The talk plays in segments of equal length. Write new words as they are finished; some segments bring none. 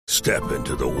Step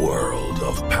into the world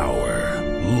of power,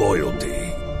 loyalty,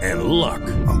 and luck.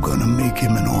 I'm gonna make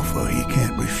him an offer he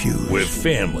can't refuse. With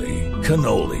family,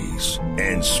 cannolis,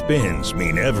 and spins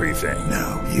mean everything.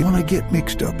 Now, you wanna get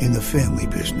mixed up in the family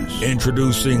business.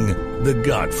 Introducing The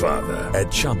Godfather at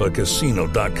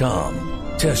ChumbaCasino.com.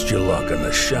 Test your luck in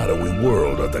the shadowy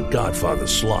world of The Godfather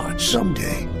slot.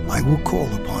 Someday, I will call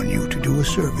upon you to do a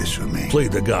service for me. Play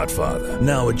The Godfather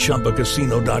now at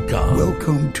ChumbaCasino.com.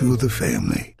 Welcome to the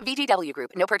family. VGW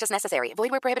Group. No purchase necessary. Void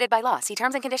where prohibited by law. See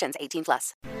terms and conditions.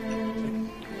 18+.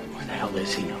 Where the hell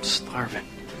is he? I'm starving.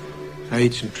 I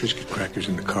ate some Triscuit crackers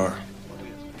in the car.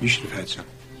 You should have had some.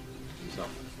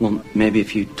 Well, maybe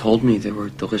if you told me there were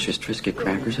delicious Triscuit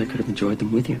crackers, I could have enjoyed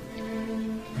them with you.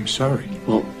 I'm sorry.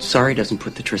 Well, sorry doesn't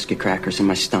put the Triscuit crackers in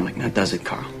my stomach, now does it,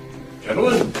 Carl?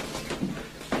 Gentlemen,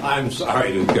 I'm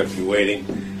sorry to have kept you waiting.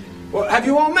 Well, have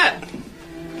you all met?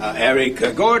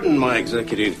 Eric Gordon, my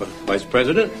executive vice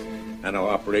president, and our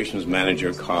operations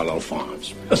manager, Carl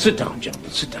Alphonse. Sit down,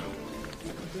 gentlemen, sit down.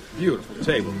 Beautiful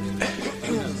table.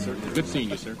 Good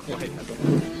seeing you, sir.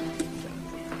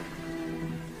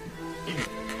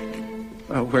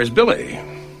 Where's Billy?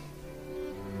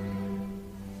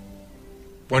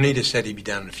 Juanita said he'd be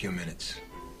down in a few minutes.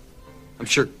 I'm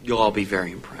sure you'll all be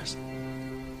very impressed.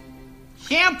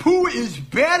 Shampoo is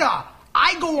better.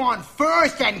 I go on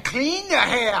first and clean the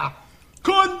hair.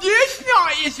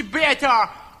 Conditioner is better.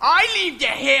 I leave the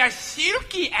hair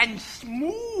silky and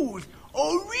smooth.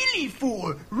 Oh, really,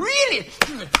 fool? Really?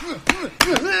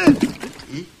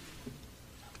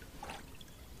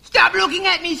 Stop looking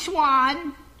at me,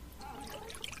 Swan.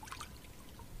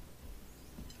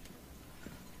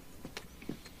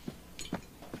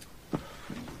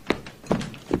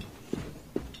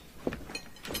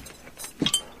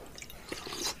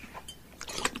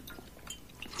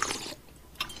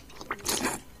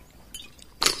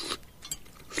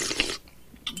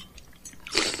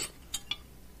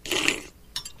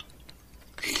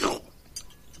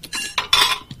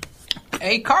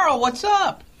 Hey, Carl, what's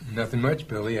up? Nothing much,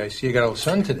 Billy. I see you got a little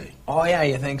sun today. Oh, yeah,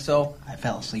 you think so? I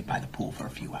fell asleep by the pool for a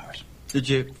few hours. Did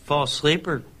you fall asleep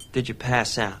or did you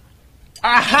pass out?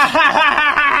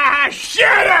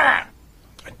 Shut up!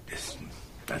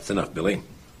 That's enough, Billy.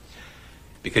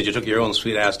 Because you took your own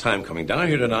sweet-ass time coming down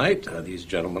here tonight, these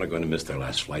gentlemen are going to miss their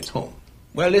last flights home.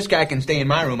 Well, this guy can stay in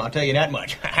my room, I'll tell you that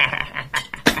much.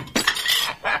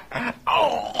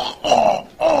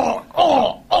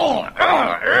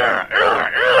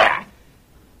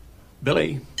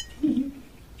 Billy,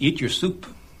 eat your soup.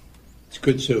 It's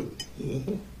good soup.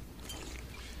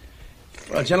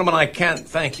 Well, gentlemen, I can't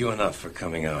thank you enough for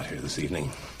coming out here this evening.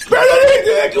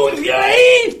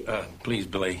 Please,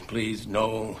 Billy, please,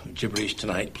 no gibberish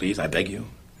tonight, please, I beg you.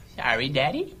 Sorry,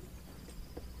 Daddy.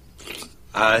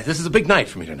 This is a big night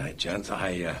for me tonight, gents.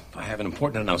 I have an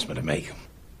important announcement to make.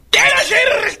 That's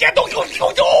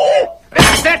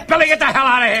it, Billy, get the hell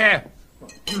out of here!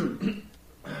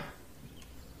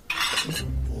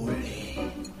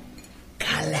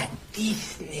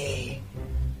 Calatisne.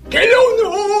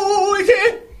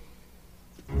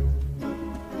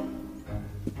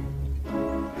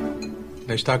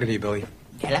 Nice talking to you, Billy.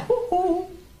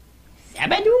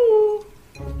 Sabadoo.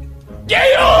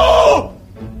 Gayo!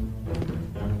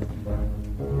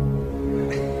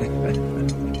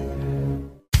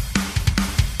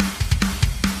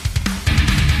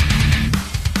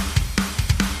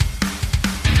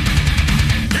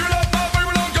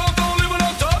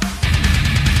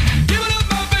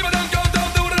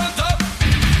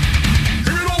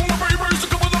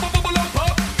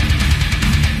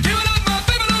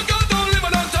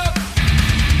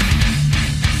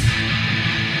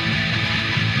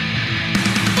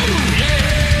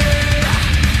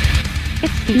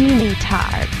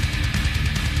 Unitard.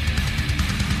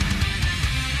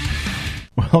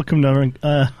 Welcome to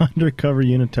Undercover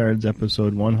Unitards,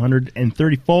 episode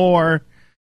 134.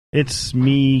 It's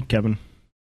me, Kevin,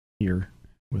 here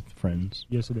with friends.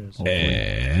 Yes, it is. Hopefully.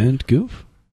 And Goof.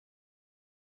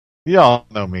 Y'all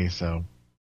know me, so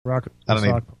Rocket. I don't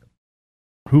need.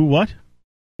 Who? What?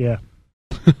 Yeah.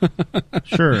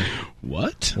 Sure.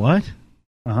 What? What?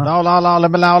 No,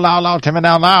 let me now, Timmy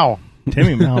now.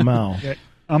 Timmy Mau. Yeah.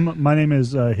 My name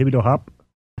is Hibido Hop.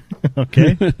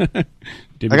 Okay. I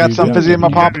got some fizzy in my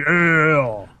pop.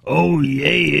 Yeah. Oh,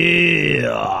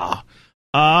 yeah.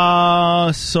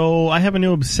 So I have a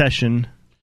new obsession.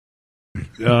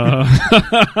 They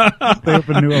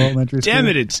open a new elementary school. Damn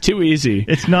it, it's too easy.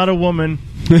 It's not a woman.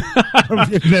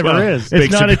 It never is.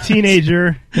 It's not a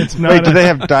teenager. It's not. Wait, do they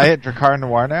have Diet Dracar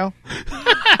Noir now?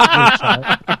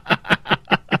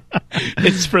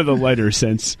 It's for the lighter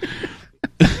sense.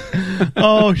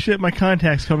 Oh shit! My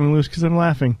contact's coming loose because I'm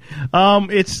laughing.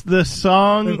 It's the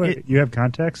song. Wait, you have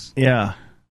contacts? Yeah.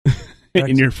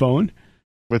 In your phone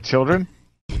with children.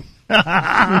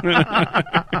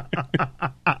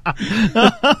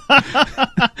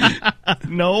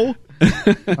 No.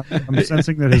 I'm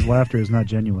sensing that his laughter is not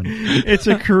genuine. It's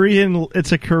a Korean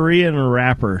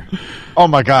rapper. Oh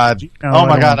my god! No, oh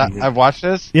my I god! don't want to I've watched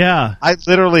this. Yeah.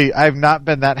 I've not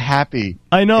been that happy.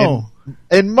 I know.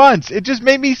 In months, it just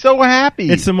made me so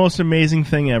happy. It's the most amazing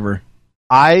thing ever.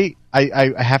 I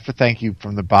have to thank you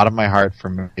from the bottom of my heart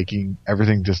for making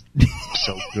everything just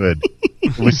so good.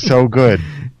 It was so good.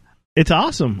 It's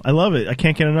awesome. I love it. I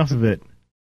can't get enough of it.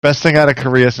 Best thing out of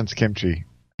Korea since kimchi,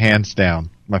 hands down.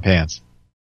 My pants.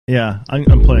 Yeah,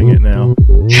 I'm playing it now.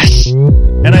 Yes.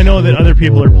 And I know that other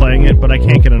people are playing it, but I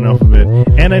can't get enough of it.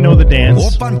 And I know the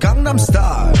dance. Oppan Gangnam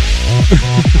Style.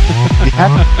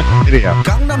 Video.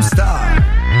 Gangnam Style.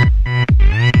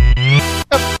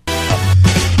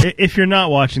 If you're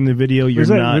not watching the video, you're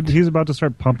not. He's about to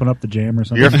start pumping up the jam or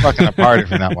something. You're fucking apart if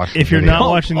you're not watching. If you're not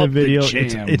watching the video,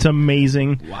 it's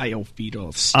amazing. I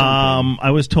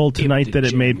was told tonight that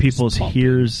it made people's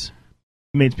ears,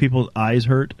 made people's eyes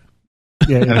hurt.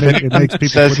 Yeah, it makes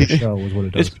people quit the show is what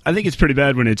it does. I think it's pretty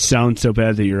bad when it sounds so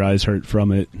bad that your eyes hurt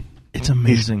from it. It's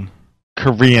amazing.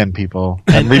 Korean people.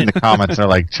 I'm reading the comments. They're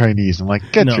like Chinese. I'm like,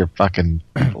 get No. your fucking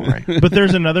people right. But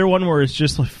there's another one where it's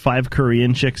just like 5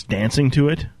 Korean chicks dancing to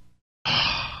it.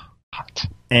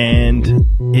 And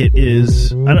it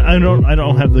is. I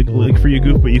don't have the link for you,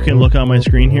 Goof, but you can look on my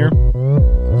screen here.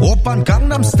 Oppan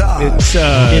Gangnam Style.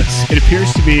 It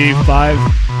appears to be 5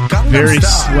 very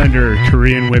slender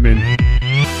Korean women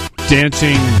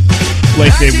dancing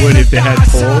like they would if they had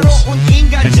poles,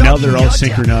 and now they're all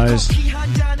synchronized,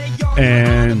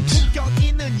 and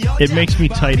it makes me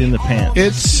tight in the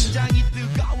pants.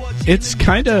 It's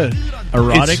kind of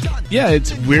erotic.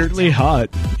 It's weirdly hot.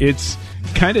 It's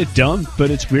kind of dumb, but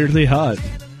it's weirdly hot.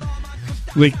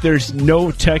 Like, there's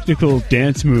no technical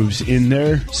dance moves in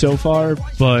there so far,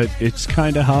 but it's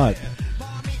kind of hot.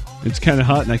 It's kind of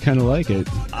hot, and I kind of like it.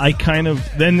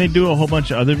 Then they do a whole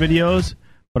bunch of other videos,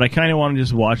 but I kind of want to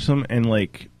just watch them and,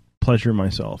 like, pleasure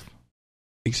myself.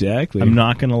 Exactly. I'm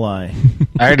not going to lie.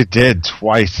 I already did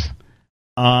twice.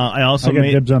 I got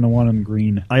dibs on the one in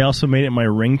green. I also made it my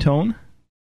ringtone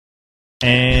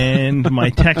and my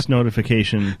text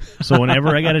notification. So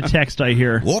whenever I get a text, I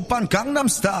hear Oppan Gangnam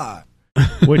Style.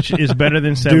 Which is better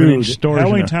than 7-inch storage.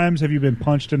 How many times have you been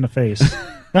punched in the face?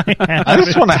 I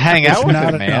just want to hang out with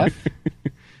him, man.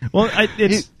 Well,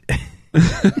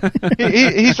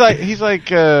 he's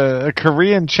like a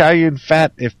Korean Chow Yun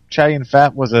Fat. If Chow Yun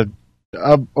Fat was a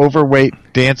overweight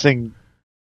dancing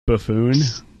buffoon,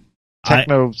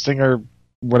 techno singer,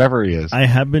 whatever he is. I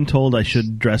have been told I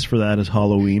should dress for that as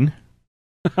Halloween.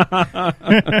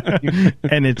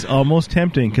 And it's almost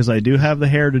tempting because I do have the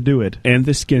hair to do it and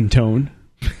the skin tone.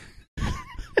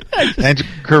 And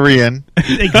Korean.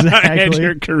 Exactly. And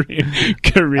you're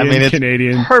Korean, I mean, it's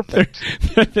Canadian. Perfect.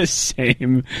 They're the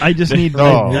same. I just need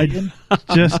I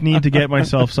just need to get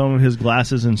myself some of his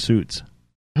glasses and suits.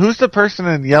 Who's the person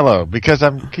in yellow? Because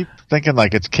I keep thinking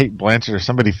like it's Kate Blanchett or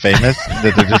somebody famous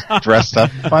that they're just dressed up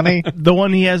funny. The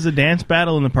one he has the dance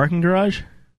battle in the parking garage?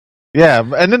 Yeah,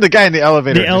 and then the guy in the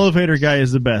elevator. The elevator guy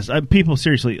is the best. People,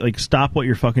 seriously, like, stop what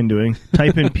you're fucking doing.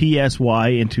 Type in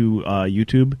PSY into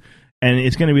YouTube, and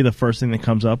it's going to be the first thing that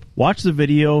comes up. Watch the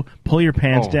video, pull your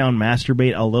pants down,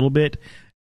 masturbate a little bit,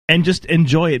 and just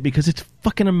enjoy it because it's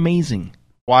fucking amazing.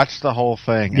 Watch the whole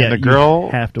thing. Yeah, and the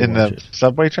girl have to in watch the it.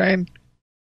 subway train?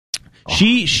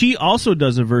 She also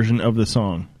does a version of the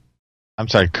song. I'm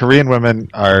sorry, Korean women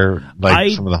are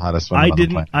like some of the hottest women on the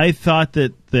planet. I thought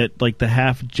that like the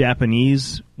half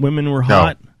Japanese women were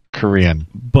hot. No, Korean.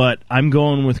 But I'm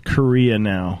going with Korea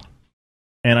now.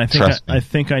 And I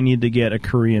think I need to get a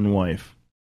Korean wife.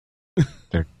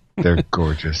 They're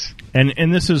gorgeous.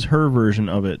 And this is her version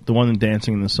of it, the one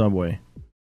dancing in the subway.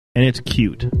 And it's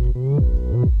cute.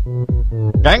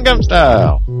 Gangnam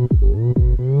Style.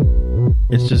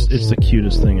 It's the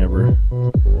cutest thing ever.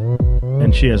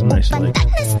 And she has nice legs.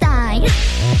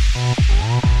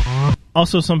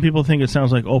 Also, some people think it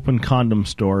sounds like Open Condom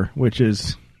Store, which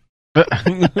is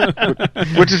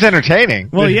entertaining.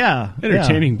 Well, yeah,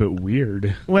 entertaining but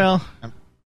weird. Well,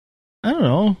 I don't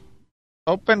know.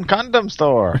 Open Condom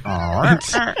Store. I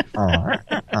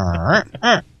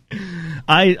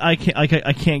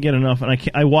can't get enough, and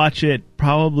I watch it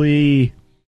probably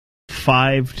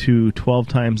 5 to 12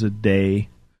 times a day.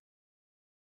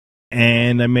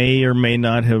 And I may or may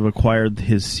not have acquired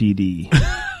his CD.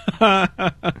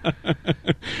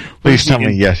 Please tell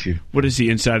me yes. What does the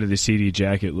inside of the CD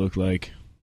jacket look like?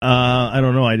 I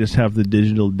don't know. I just have the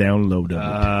digital download of it.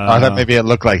 I thought maybe it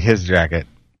looked like his jacket.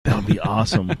 That would be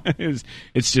awesome.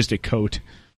 It's just a coat.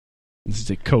 It's just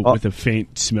a coat with a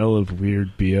faint smell of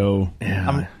weird BO.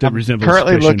 Yeah. I'm resembles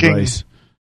currently fish and looking rice.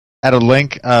 at a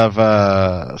link of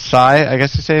Psy, I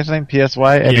guess you say his name,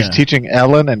 PSY, and he's teaching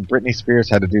Ellen and Britney Spears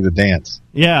how to do the dance.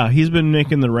 Yeah, he's been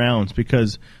making the rounds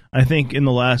because I think in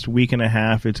the last week and a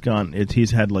half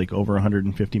he's had like over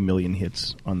 150 million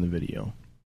hits on the video.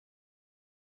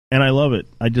 And I love it.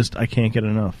 I can't get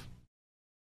enough.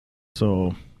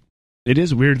 So it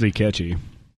is weirdly catchy.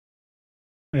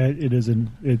 It is.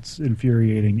 It's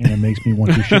infuriating, and it makes me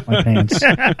want to shit my pants.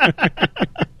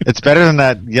 It's better than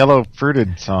that Yellow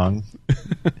Fruited song.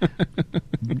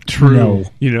 True. No.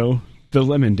 You know, the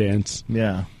lemon dance.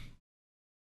 Yeah.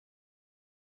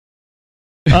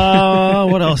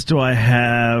 What else do I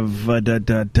have? I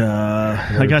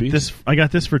got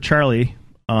this for Charlie.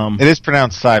 It is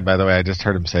pronounced Psy, by the way. I just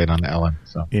heard him say it on Ellen.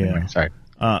 So anyway, sorry.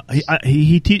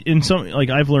 In some, like,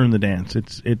 I've learned the dance.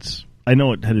 It's I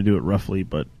know how to do it roughly,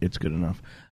 but it's good enough.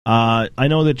 I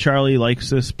know that Charlie likes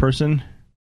this person.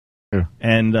 Who?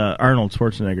 And Arnold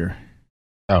Schwarzenegger.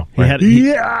 Oh, he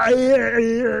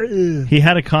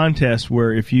had a contest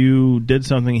where if you did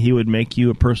something, he would make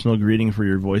you a personal greeting for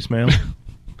your voicemail.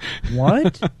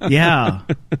 What? Yeah.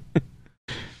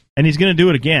 And he's going to do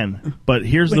it again. But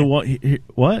here's the one.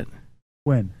 What?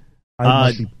 When?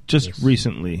 Just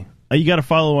recently. You got to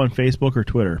follow on Facebook or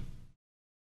Twitter.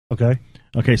 Okay.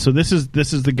 Okay, so this is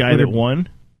the guy that won,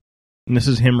 and this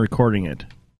is him recording it.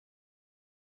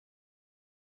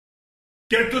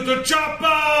 Get to the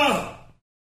chopper!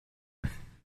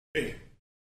 Hey,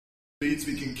 leads,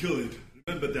 we can kill it.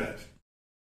 Remember that.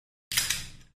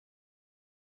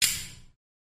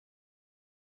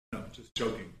 No, just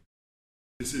joking.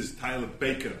 This is Tyler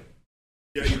Baker.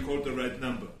 Yeah, you called the right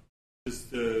number.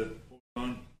 Just hold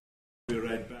on. We'll be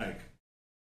right back.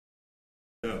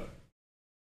 Yeah.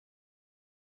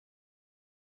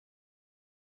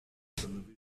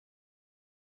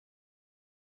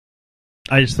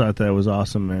 I just thought that was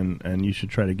awesome, and you should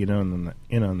try to get in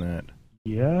on that.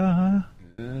 Yeah.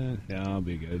 Yeah, I'll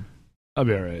be good. I'll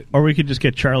be all right. Or we could just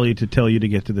get Charlie to tell you to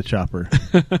get to the chopper.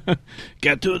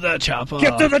 Get to the chopper!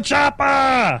 Get to the chopper!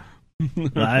 Aye.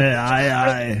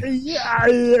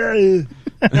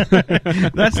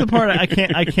 That's the part I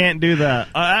can't do that.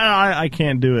 I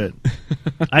can't do it.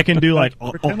 I can do like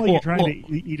pretend like you're trying to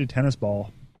eat a tennis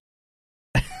ball.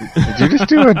 Did you just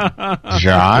do it,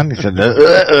 John? He said,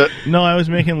 No, I was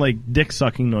making like dick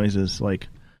sucking noises, like.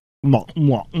 Push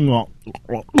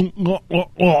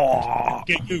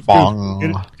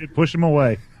him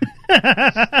away.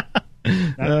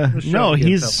 No,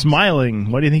 he's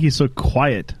smiling. Why do you think he's so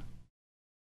quiet?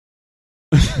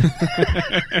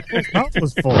 His mouth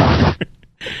was full.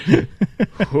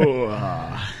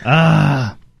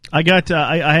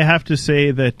 I have to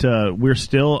say that we're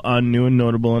still on New and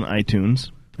Notable on iTunes.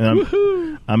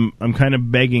 I'm kind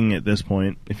of begging at this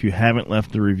point. If you haven't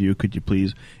left a review, could you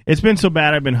please? It's been so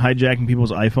bad. I've been hijacking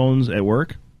people's iPhones at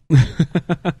work,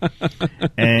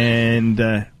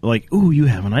 and like, ooh, you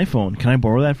have an iPhone. Can I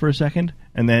borrow that for a second?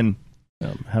 And then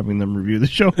having them review the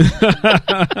show.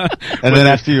 And then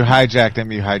after you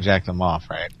hijack them off,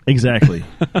 right? Exactly.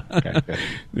 Okay,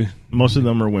 good. Most of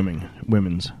them are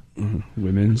women's. Mm-hmm.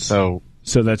 Women's. So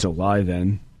that's a lie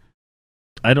then.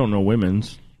 I don't know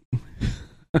women's.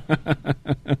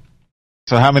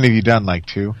 So how many have you done? Like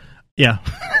 2? Yeah.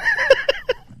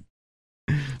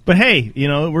 But hey,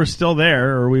 we're still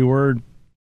there, or we were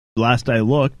last I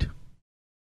looked.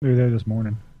 We were there this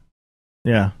morning.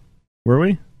 Yeah. Were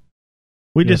we?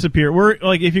 We disappeared. We're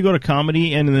like, if you go to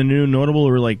comedy and in the New Notable,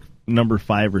 we're like number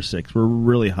 5 or 6. We're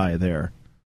really high there.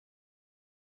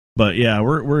 But yeah,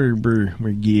 we're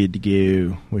good to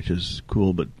go, which is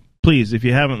cool. But please, if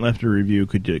you haven't left a review,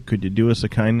 could you do us a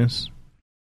kindness?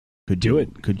 Could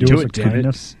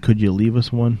you leave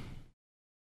us one?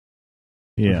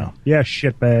 Yeah. Yeah,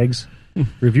 shitbags.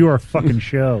 Review our fucking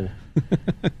show.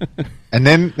 And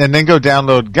then go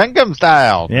download Gangnam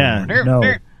Style. Yeah. No.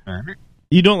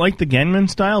 You don't like the Gangnam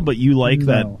Style, but you like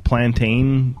that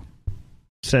plantain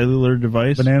cellular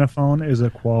device? Banana Phone is a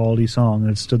quality song,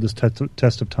 and it stood this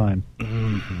test of time.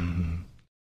 Mm-hmm.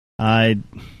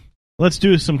 Let's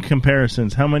do some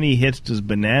comparisons. How many hits does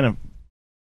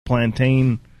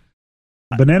Plantain...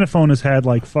 Banana Phone has had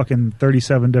like fucking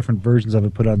 37 different versions of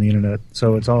it put on the internet,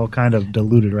 so it's all kind of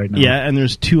diluted right now. Yeah, and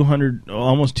there's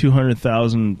almost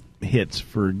 200,000 hits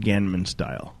for Gangnam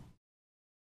Style.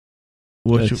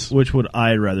 Which would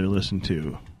I rather listen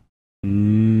to?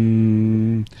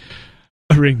 Ring.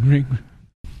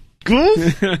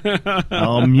 Goof.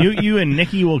 I'll mute you, and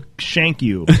Nikki will shank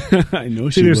you. I know.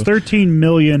 See, there's 13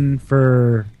 million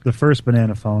for the first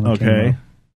banana phone. that came Okay. out.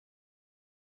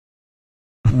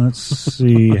 Let's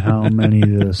see how many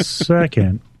the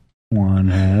second one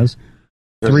has.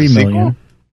 There's 3 a million.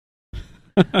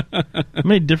 How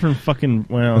many different fucking?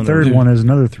 Well, The third one is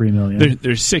another 3 million.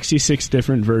 There's 66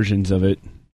 different versions of it.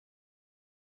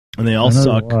 And they all Another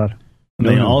suck. lot. And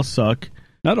they all suck.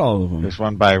 Not all of them. There's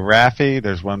one by Raffi.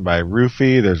 There's one by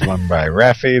Roofy. There's one by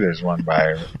Raffi. There's one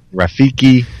by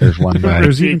Rafiki. There's one by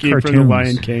There's even Rafiki from the cartoons.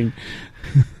 Lion King.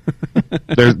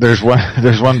 there's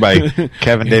one by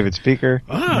Kevin David Speaker.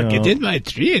 Oh, get in my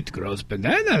tree. It grows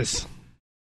bananas.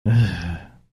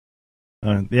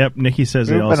 Yep, Nikki says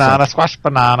they all Banana, suck. squash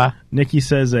banana. Nikki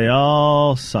says they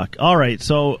all suck. All right,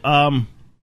 so I'm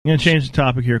going to change the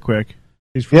topic here quick.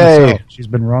 She's from the South. She's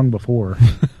been wrong before.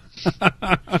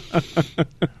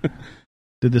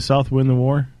 Did the South win the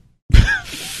war?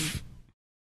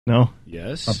 No?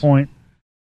 Yes. A point.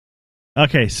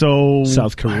 Okay, so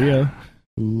South Korea.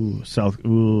 South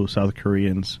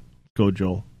Koreans. Go,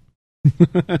 Joel.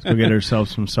 Let's go get ourselves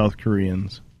some South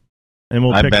Koreans. And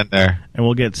we'll I've been there. And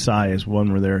we'll get Psy as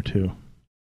one we're there too.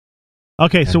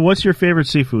 Okay, so what's your favorite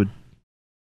seafood?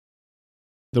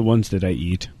 The ones that I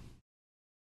eat.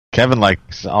 Kevin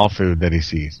likes all food that he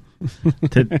sees.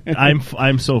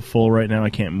 I'm so full right now I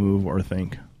can't move or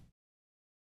think.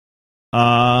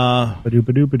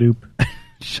 Ba-doop-a-doop-a-doop.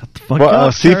 Shut the fuck Well,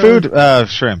 up. seafood,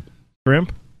 shrimp.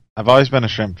 Shrimp? I've always been a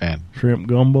shrimp fan. Shrimp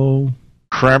gumbo.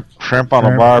 Shrimp on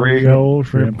a barbie. Creole,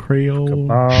 Shrimp Creole.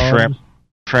 kebab,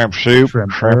 Shrimp soup.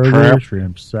 shrimp burger,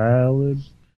 shrimp salad,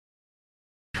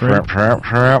 Shrimp. shrimp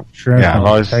Yeah, I've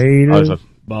always potatoes.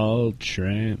 Bald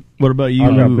shrimp. What about you?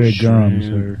 I got big gums,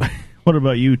 sir. What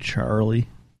about you, Charlie?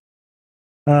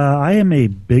 I am a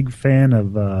big fan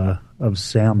of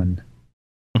salmon.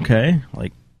 Okay,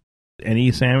 like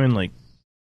any salmon, like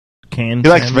canned.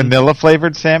 He likes salmon? vanilla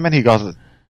flavored salmon. He calls it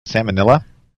salmonella.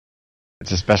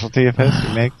 It's a specialty of his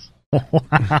he makes.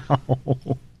 Wow.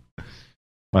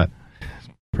 What?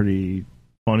 Pretty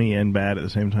funny and bad at the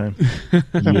same time.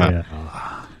 Yeah.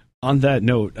 On that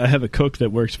note, I have a cook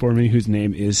that works for me whose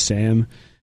name is Sam,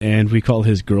 and we call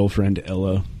his girlfriend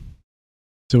Ella.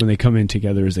 So when they come in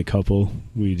together as a couple,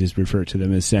 we just refer to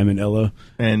them as Sam and Ella.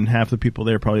 And half the people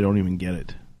there probably don't even get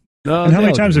it. And how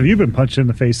many times have you been punched in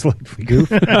the face lately,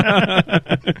 Goof?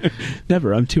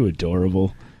 Never. I'm too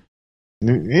adorable.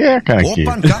 Yeah, kind of cute.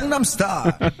 Open Gangnam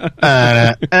Style.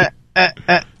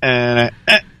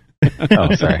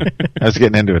 Oh, sorry. I was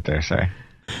getting into it there. Sorry.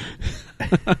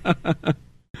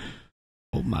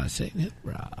 Oh, my signet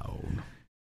brown.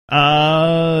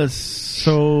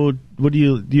 So what do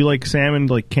you like salmon,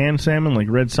 like canned salmon, like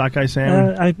red sockeye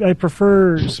salmon? I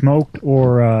prefer smoked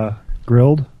or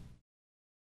grilled.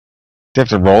 Do you have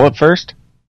to roll it first?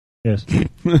 Yes. Big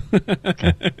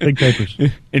papers.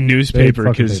 In newspaper,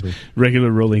 Big fucking because papers. regular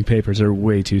rolling papers are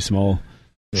way too small.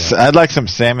 Yeah. So I'd like some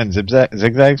salmon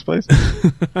zigzags, please.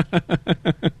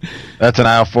 That's an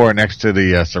aisle 4 next to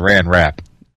the saran wrap.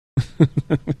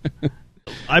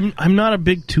 I'm not a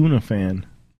big tuna fan.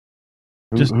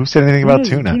 Who said anything about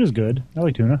tuna? Tuna's good. I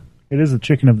like tuna. It is the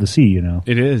chicken of the sea, you know.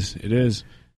 It is. It is.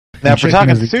 Now, if we're Chicken talking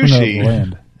is the tuna of the sushi,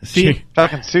 land. See,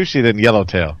 talking sushi, then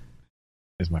yellowtail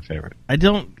is my favorite. I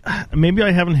don't. Maybe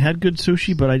I haven't had good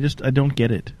sushi, but I don't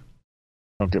get it.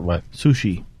 Don't get what?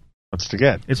 Sushi. What's to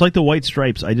get? It's like the white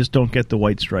stripes. I just don't get the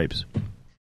white stripes.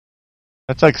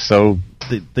 That's like so.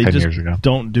 They 10 just years ago.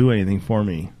 don't do anything for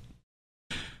me.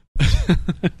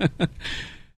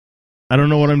 I don't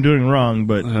know what I'm doing wrong,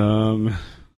 but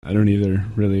I don't either,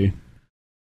 really.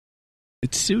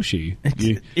 It's sushi.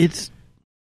 It's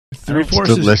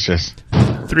three-fourths delicious.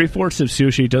 Three-fourths of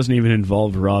sushi doesn't even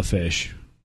involve raw fish.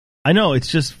 I know, it's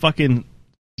just fucking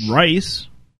rice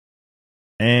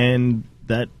and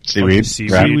that Seaweed,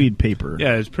 seaweed paper.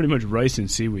 Yeah, it's pretty much rice and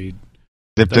seaweed.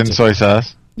 Dipped in soy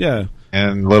sauce. Yeah.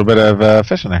 And a little bit of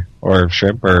fish in there. Or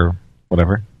shrimp or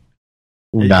whatever.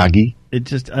 Unagi. It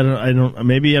just, I don't,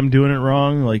 maybe I'm doing it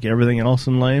wrong like everything else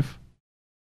in life,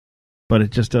 but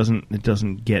it just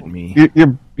doesn't get me.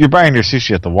 You're buying your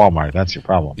sushi at the Walmart. That's your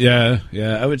problem. Yeah.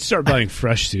 I would start buying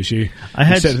fresh sushi I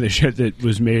had instead of the shit that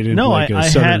was made in I a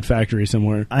southern had- factory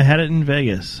somewhere. I had it in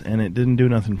Vegas, and it didn't do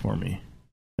nothing for me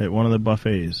at one of the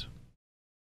buffets.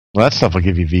 Well, that stuff will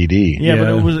give you VD. Yeah, but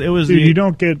it was Dude, the, you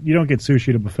don't get sushi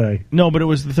at a buffet. no, but it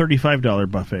was the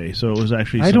 $35 buffet, so it was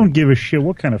actually. I don't give a shit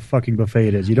what kind of fucking buffet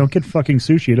it is. You don't get fucking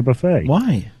sushi at a buffet.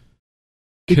 Why?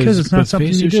 Because it's not buffet something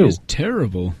you sushi do. is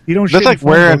terrible. You don't That's shit like in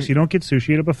phone wearing- books. You don't get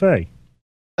sushi at a buffet.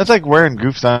 That's like wearing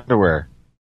Goof's underwear.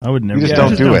 I would never. You just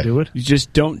don't do it. You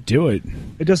just don't do it.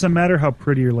 It doesn't matter how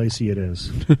pretty or lacy it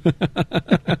is.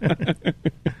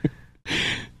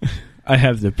 I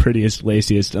have the prettiest,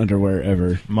 laciest underwear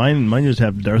ever. Mine just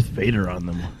have Darth Vader on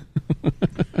them.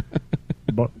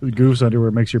 Goose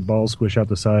underwear makes your balls squish out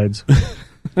the sides.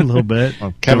 A little bit.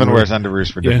 Well, Kevin wears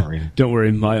underwears for different reasons. Don't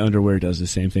worry, my underwear does the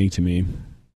same thing to me.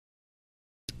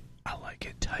 I like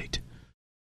it tight.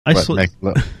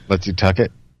 Lets you tuck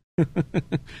it?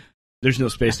 There's no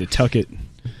space to tuck it.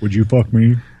 Would you fuck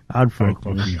me? I'd fuck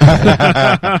you.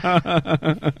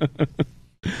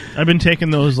 I've been taking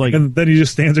those like... And then he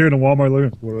just stands there in a Walmart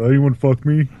looking, will anyone fuck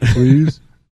me, please?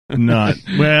 Not.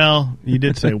 Well, you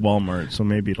did say Walmart, so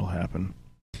maybe it'll happen.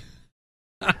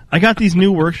 I got these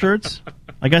new work shirts.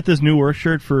 I got this new work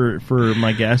shirt for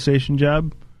my gas station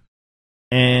job,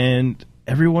 and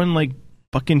everyone like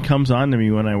fucking comes on to me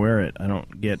when I wear it. I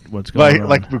don't get what's going on.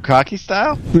 Like Bukkake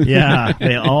style? Yeah,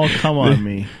 they all come on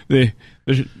me. Maybe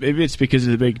it's because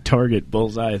of the big Target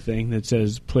bullseye thing that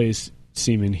says "Place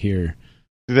semen here."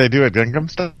 Do they do it Gangnam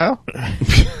style?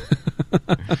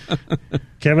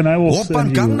 Kevin, I will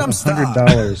send you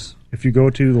 $100 if you go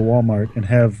to the Walmart and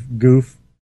have Goof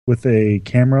with a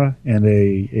camera and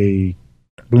a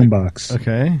boombox.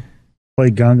 Okay. Play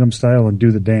Gangnam Style and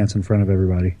do the dance in front of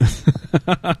everybody.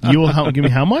 You will give me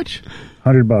how much?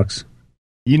 $100.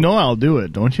 You know I'll do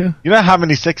it, don't you? You know how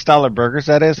many $6 burgers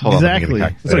that is? Hold exactly.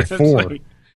 On, it's like 4.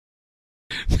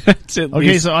 That's at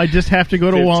okay, so I just have to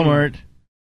go to 15. Walmart,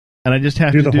 and I just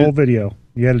have to do the whole video.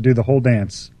 You got to do the whole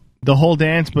dance. The whole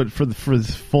dance, but for the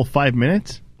full 5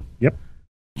 minutes? Yep.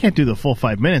 I can't do the full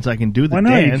 5 minutes. I can do the dance.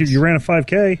 Why not? You ran a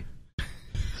 5K.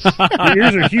 Your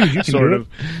ears are huge. You can sort do of.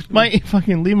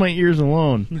 Leave my ears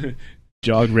alone.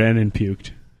 Jog, ran, and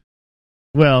puked.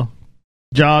 Well,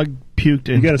 jog,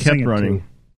 puked, and kept running. Too.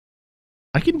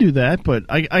 I can do that, but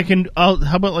I can. How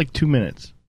about like 2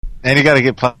 minutes? And you got to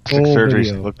get plastic surgery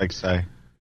video. to look like Sai.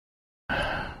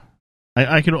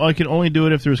 I can only do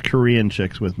it if there's Korean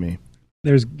chicks with me.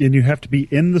 And you have to be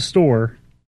in the store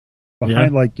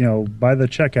behind, by the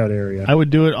checkout area. I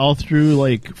would do it all through,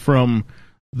 like, from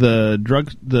the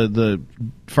the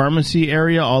pharmacy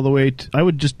area all the way to, I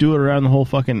would just do it around the whole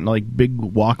fucking, like, big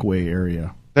walkway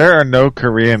area. There are no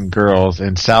Korean girls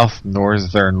in south,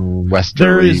 northern, westerly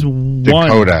there is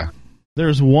Dakota. One.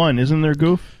 There's one, isn't there,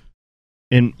 Goof?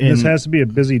 This has to be a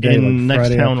busy day, like next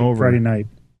Friday town over. Friday night.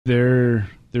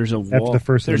 There's a wall. After the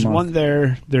first there's of the one month.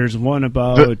 there. There's one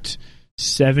about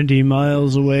 70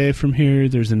 miles away from here.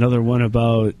 There's another one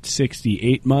about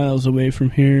 68 miles away from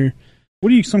here.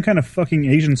 What are you, some kind of fucking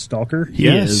Asian stalker?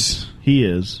 Yes. He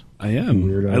is. I am.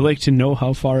 Weirdo. I like to know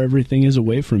how far everything is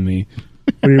away from me.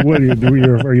 What do you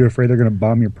do? Are you afraid they're going to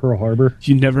bomb your Pearl Harbor?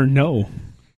 You never know.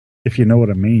 If you know what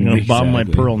I mean. You're going to bomb my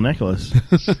pearl necklace.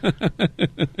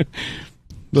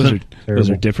 Those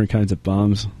are different kinds of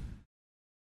bombs.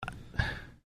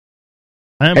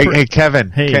 Hey, Kevin,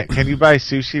 Hey. Can you buy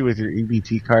sushi with your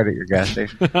EBT card at your gas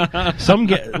station?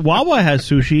 Wawa has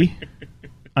sushi.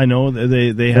 I know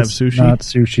they have sushi. Not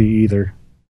sushi either.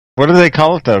 What do they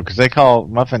call it, though? Because they call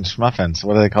muffins schmuffins.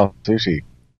 What do they call sushi?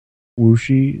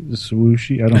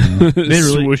 Swooshy? I don't know.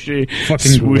 Swooshy.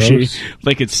 Fucking swooshy. gross.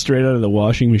 Like it's straight out of the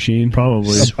washing machine.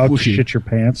 Probably. About to shit your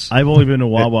pants. I've only been to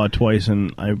Wawa twice,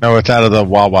 and No, it's out of the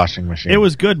washing machine. It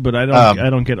was good, but I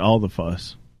don't get all the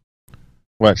fuss.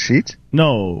 What, sheets?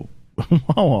 No,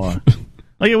 Wawa.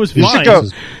 Like it was You fine. should go-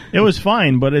 It was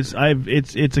fine, but it's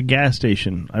a gas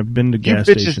station. I've been to You gas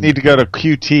bitches stations. need to go to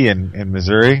QT in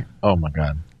Missouri. Oh, my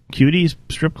God. Cutie's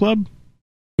strip club.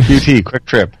 QT, Quick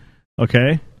Trip.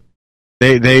 Okay.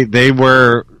 They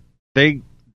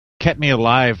kept me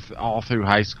alive all through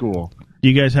high school. Do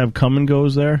you guys have come and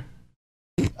goes there?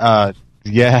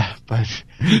 Yeah, but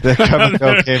the come and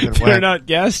go came and went. They're not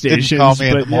gas stations. Didn't call me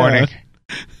in the but morning. yeah.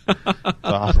 It's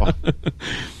awful.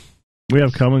 We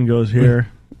have come and goes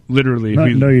here. Literally.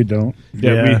 No, you don't.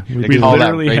 Yeah, Yeah, we call that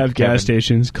literally rape, have Kevin. gas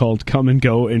stations called Come and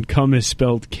Go, and come is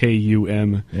spelled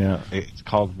K-U-M. Yeah. It's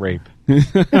called rape.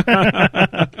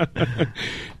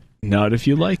 Not if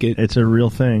you like it. It's a real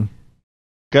thing.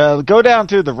 Go down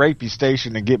to the rapey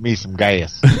station and get me some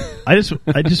gas. Is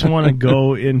I just want to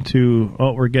go into.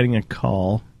 Oh, we're getting a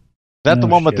call. that the Oh,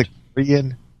 one with the shit.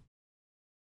 Korean?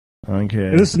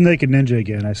 Okay. This is Naked Ninja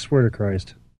again. I swear to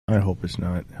Christ. I hope it's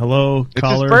not. Hello, It's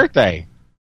caller. his birthday.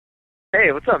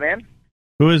 Hey, what's up, man?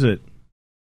 Who is it?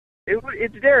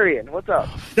 It's Darian. What's up?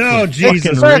 Oh,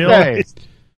 Jesus. Fucking birthday.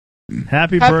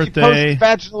 Happy Happy birthday.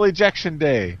 post-vaginal ejection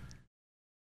day.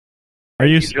 Are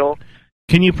you? Joel?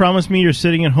 Can you promise me you're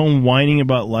sitting at home whining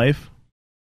about life?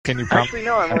 Can you promise? Actually,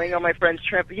 no. I'm laying on my friend's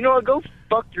tramp. You know what? Go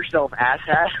fuck yourself,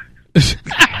 asshat.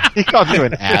 He called you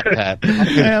an asshat.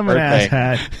 I'm an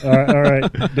asshat. All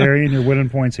right, Darian, you're winning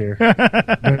points here.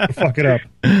 Don't fuck it up.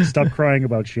 Stop crying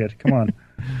about shit. Come on.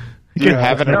 Do you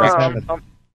have an erection?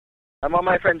 I'm on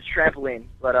my friend's trampoline,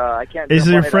 but I can't. Is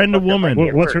jump your on it. friend I a fucked up my woman?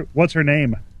 knee. What's her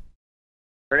name?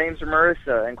 Her names are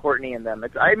Marissa and Courtney and them.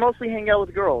 I mostly hang out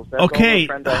with girls. That's Okay. all my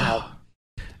friends I have.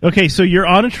 Okay, so you're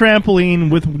on a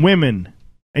trampoline with women,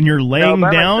 and you're laying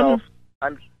by down? myself.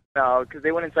 No, because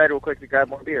they went inside real quick to grab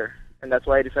more beer, and that's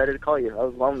why I decided to call you. I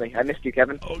was lonely. I missed you,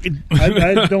 Kevin.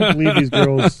 I don't believe these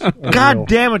girls are God real.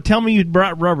 damn it, tell me you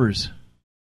brought rubbers.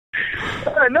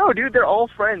 No, dude, they're all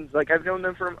friends. Like, I've known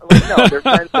them for... no, they're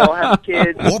friends. They all have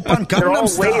kids. They're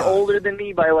all way older than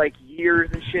me by, like, years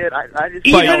and shit. I just...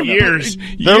 By years.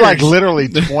 They're like literally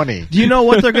 20. Do you know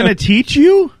what they're going to teach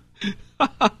you?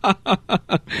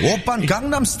 Oppan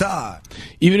Gangnam Style.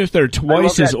 Even if they're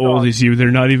twice as old as you,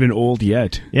 they're not even old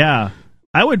yet. Yeah.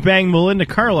 I would bang Melinda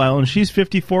Carlisle, and she's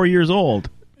 54 years old.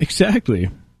 Exactly.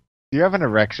 Do you have an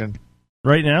erection?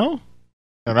 Right now?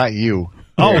 No, not you.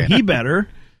 Oh, Darian. he better.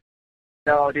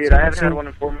 No, dude, I haven't had one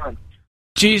in 4 months.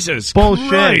 Jesus Bullshit.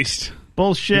 Christ.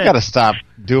 Bullshit. You gotta stop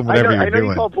doing whatever I know you're doing.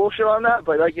 you call bullshit on that,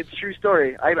 but, like, it's a true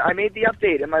story. I made the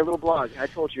update in my little blog. I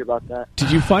told you about that.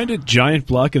 Did you find a giant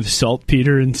block of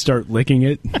saltpeter and start licking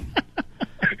it?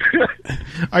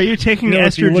 Are you taking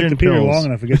if you lick the estrogen Peter pills? long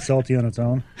enough, it gets salty on its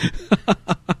own.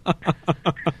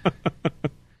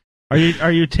 Are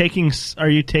you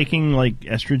taking like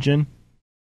estrogen?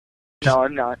 No,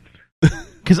 I'm not.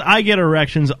 Because I get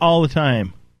erections all the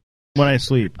time when I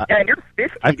sleep. Yeah, and you're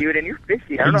 50, dude, and you're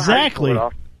 50. I don't Exactly.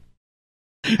 know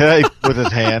how you pull it off. With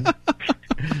his hand.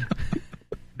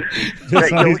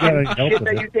 That's how he's That gotta help shit with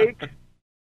that it. you take?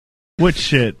 Which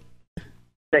shit?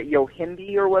 That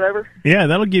Yohindi or whatever? Yeah,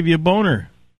 that'll give you a boner.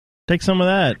 Take some of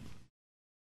that.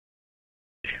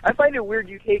 I find it weird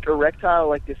you take erectile,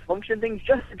 like, dysfunction things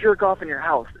just to jerk off in your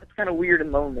house. That's kind of weird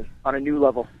and lonely on a new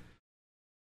level.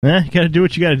 You got to do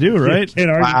what you got to do, right? Can't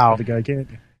argue Wow. with the guy, can't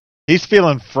you? He's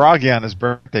feeling froggy on his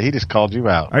birthday. He just called you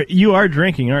out. You are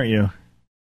drinking, aren't you?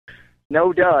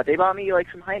 No, duh. They bought me, like,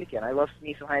 some Heineken. I love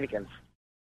me some Heinekens.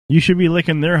 You should be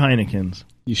licking their Heinekens.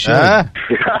 You should. Yeah,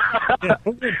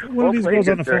 put one of these girls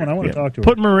on the phone. I want to talk to her.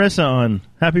 Put Marissa on.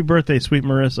 Happy birthday, sweet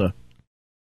Marissa.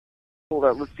 Hold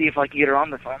up. Let's see if I can get her on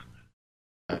the phone.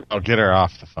 I'll get her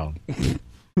off the phone.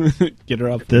 Get her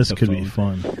off This the could phone. be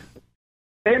fun.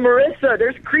 Hey, Marissa,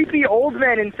 there's creepy old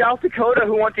men in South Dakota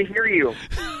who want to hear you.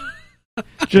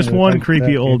 Just Yeah, one thank- creepy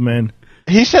thank you. old man.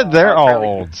 He said they're all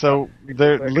old, so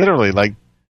they're literally like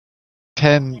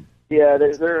 10. Yeah,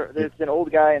 there's an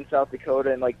old guy in South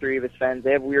Dakota and, like, 3 of his friends.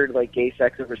 They have weird, like, gay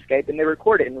sex over Skype, and they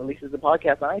record it and releases the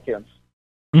podcast on iTunes.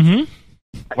 Mm-hmm.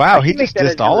 Wow, I he should make just that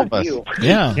as dissed your all of us. review.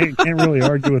 Yeah. Can't really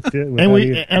argue with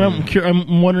it. And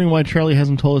I'm wondering why Charlie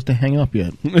hasn't told us to hang up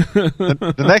yet.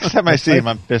 The next time I see him,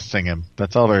 I'm fisting him.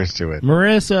 That's all there is to it.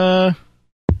 Marissa.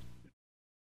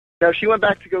 No, she went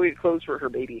back to go eat clothes for her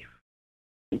baby.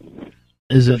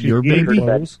 Is it She's your eating baby?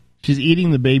 clothes? She's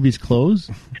eating the baby's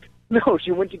clothes? No,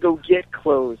 she went to go get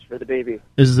clothes for the baby.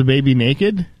 Is the baby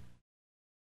naked?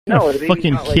 No, What the baby's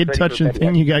fucking not, like, kid ready for touching bed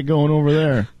thing yet. you got going over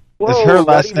there? Whoa, Is her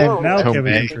last buddy, name whoa. Now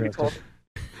Kevin's Tomei? interested.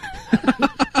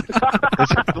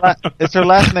 Is her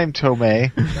last name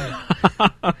Tomei?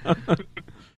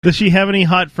 Does she have any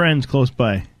hot friends close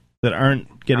by that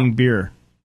aren't getting beer?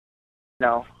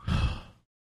 No.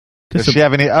 Does she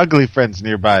have any ugly friends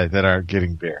nearby that are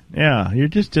getting beer? Yeah, you're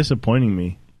just disappointing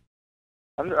me.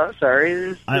 I'm sorry.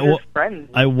 This is friends.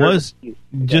 I was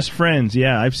just friends.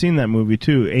 Yeah, I've seen that movie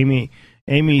too.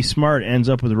 Amy Smart ends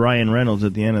up with Ryan Reynolds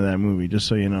at the end of that movie. Just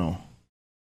so you know.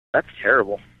 That's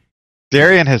terrible.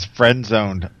 Darian has friend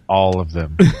zoned all of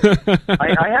them.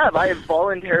 I have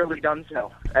voluntarily done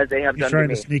so, as they have He's done trying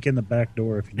to to me. sneak in the back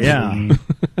door. If you Yeah.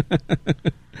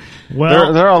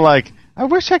 Well, they're all like, I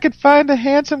wish I could find a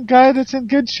handsome guy that's in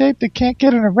good shape that can't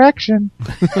get an erection.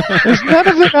 There's none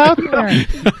of them out there.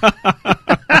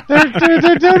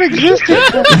 They don't exist.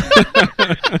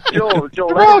 Joel, They're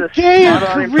all that is gay a and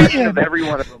spot-on impression Korean. of every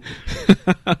one of them.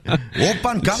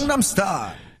 Oppan Gangnam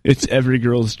Style. It's every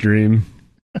girl's dream.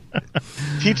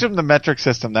 Teach them the metric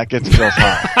system. That gets girls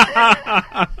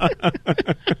hot.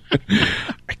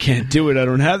 I can't do it. I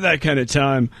don't have that kind of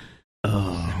time.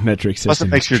 Oh, metric system. Plus, it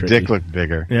makes is your tricky. dick look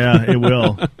bigger. Yeah, it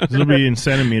will. It'll be in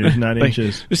centimeters, not Like,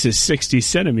 inches. This is 60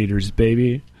 centimeters,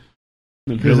 baby.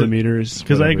 Millimeters.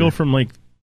 Because I whatever. go from like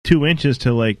 2 inches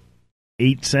to like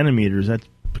 8 centimeters. That's,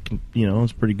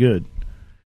 it's pretty good.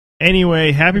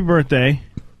 Anyway, happy birthday.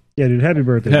 Yeah, dude, happy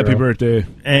birthday. Happy bro. birthday.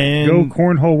 And Go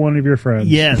cornhole one of your friends.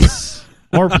 yes,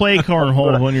 or play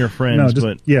cornhole with one of your friends. No,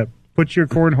 just but put your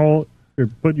cornhole or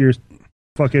put your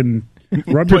fucking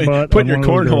rub your butt. Put on your one of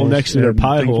those cornhole girls next to their and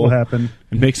pie things hole will happen.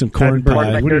 and make some corn Happy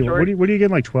pie. birthday. What are you getting,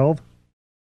 like 12?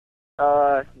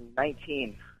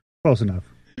 19. Close enough.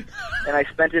 And I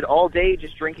spent it all day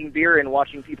just drinking beer and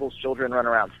watching people's children run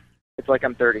around. It's like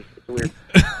I'm 30. It's weird.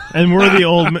 And we're the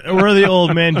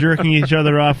old men jerking each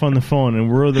other off on the phone,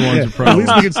 and we're the ones who At least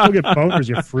probably. we can still get boners,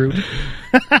 you fruit.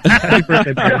 Happy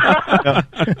birthday, man.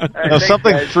 No,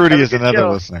 something fruity is another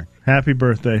show. listener. Happy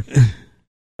birthday.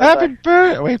 Happy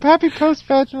birthday! Wait, happy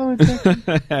post-vaginal infection.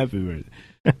 Happy birthday,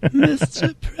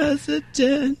 Mr.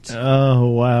 President. Oh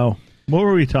wow! What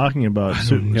were we talking about?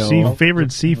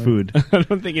 Favorite seafood. I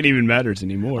don't think it even matters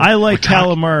anymore. I like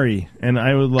calamari, and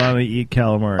I would want to eat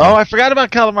calamari. Oh, I forgot about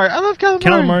calamari. I love calamari.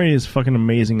 Calamari is fucking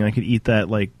amazing. I could eat that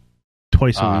like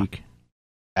twice a week.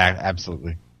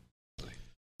 Absolutely.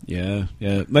 Yeah.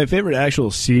 My favorite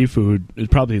actual seafood is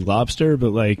probably lobster,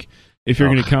 but like if you're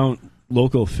going to count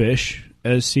local fish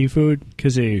as seafood,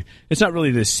 because it's not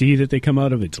really the sea that they come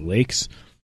out of, it's lakes,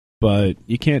 but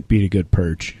you can't beat a good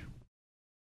perch.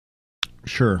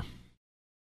 Sure.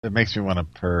 It makes me want to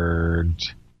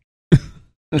purge.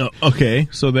 Okay,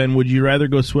 so then would you rather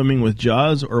go swimming with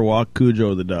Jaws or walk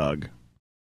Cujo the dog?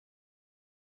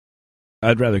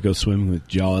 I'd rather go swimming with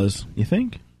Jaws. You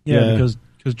think? Yeah, because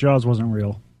Jaws wasn't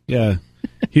real. Yeah.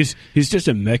 He's just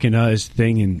a mechanized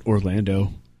thing in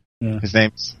Orlando. Yeah. His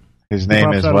name He is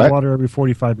pops out what? of water every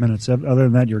 45 minutes. Other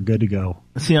than that, you're good to go.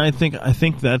 See, I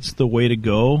think that's the way to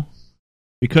go.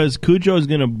 Because Cujo is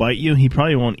going to bite you. He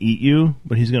probably won't eat you,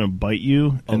 but he's going to bite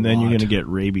you, and then you're going to get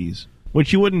rabies,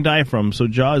 which you wouldn't die from, so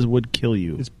Jaws would kill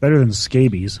you. It's better than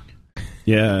scabies.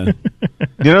 Yeah.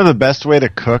 You know the best way to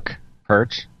cook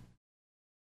perch?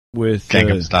 With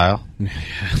Gangnam style.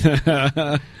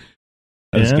 I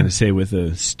was going to say with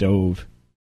a stove.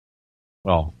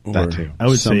 Well, or that too. I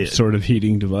would some say sort of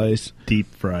heating device.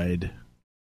 Deep fried.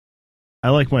 I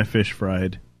like my fish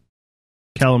fried.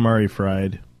 Calamari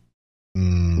fried.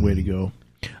 Way to go.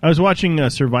 I was watching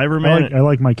Survivor Man. I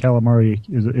like my calamari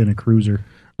in a cruiser.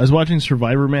 I was watching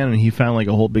Survivor Man, and he found like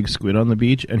a whole big squid on the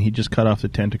beach, and he just cut off the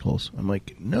tentacles. I'm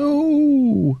like,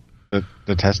 no.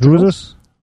 The testicles? Who is this?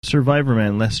 Survivor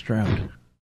Man, Les Stroud.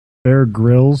 Bear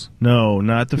Grylls? No,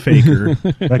 not the faker.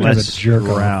 That guy's Les a jerk off.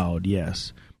 Stroud,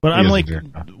 yes. But He I'm is a like, jerk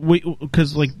off.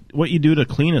 because like what you do to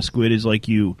clean a squid is like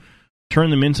you turn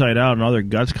them inside out, and all their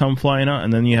guts come flying out,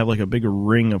 and then you have like a big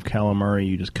ring of calamari.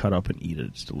 You just cut up and eat it.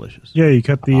 It's delicious. Yeah, you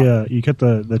cut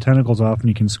the tentacles off, and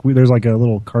you can squeeze. There's like a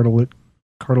little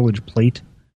cartilage plate.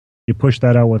 You push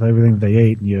that out with everything they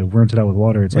ate, and you rinse it out with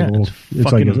water. It's like a little.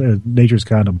 It's like a nature's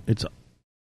condom. It's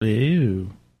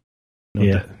ew. No,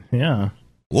 Yeah. Yeah.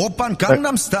 Open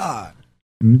Gangnam Style.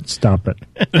 Stop it.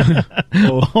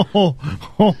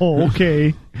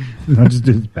 Okay. That's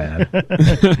just bad.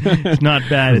 It's not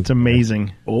bad. It's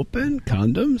amazing. Open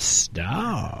condom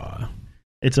star.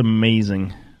 It's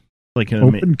amazing. Like an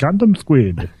Open condom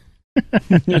squid.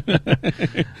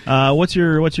 What's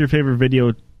your favorite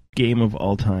video game of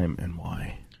all time and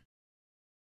why?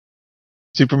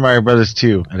 Super Mario Brothers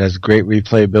 2. It has great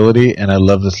replayability, and I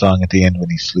love the song at the end when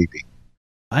he's sleeping.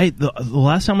 The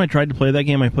last time I tried to play that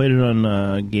game, I played it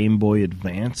on Game Boy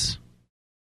Advance,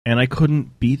 and I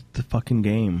couldn't beat the fucking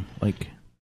game. Like,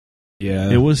 yeah,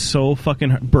 it was so fucking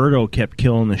hard. Birdo kept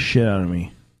killing the shit out of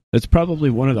me. That's probably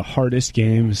one of the hardest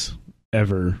games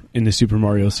ever in the Super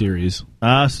Mario series.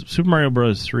 Super Mario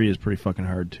Bros. 3 is pretty fucking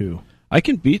hard too. I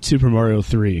can beat Super Mario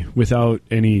 3 without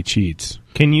any cheats.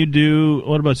 Can you do?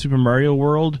 What about Super Mario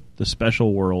World? The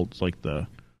special worlds, like the.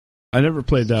 I never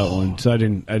played that one, so I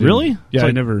didn't. Really? Yeah, Like,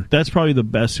 I never. That's probably the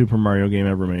best Super Mario game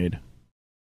ever made.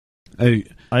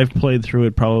 I've played through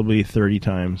it probably 30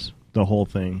 times, the whole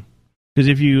thing. Because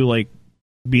if you like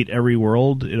beat every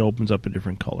world, it opens up a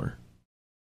different color,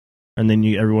 and then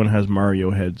everyone has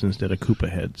Mario heads instead of Koopa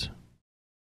heads.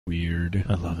 Weird.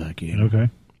 I love that game. Okay.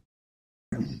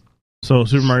 So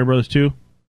Super Mario Bros. 2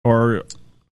 or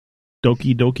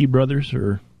Doki Doki Brothers,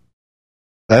 or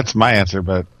That's my answer,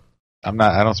 but I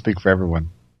don't speak for everyone.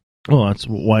 well, that's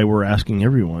why we're asking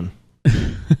everyone.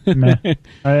 Meh.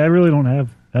 I really don't have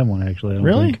one actually. I don't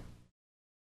Really? think.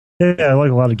 Yeah, I like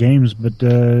a lot of games, but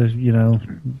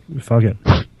fuck it.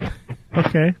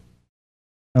 Okay.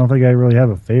 I don't think I really have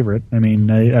a favorite. I mean,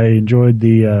 I enjoyed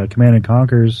the Command and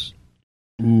Conquers.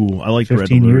 Ooh, I liked 15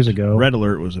 Red Alert. years ago. Red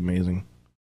Alert was amazing.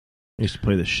 I used to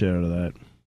play the shit out of that.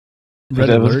 Red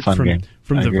That was a Alert fun from game.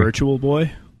 I the agree. Virtual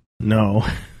Boy. No.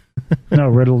 No,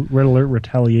 Red Alert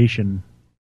Retaliation.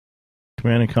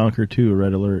 Command and Conquer 2,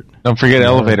 Red Alert. Don't forget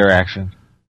elevator action.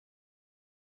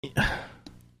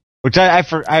 Which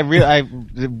I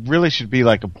really should be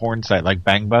like a porn site, like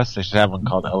Bang Bus. They should have one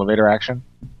called Elevator Action.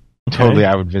 Okay. Totally,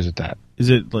 I would visit that. Is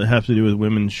it have to do with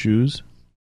women's shoes?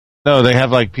 No, they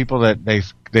have like people that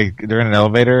they're in an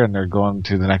elevator and they're going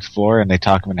to the next floor and they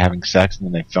talk them into having sex and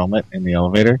then they film it in the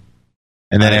elevator,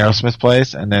 and then Aerosmith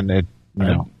plays and then it.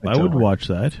 I would watch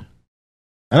that.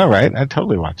 I know, right? I'd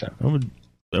totally watch that.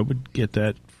 I would get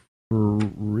that for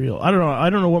real. I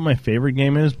don't know what my favorite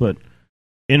game is, but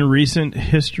in recent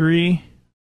history,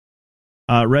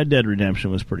 Red Dead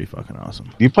Redemption was pretty fucking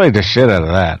awesome. You played the shit out of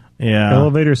that. Yeah.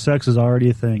 Elevator sex is already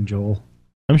a thing, Joel.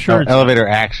 I'm sure elevator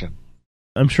action.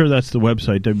 I'm sure that's the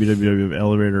website,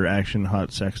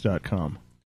 www.elevatoractionhotsex.com.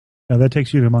 Now that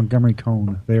takes you to Montgomery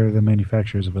Cone. They're the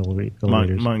manufacturers of elevators.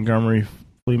 Montgomery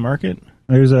Flea Market?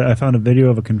 I found a video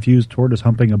of a confused tortoise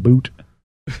humping a boot.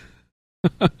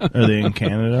 Are they in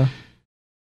Canada?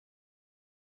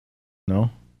 No?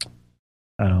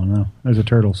 I don't know. There's a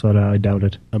turtle, so I doubt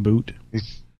it. A boot?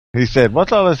 He said,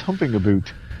 "What's all this humping a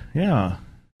boot?" Yeah.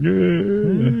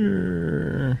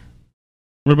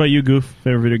 What about you, Goof?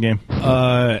 Favorite video game?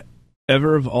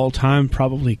 Ever of all time,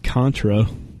 probably Contra.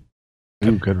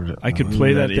 I could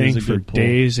play that thing for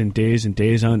days and days and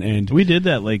days on end. We did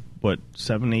that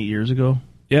 7-8 years ago?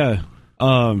 Yeah.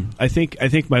 I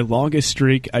think my longest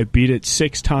streak, I beat it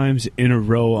 6 times in a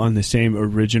row on the same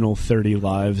original 30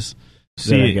 lives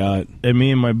that I got. And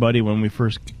me and my buddy, when we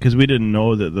first, because we didn't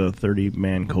know that the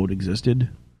 30-man code existed,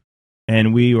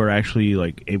 and we were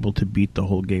actually able to beat the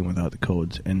whole game without the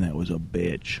codes, and that was a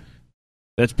bitch.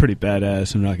 That's pretty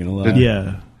badass, I'm not going to lie.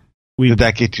 Yeah. Did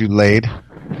that get you laid?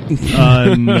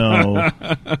 No.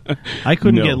 I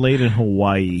couldn't get laid in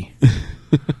Hawaii.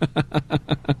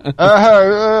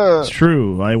 It's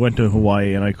true. I went to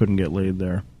Hawaii and I couldn't get laid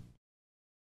there.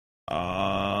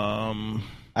 I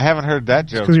haven't heard that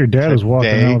joke. Because your dad was walking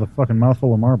around with a fucking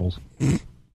mouthful of marbles.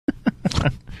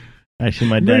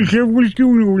 Actually, my dad. What's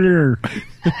going over there?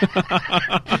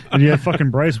 And you had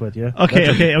fucking Bryce with you.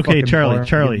 Okay.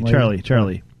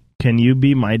 Charlie. Can you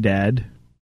be my dad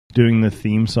doing the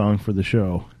theme song for the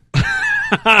show?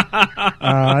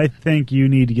 I think you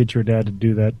need to get your dad to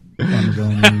do that on his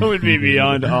own. That would be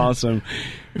beyond awesome.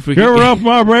 If we give her up,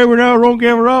 my baby, now don't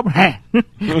give her up. Give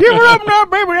her up now,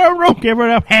 baby, now don't give her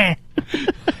up.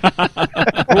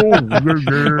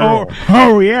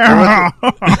 Oh yeah.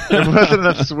 There wasn't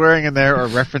enough swearing in there or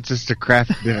references to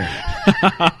craft dinner.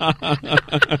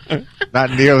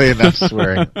 Not nearly enough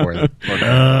swearing for them.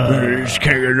 Just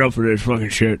can't get enough of this fucking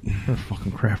shit. This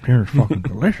fucking craft dinner is fucking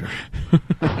delicious.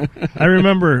 I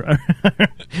remember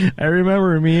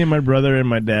me and my brother and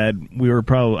my dad,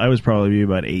 I was probably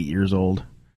about 8 years old.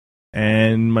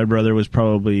 And my brother was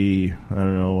probably,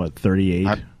 38.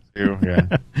 Yeah.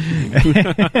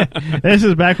 This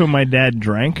is back when my dad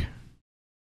drank,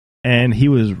 and he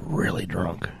was really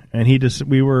drunk. And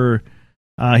we were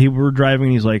driving,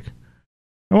 and he's like,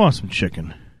 "I want some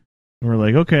chicken." And we're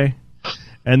like, "Okay."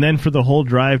 And then for the whole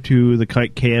drive to the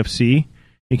KFC,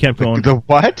 he kept going. The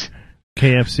what?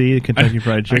 KFC, the Kentucky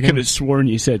Fried Chicken. I could have sworn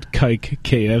you said Kike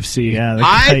KFC. Yeah,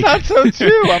 I thought so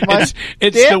too. I'm like,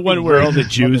 it's the one where all the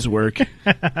Jews work.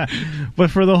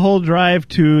 But for the whole drive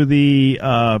to the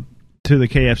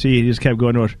KFC, he just kept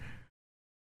going to us.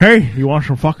 "Hey, you want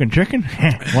some fucking chicken?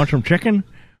 Want some chicken?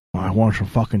 I want some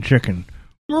fucking chicken.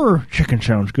 Chicken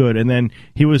sounds good." And then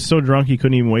he was so drunk he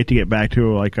couldn't even wait to get back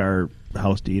to our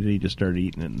house to eat it. He just started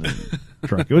eating it and then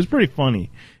drunk. It was pretty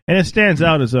funny. And it stands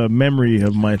out as a memory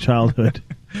of my childhood.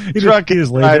 He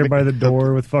just lay there by the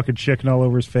door with fucking chicken all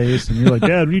over his face, and you're like,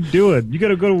 "Dad, what are you doing? You got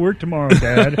to go to work tomorrow,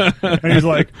 Dad." And he's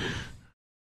like,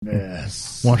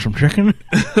 "Yes. Want some chicken?"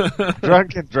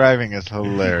 Drunken driving is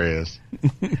hilarious.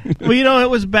 Well, it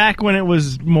was back when it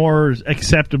was more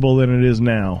acceptable than it is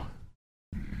now.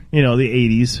 The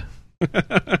 80s.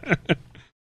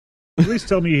 At least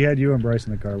tell me he had you and Bryce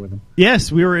in the car with him. Yes,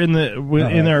 we were in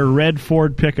our red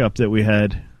Ford pickup that we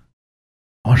had.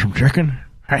 Want some chicken?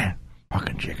 Hey,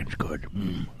 fucking chicken's good.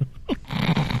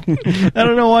 I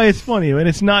don't know why it's funny, and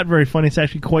it's not very funny. It's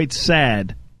actually quite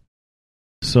sad.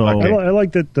 So I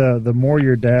like that the more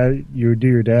you do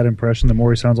your dad impression, the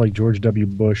more he sounds like George W.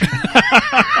 Bush.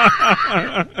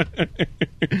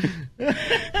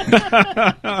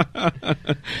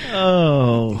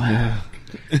 Oh.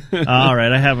 All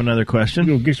right, I have another question.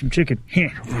 Go get some chicken.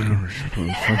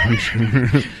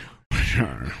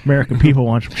 American people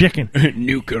want some chicken.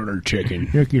 Nuclear chicken.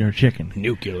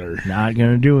 Nuclear. Not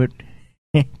gonna do it.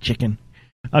 Chicken.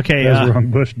 Okay. That's wrong,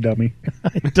 Bush dummy.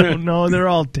 I don't know. They're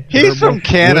all terrible. He's from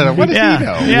Canada. What does he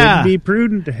know? Wouldn't be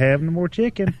prudent to have no more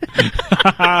chicken.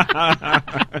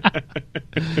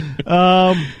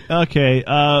 Okay.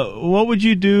 What would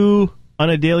you do on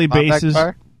a daily basis?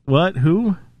 Bar? What?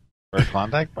 Who? For a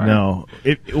Klondike bar? No.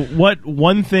 What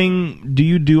one thing do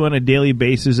you do on a daily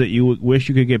basis that you wish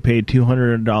you could get paid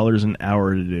 $200 an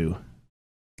hour to do?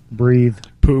 Breathe.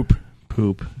 Poop.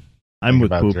 I'm Think with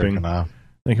about pooping. jerking off.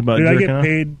 Think about Dude, I jerking get off?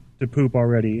 paid to poop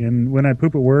already, and when I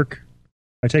poop at work,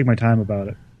 I take my time about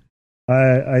it.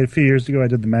 A few years ago, I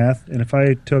did the math, and if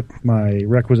I took my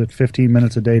requisite 15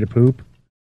 minutes a day to poop,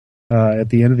 at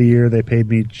the end of the year, they paid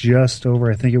me just over,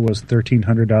 I think it was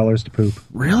 $1,300 to poop.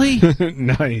 Really?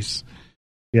 Nice.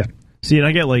 Yeah. See, and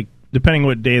I get depending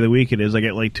what day of the week it is, I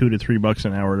get $2 to $3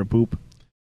 an hour to poop.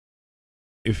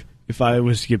 If I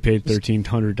was to get paid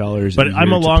 $1,300, But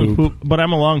I'm a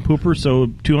long pooper, so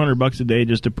 $200 a day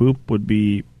just to poop would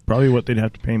be probably what they'd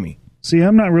have to pay me. See,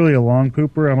 I'm not really a long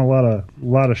pooper. I'm a lot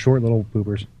of short little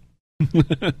poopers.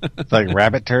 It's like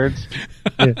rabbit turds.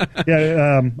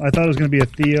 Yeah. I thought it was going to be a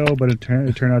Theo, but it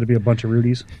turned out to be a bunch of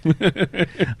Rudies.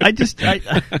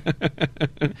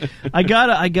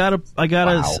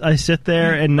 I sit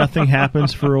there and nothing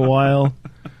happens for a while,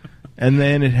 and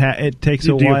then it takes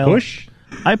a while. Do you push?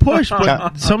 I push,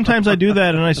 but sometimes I do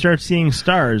that and I start seeing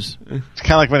stars. It's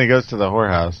kind of like when he goes to the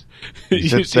whorehouse. He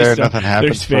sits there, nothing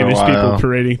happens for a There's famous while. people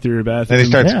parading through your bathroom. Then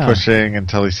he starts pushing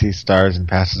until he sees stars and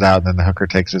passes out, and then the hooker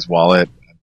takes his wallet.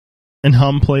 And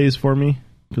Hum plays for me,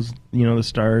 because, the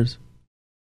stars.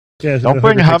 Yeah, don't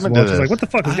bring Hum into this. Like, what the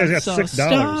fuck? This guy's got $6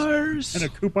 stars and a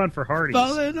coupon for Hardee's.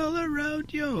 Falling all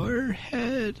around your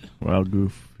head. Well,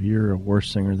 Goof, you're a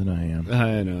worse singer than I am.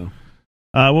 I know.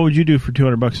 What would you do for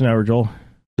 $200 an hour, Joel?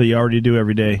 That you already do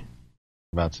every day?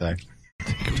 About sex.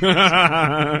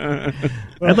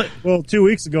 Well, 2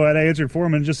 weeks ago, I answered for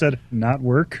him and just said, not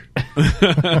work. Fuck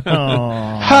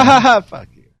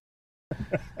you.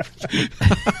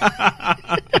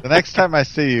 The next time I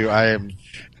see you, I am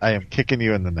kicking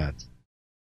you in the nuts.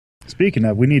 Speaking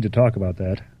of, we need to talk about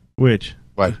that. Which?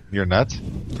 What? Your nuts?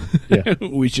 Yeah.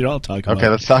 We should all talk about it. Okay,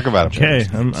 let's talk about it. Okay,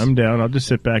 I'm down. I'll just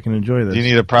sit back and enjoy this. Do you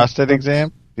need a prostate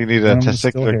exam? Do you need a One is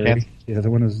still testicular hairy. cancer? Yeah, the other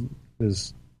one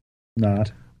is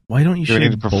not. Why don't you Do you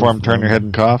need to both perform of turn them? your head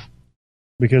and cough?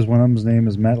 Because one of them's name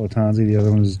is Matt Latanzi, the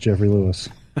other one is Jeffrey Lewis.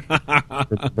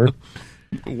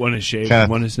 One is shaved, Kenneth.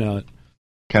 one is not.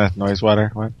 Kenneth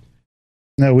Noisewater? What?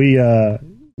 No,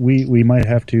 we might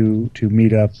have to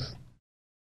meet up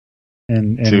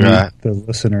and To, meet the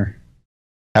listener.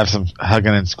 Have some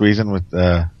hugging and squeezing with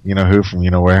you know who from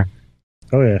you know where?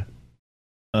 Oh yeah.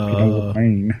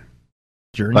 Wayne.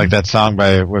 Journey? Like that song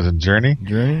by, was it Journey?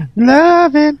 Journey?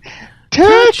 Loving,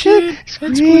 touching,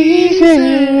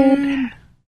 squeezing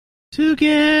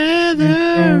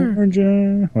together.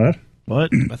 What? What?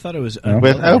 I thought it was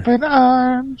with open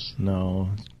arms. No.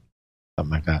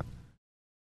 Something like that.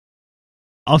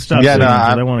 I'll stop Yeah, saying no, it 'cause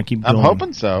I'm- I want to keep I'm going.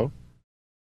 hoping so.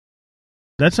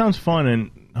 That sounds fun,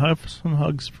 and have some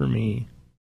hugs for me.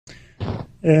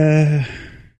 Okay.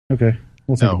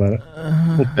 We'll think No. about it.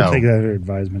 We'll No. take that under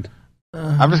advisement.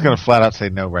 I'm just going to flat out say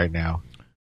no right now.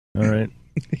 All right.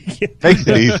 Makes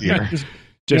it easier.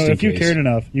 Just in if you case. cared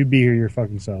enough, you'd be here your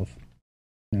fucking self.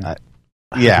 Yeah,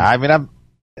 I mean,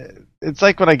 it's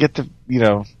like when I get to,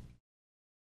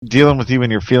 dealing with you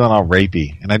when you're feeling all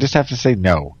rapey, and I just have to say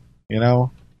no,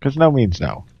 because no means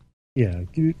no. Yeah,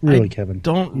 really, Kevin.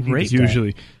 Don't You need to rape. stop.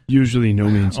 Usually no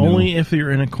means no. Only if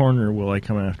you're in a corner will I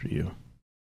come after you.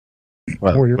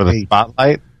 What, Or you're with a eight.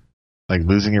 spotlight? Like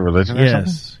losing your religion or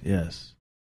something? Yes.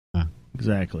 Huh.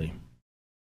 Exactly.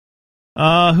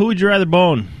 Who would you rather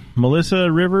bone?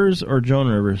 Melissa Rivers or Joan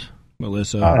Rivers?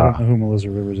 Melissa. I don't know who Melissa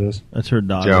Rivers is. That's her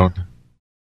daughter. Joan.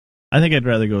 I think I'd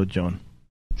rather go with Joan.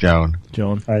 Joan.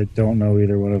 I don't know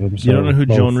either one of them. So You don't know who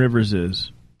both. Joan Rivers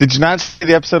is? Did you not see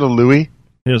the episode of Louie?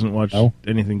 He doesn't watch No.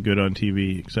 anything good on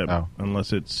TV except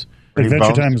unless it's Adventure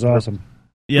Bones? Time is awesome.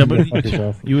 yeah. Go But fuck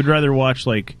yourself. you would rather watch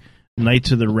like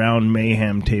Knights of the Round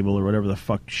Mayhem Table or whatever the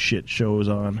fuck shit show is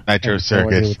on. I Nitro have no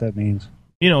idea Circus. what that means.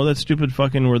 That stupid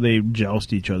fucking where they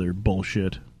joust each other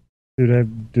bullshit. Dude, I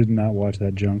did not watch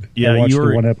that junk. Yeah, I watched you were-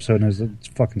 the one episode and it's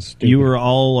fucking stupid. You were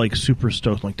all like super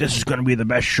stoked, like this is going to be the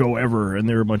best show ever, and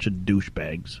they were a bunch of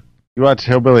douchebags. You watch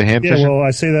Hillbilly Hand Yeah, Fishing? well,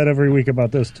 I say that every week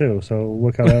about this too, so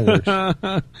look how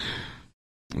that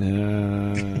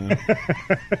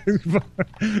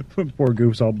works. Poor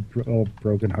Goof's all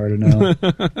broken hearted now.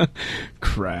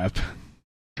 Crap.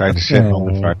 Tried to shit Oh.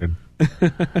 on the farted.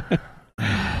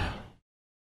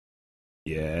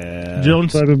 Yeah.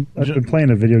 Jones. So I've been playing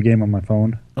a video game on my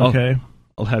phone. Okay.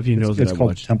 I'll have you know It's, that it's I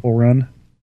called watched. Temple Run.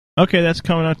 Okay, that's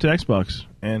coming out to Xbox,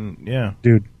 and yeah,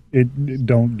 Dude,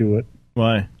 don't do it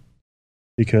why?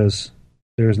 because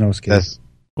there's no skill.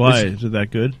 Why is it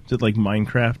that good? Is it like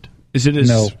Minecraft? Is it as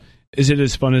No. Is it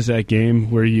as fun as that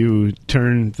game where you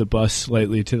turn the bus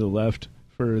slightly to the left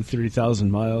for 3,000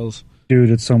 miles.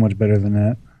 Dude, it's so much better than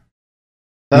that.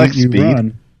 I like you speed.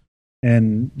 run,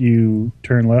 and you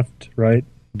turn left, right,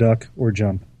 duck, or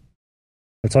jump.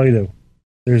 That's all you do.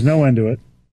 There's no end to it.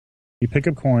 You pick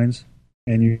up coins,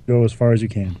 and you go as far as you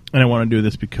can. And I want to do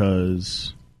this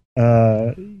because...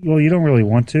 well, you don't really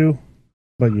want to,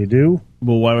 but you do.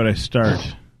 Well, why would I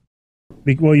start?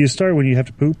 Well, you start when you have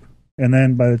to poop, and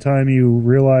then by the time you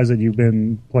realize that you've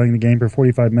been playing the game for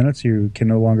 45 minutes, you can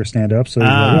no longer stand up, so you're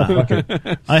like, oh, fuck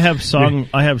it. I have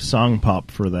Song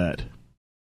Pop for that.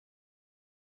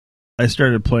 I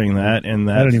started playing that, and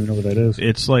that... I don't even know what that is.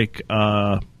 It's like,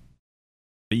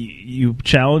 you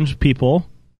challenge people,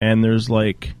 and there's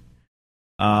like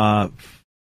 4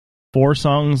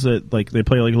 songs that like they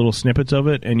play like little snippets of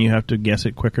it, and you have to guess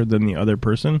it quicker than the other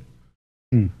person.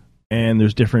 And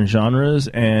there's different genres,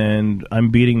 and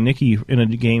I'm beating Nikki in a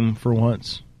game for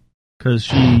once because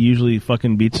she usually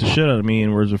fucking beats the shit out of me,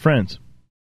 and we're friends.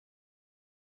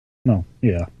 No,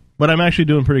 yeah. But I'm actually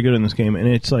doing pretty good in this game, and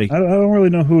it's like... I don't really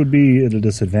know who would be at a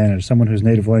disadvantage. Someone whose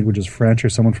native language is French or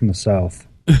someone from the South.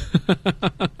 And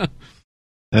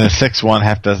a 6-1,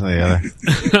 half dozen of the other.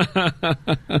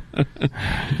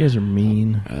 You guys are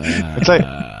mean. It's like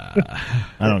I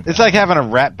don't. It's like having a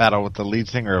rap battle with the lead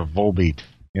singer of Volbeat.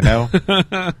 You know,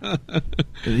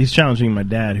 he's challenging my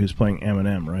dad, who's playing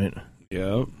Eminem, right?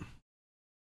 Yep.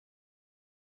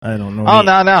 I don't know. Oh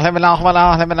no, let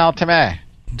me know, Timmy.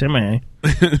 Timmy.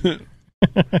 Thank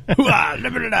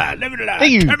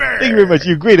you very much.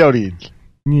 You're a great audience.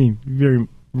 Yeah, very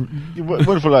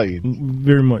wonderful audience.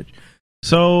 Very much.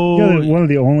 So one of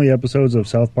the only episodes of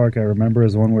South Park I remember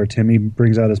is the one where Timmy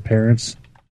brings out his parents,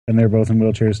 and they're both in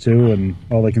wheelchairs too, and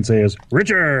all they can say is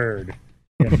Richard.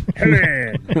 I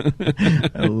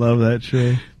love that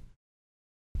show.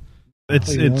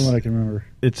 It's the only one I can remember.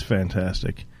 It's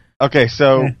fantastic. Okay,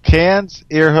 so cans,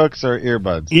 ear hooks, or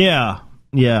earbuds? Yeah.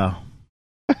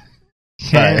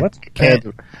 Sorry,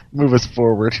 move us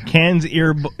forward. Cans,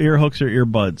 ear hooks, or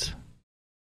earbuds?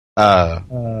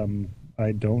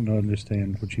 I don't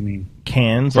understand what you mean.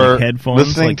 Cans, like headphones,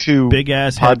 listening like to big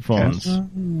ass headphones.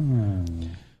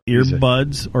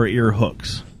 Earbuds or ear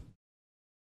hooks?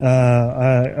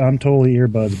 I'm totally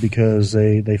earbuds because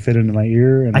they fit into my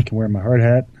ear and I can wear my hard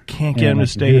hat. Can't get them to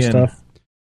stay in. Stuff.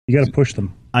 You got to push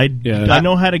them. I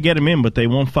know how to get them in, but they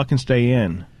won't fucking stay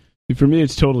in. For me,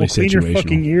 it's totally situational. Clean your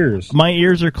fucking ears. My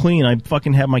ears are clean. I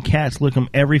fucking have my cats lick them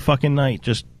every fucking night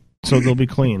just so they'll be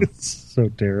clean. It's so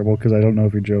terrible because I don't know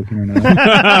if you're joking or not.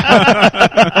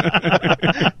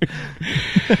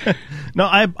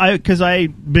 No, because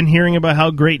I've been hearing about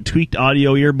how great tweaked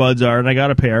audio earbuds are, and I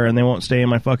got a pair, and they won't stay in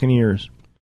my fucking ears.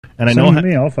 And I know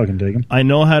I'll fucking take them. I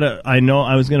know how to. I know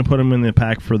I was going to put them in the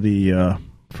pack for the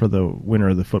winner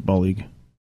of the football league.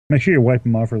 Make sure you wipe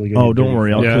them off really good. Oh, don't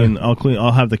worry. I'll clean.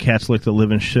 I'll have the cats lick the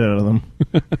living shit out of them.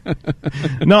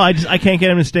 No, I can't get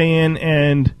them to stay in,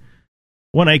 and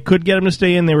when I could get them to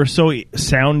stay in, they were so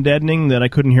sound deadening that I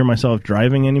couldn't hear myself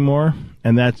driving anymore,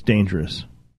 and that's dangerous.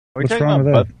 What's wrong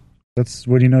with that? That's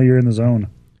when you know you're in the zone.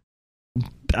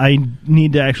 I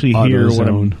need to actually hear what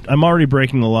I'm already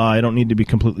breaking the law. I don't need to be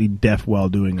completely deaf while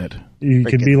doing it. You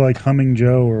could be like Humming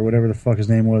Joe or whatever the fuck his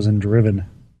name was in Driven.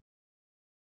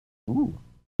 Ooh.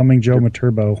 Humming Joe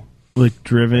Maturbo. Like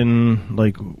Driven,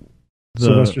 like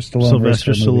Sylvester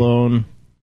Stallone.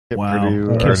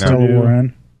 Wow. Stella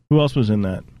Warren. Who else was in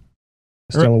that?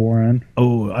 Stella Warren.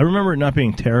 Oh, I remember it not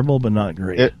being terrible, but not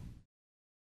great.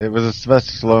 It was a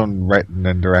Sylvester Stallone written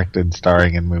and directed,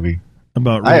 starring in movie.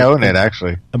 I own it,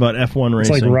 actually. About F1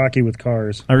 racing. It's like Rocky with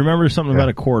cars. I remember something about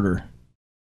a quarter.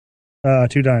 2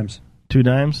 dimes. 2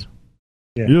 dimes?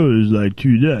 Yeah. You know, it's like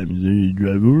 2 dimes. You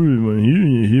drive over one here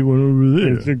and you hit one over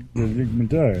there.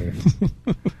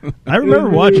 I remember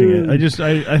watching it.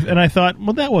 I thought,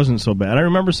 well, that wasn't so bad. I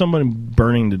remember somebody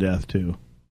burning to death, too.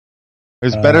 It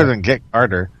was better than Get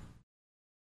Carter.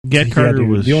 Get Carter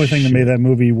was the only thing that made that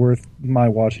movie worth my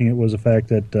watching it was the fact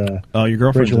that your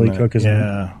girlfriend's Rachel Lee in Cook is in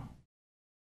it.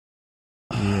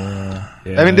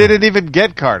 Yeah. I mean, they didn't even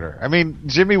get Carter. I mean,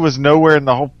 Jimmy was nowhere in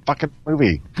the whole fucking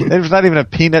movie. There was not even a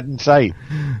peanut in sight.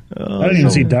 I didn't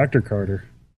even see Dr. Carter.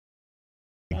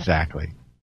 Exactly.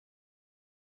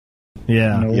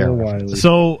 Yeah. Noah Wiley.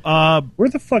 So, where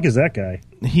the fuck is that guy?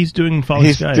 He's doing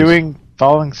Falling Skies. He's doing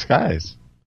Falling Skies.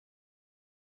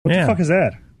 What the fuck is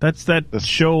that? That's that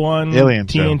show on Alien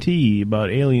TNT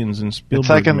about aliens, and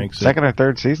Spielberg it's second or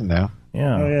third season now.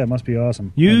 Yeah. Oh yeah, it must be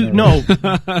awesome.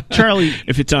 Charlie.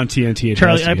 If it's on TNT, it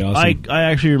Charlie, has to be awesome. I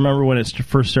actually remember when it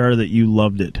first started that you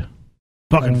loved it.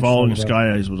 Fucking Falling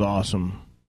Skies was awesome.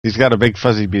 He's got a big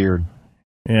fuzzy beard.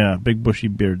 Yeah, big bushy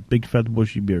beard, big fat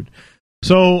bushy beard.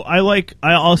 So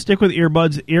I'll stick with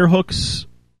earbuds, ear hooks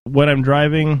when I'm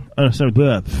driving.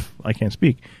 I can't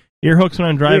speak. Ear hooks when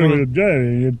I'm driving.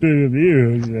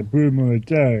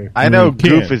 I know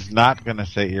Goof is not going to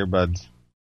say earbuds.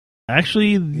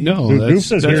 Actually, no.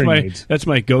 That's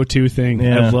my go-to thing.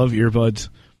 Yeah. I love earbuds.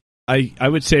 I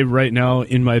would say right now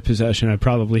in my possession, I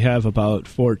probably have about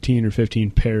 14 or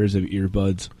 15 pairs of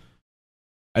earbuds.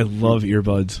 I love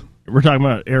earbuds. We're talking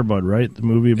about Airbud, right? The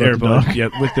movie about the dog?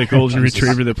 Yep, with the golden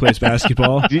retriever that plays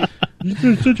basketball.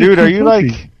 Dude, are you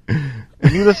like,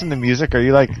 when you listen to music, are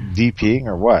you like DPing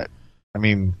or what? I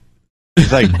mean,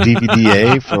 it's like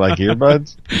DVDA for like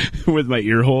earbuds? With my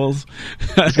ear holes.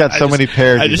 He's got so many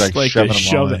pairs, I he's just like shoving them all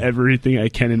shove in. everything I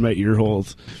can in my ear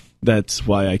holes. That's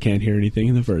why I can't hear anything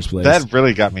in the first place. That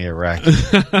really got me erect.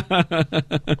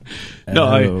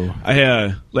 No,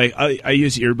 I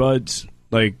use earbuds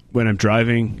like when I'm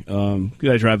driving. 'Cause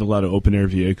I drive a lot of open air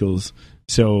vehicles,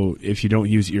 so if you don't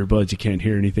use earbuds, you can't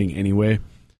hear anything anyway.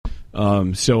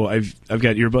 So I've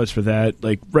got earbuds for that.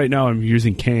 Like right now, I'm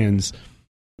using cans.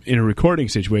 In a recording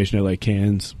situation, I like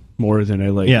cans more than I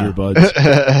like earbuds.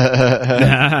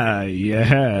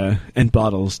 Yeah, and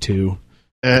bottles too.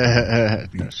 No,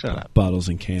 shut up. Bottles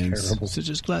and cans. Terrible. So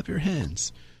just clap your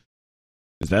hands,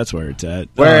 because that's where it's at.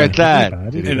 Where it's at.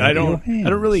 And I don't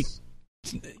really.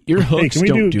 Ear hooks Hey,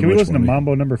 don't can do we much listen for to me.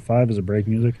 Mambo number 5 as a break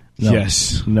music? No.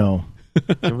 Yes. No.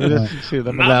 Can we listen to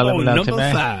the Mambo number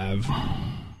 5.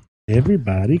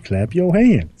 Everybody clap your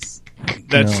hands.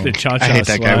 That's No. the cha-cha I hate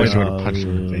that guy. I wish I slide. would have punched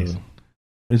him in the face.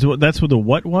 That's with the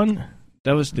what one?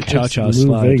 That was the That's cha-cha Lou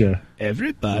slide. Vega.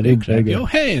 Everybody Lou clap Vega. your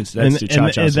hands. That's the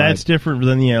cha-cha and slide. that's different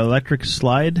than the electric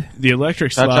slide. The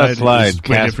electric Cha-cha slide, slide, is way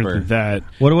Casper. different than that.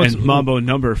 What's and Mambo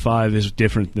number 5 is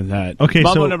different than that. Okay,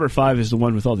 Mambo so- number 5 is the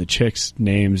one with all the chicks'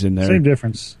 names in there. Same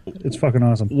difference. It's fucking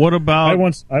awesome. What about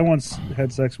I once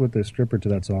had sex with a stripper to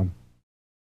that song.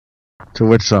 To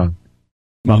which song?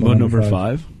 Mambo number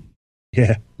 5?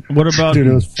 Yeah. what about Dude,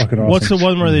 it was fucking awesome. what's the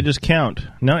one where they just count?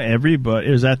 No, everybody.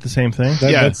 Is that the same thing?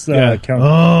 That's count.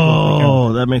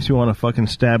 Oh, that makes me want to fucking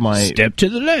stab my. Step to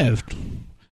the left.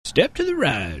 Step to the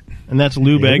right. And that's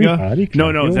Lou Bega. Everybody clap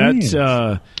No, your that's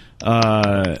hands.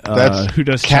 who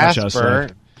does cha-cha Casper.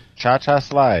 slide? Cha-cha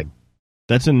slide.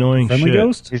 That's annoying Friendly shit.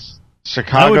 Ghost? He's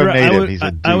Chicago native. He's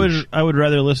a douche. I would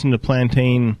rather listen to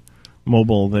Plantain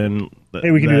Mobile than.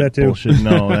 Hey, we can do that too. Bullshit.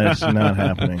 No, that's not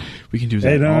happening. We can do that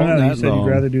Hey, no, all no, you night said long.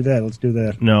 you'd rather do that. Let's do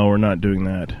that. No, we're not doing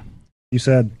that. You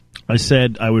said I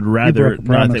said I would rather broke a not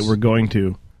that promise. we're going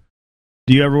to.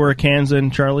 Do you ever wear cans then,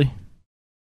 Charlie?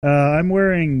 I'm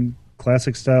wearing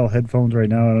classic style headphones right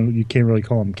now. You can't really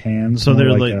call them cans. So more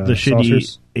they're like the shitty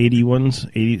saucers. 80 ones,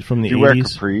 80 from the Do you wear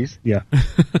 80s. capris? Yeah.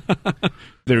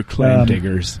 They're clam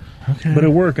diggers. Okay. But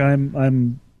at work,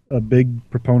 I'm a big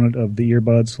proponent of the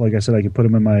earbuds. Like I said, I can put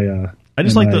them in my I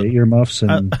just in like my the earmuffs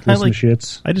and I listen like- to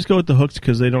shits. I just go with the hooks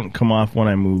because they don't come off when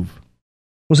I move.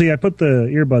 Well, see, I put the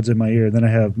earbuds in my ear, then I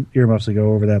have earmuffs that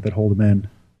go over that hold them in.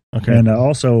 Okay. And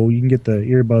also, you can get the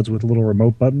earbuds with a little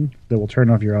remote button that will turn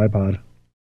off your iPod.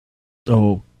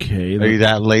 Okay. Are you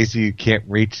that lazy you can't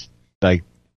reach like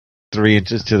 3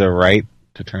 inches to the right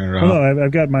to turn it Well, off? no,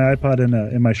 I've got my iPod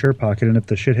in my shirt pocket, and if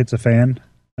the shit hits a fan,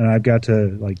 and I've got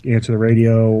to like answer the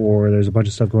radio, or there's a bunch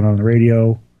of stuff going on the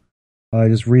radio, I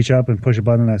just reach up and push a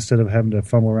button instead of having to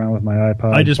fumble around with my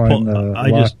iPod. I just and find pull- the I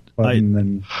lock just- button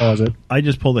and pause it. I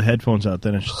just pull the headphones out,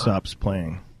 then it stops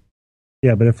playing.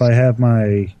 Yeah, but if I have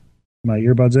my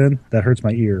earbuds in, that hurts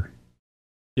my ear.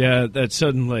 Yeah, that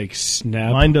sudden like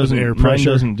snap. Mine of air doesn't. Mine pressure.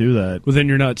 doesn't do that. Well, then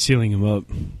you're not sealing them up.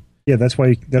 Yeah, that's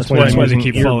why. That's why why I'm they using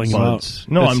keep ear- falling out. Buds.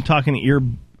 No, That's- I'm talking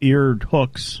ear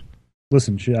hooks.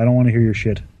 Listen, shit, I don't want to hear your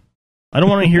shit. I don't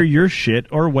want to hear your shit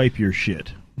or wipe your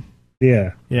shit.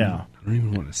 Yeah. Yeah. I don't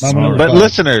even want to Mama smell number it. But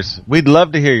listeners, we'd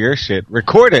love to hear your shit.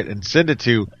 Record it and send it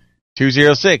to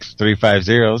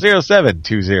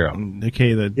 206-350-0720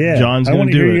 Okay, that Yeah, John's I going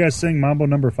want to to do hear it. you guys sing Mambo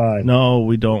number 5. No,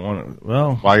 we don't want to.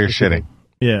 Well, while you're shitting.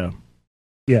 yeah.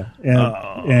 Yeah,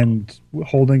 and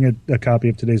holding a copy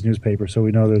of today's newspaper so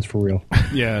we know that it's for real.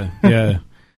 Yeah, yeah.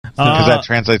 Because that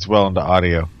translates well into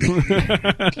audio.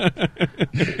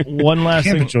 One last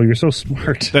Damn thing. it, Joe, you're so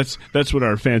smart. That's what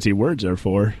our fancy words are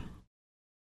for.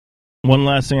 One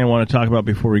last thing I want to talk about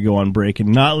before we go on break and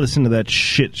not listen to that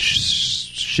shitty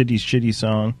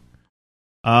song.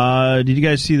 Did you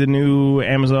guys see the new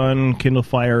Amazon Kindle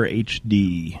Fire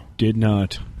HD? Did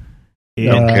not. It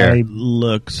Don't care.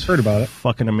 looks Heard about it.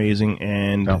 fucking amazing,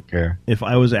 and Don't care. if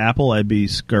I was Apple, I'd be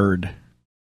scared.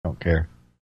 Don't care.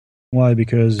 Why?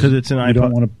 Because it's an you iPod.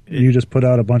 don't want to. You just put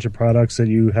out a bunch of products that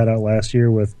you had out last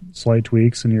year with slight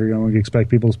tweaks, and you're going to expect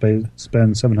people to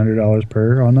spend $700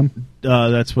 per on them.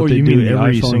 That's what they you do mean the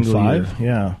every iPhone single 5? year.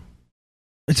 Yeah,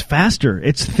 it's faster,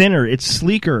 it's thinner, it's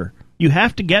sleeker. You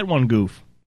have to get one, Goof.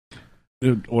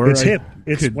 Or it's I hip.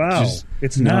 It's could wow. just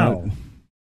It's not. now.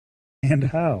 And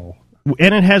how?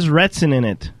 And it has Retsin in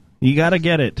it. You got to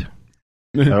get it.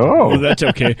 Oh, that's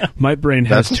okay. My brain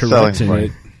has That's a Tourette's in selling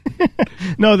it.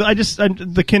 No,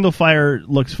 the Kindle Fire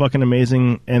looks fucking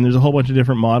amazing, and there's a whole bunch of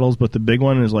different models, but the big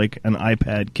one is like an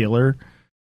iPad killer.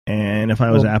 And if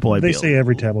I was Apple, I'd They be say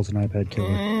every tablet's an iPad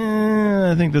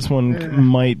killer. I think this one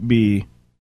might be,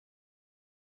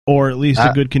 or at least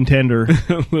a good contender.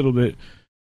 A little bit.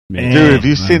 Dude, have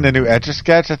you seen the new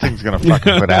Etch-a-Sketch? That thing's going to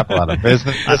fucking put Apple out of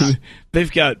business.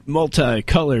 They've got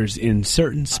multi-colors in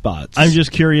certain spots. I'm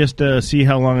just curious to see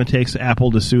how long it takes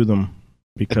Apple to sue them.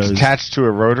 Because it's attached to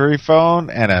a rotary phone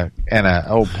and a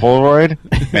old Polaroid.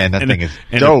 Man, that thing is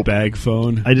dope. A bag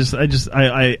phone.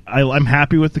 I'm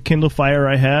happy with the Kindle Fire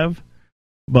I have,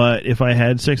 but if I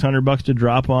had $600 to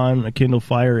drop on a Kindle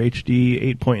Fire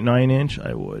HD 8.9 inch,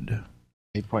 I would.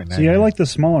 8.9. See, I like the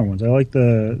smaller ones. I like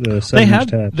the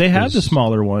 7-inch tabs. They have the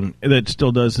smaller one that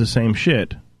still does the same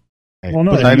shit. Well,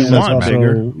 no, but that's you want also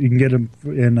bigger. you can get them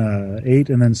in 8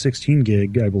 and then 16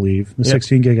 gig, I believe. The Yep.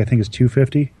 16 gig, I think, is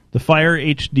 $250. The Fire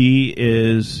HD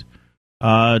is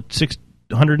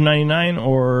 $699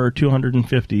 or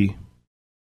 $250,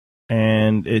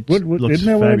 and it looks isn't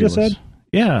that what I just fabulous. said?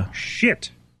 Yeah,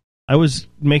 shit. I was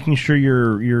making sure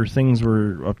your things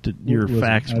were up to your Listen,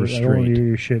 facts were I don't want to straight. hear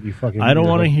your shit. You fucking. I don't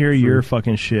want to hear fruit. your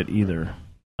fucking shit either.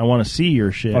 I want to see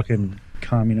your shit. Fucking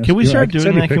communist. Can we Yeah, I start can doing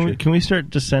send you a that? picture. Can we start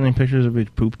just sending pictures of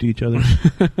each poop to each other?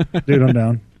 Dude, I'm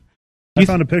down. I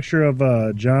found a picture of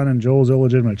John and Joel's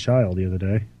illegitimate child the other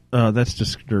day. That's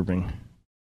disturbing.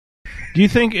 Do you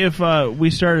think if we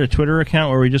started a Twitter account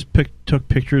where we just took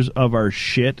pictures of our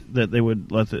shit that they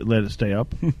would let it stay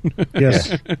up?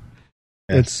 Yes.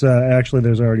 It's actually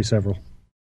there's already several.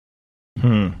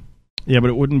 Yeah, but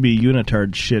it wouldn't be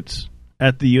unitard shits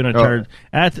at the unitard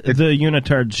the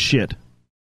unitard shit.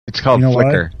 It's called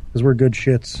Flickr. Because we're good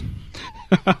shits.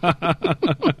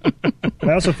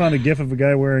 I also found a GIF of a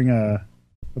guy wearing a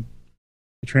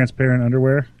transparent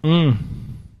underwear.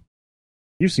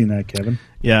 You've seen that, Kevin.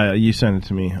 Yeah, you sent it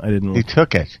to me. I didn't. He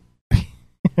took it.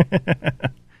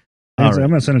 I'm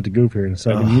going to send it to Goop here in a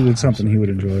second. He did something he would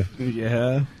enjoy.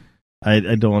 Yeah. I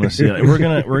don't want to see it. We're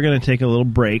gonna take a little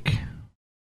break.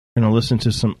 We're gonna listen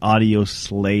to some Audio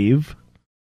Slave.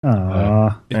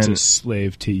 It's a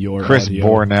slave to your Chris audio.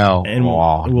 Bornell. And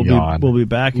we'll be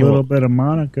back. A little bit of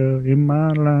Monica in my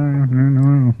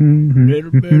life.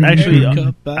 Actually,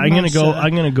 I'm gonna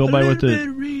go by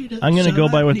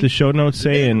what the show notes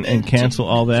say and cancel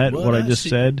all that. What I just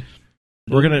said.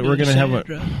 We're gonna have a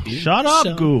shut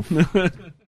up, Goof.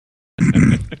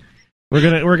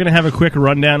 We're gonna have a quick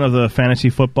rundown of the Fantasy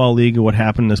Football League and what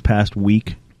happened this past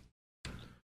week.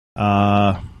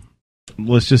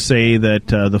 Let's just say that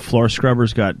the floor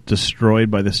scrubbers got destroyed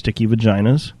by the sticky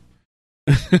vaginas.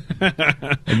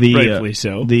 Rightfully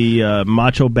so. The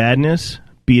Macho Badness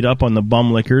beat up on the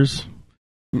bum lickers,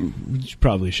 which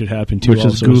probably should happen to which is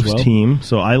also Goof's as well. team.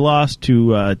 So I lost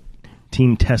to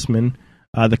Team Tessman.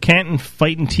 The Canton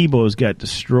Fighting T-Bows got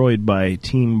destroyed by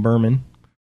Team Berman,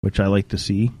 which I like to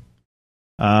see.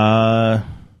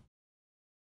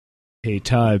 Hey,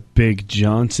 Ty, Big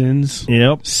Johnsons.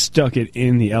 Yep. Stuck it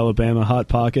in the Alabama Hot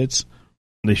Pockets.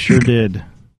 They sure did.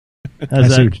 I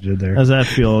see what you did there. How's that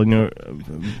feel, New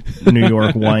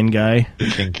York wine guy?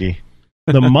 Kinky.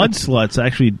 The Mud Sluts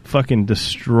actually fucking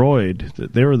destroyed.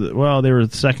 They were the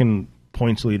second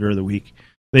points leader of the week.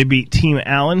 They beat Team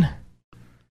Allen.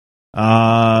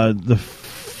 The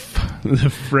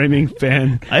Framing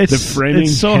Fan.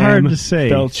 It's so hard to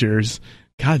say. Felchers.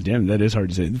 God damn, that is hard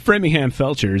to say. The Framingham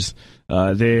Felchers.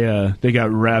 They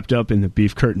got wrapped up in the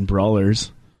Beef Curtain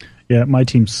Brawlers. Yeah, my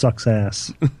team sucks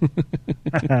ass.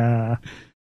 And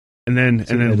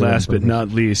then last but not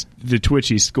least, the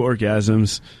Twitchy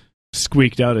Scoregasms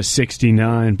squeaked out a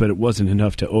 69, but it wasn't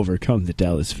enough to overcome the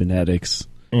Dallas Fanatics.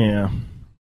 Yeah.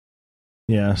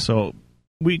 So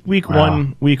week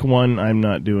one, I'm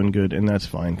not doing good, and that's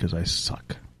fine because I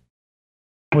suck.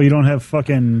 Well, you don't have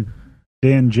fucking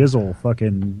Dan Jizzle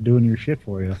fucking doing your shit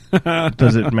for you.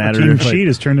 Does it matter? Team Cheat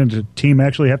has turned into team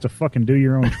actually have to fucking do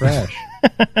your own trash.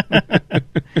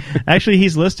 Actually,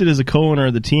 he's listed as a co-owner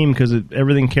of the team because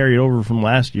everything carried over from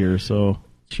last year. So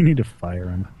you need to fire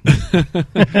him.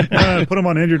 Put him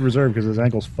on injured reserve because his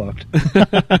ankle's fucked.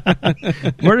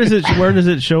 Where does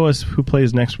it show us who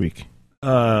plays next week?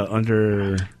 I'm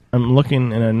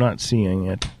looking and I'm not seeing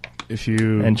it.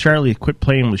 And Charlie, quit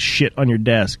playing with shit on your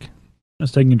desk. I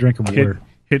was taking a drink of water.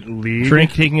 Hit league.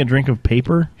 Taking a drink of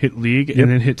paper? Hit league, and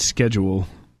then hit schedule.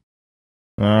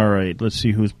 All right, let's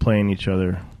see who's playing each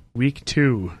other. Week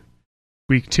 2.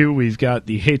 Week 2, we've got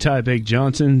the Hey Ty Big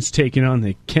Johnsons taking on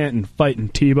the Canton Fighting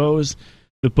Tebows.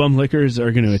 The Bumlickers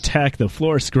are going to attack the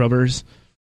Floor Scrubbers.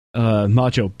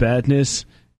 Macho Badness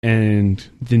and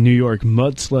the New York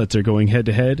Mud Sluts are going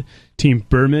head-to-head. Team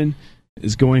Berman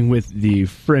is going with the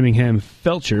Framingham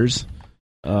Felchers.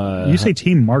 You say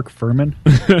Team Mark Furman?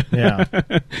 Yeah.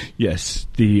 Yes,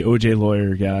 the OJ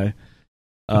lawyer guy.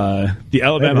 The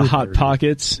Alabama Hot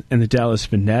Pockets and the Dallas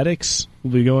Fanatics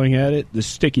will be going at it. The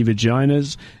Sticky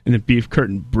Vaginas and the Beef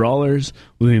Curtain Brawlers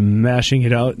will be mashing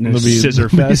it out in a scissor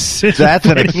fest. That's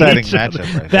an exciting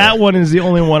matchup. Right that one is the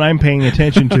only one I'm paying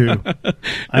attention to.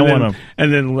 And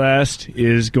then last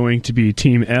is going to be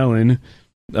Team Allen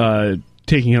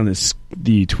taking on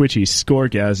the Twitchy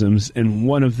Scoregasms, and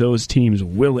one of those teams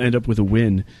will end up with a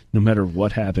win no matter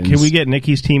what happens. Can we get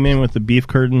Nikki's team in with the Beef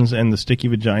Curtains and the Sticky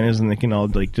Vaginas, and they can all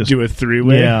just do a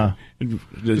three-way? Yeah.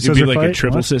 It'd be like a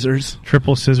triple scissors?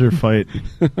 Triple scissor fight.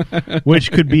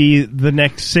 Which could be the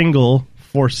next single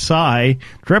for Psy,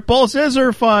 Triple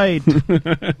Scissor Fight.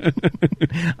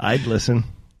 I'd listen.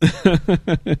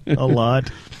 A lot.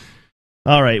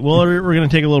 All right, well, we're going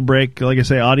to take a little break. Like I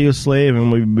say, Audio Slave,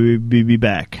 and we'll be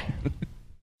back.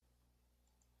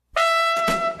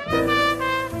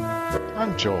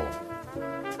 I'm Joel.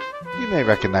 You may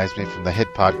recognize me from the hit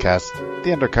podcast,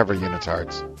 The Undercover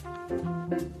Unitards.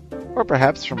 Or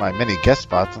perhaps from my many guest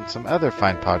spots on some other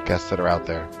fine podcasts that are out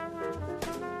there.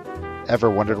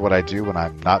 Ever wondered what I do when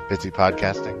I'm not busy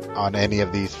podcasting on any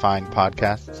of these fine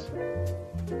podcasts?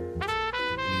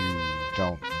 You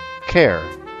don't care.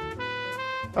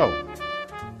 Oh.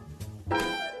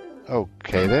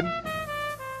 Okay then.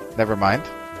 Never mind.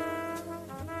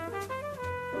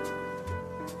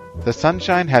 The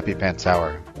Sunshine Happy Pants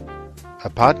Hour. A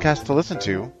podcast to listen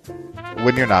to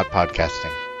when you're not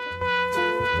podcasting.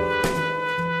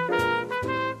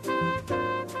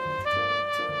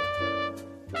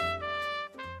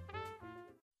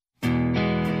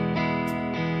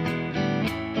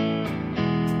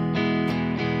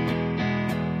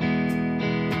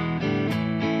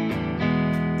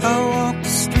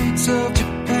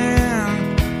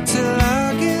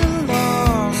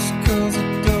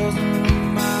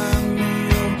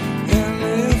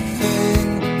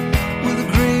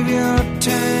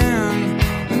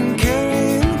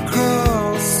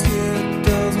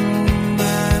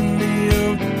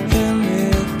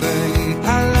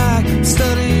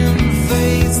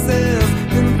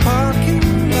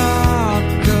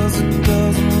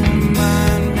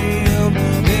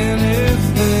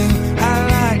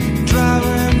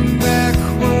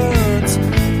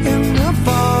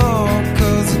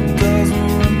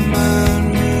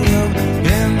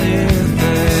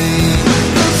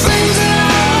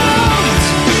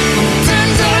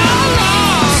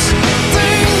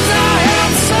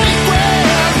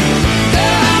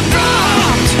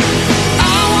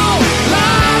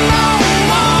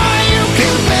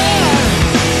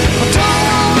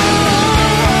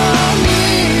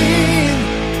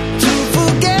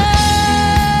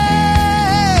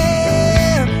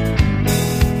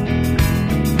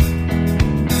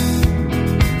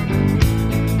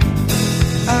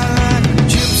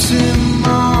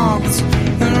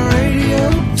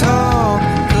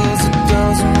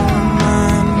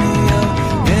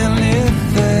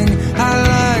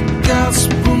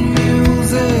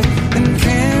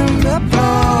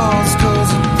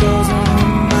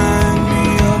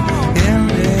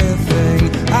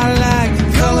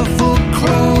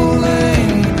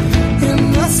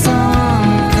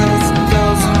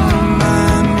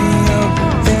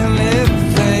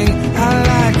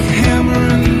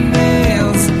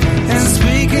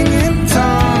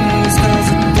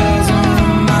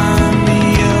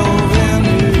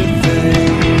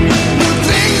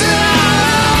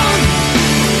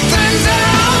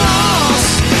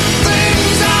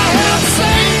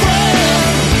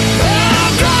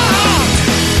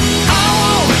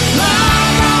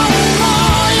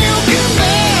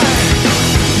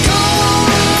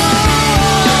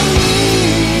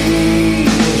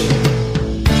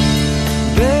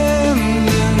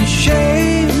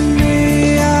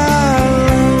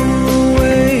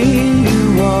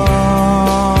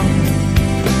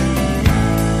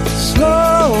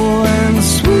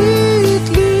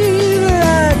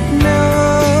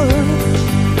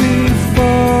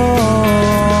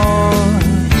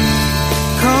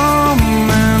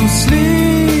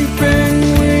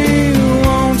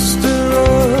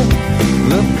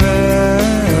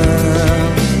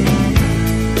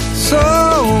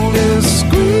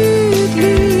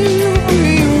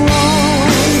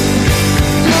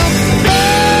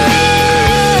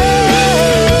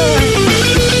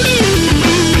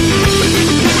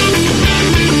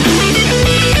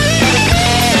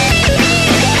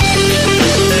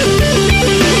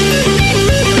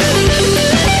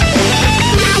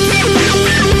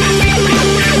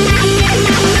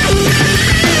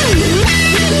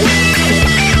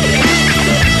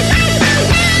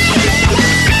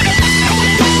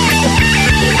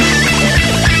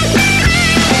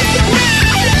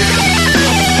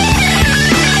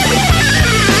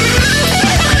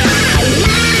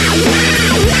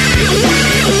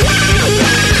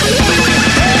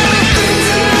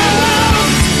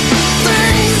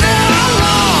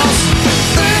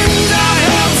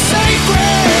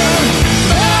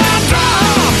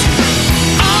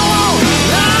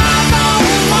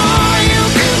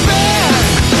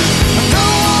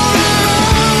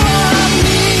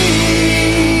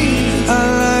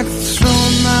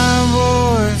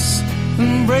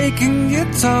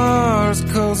 guitars,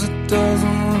 'cause it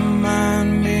doesn't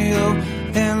remind me of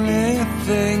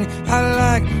anything. I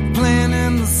like playing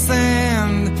in the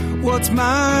sand. What's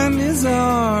mine is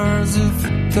ours. If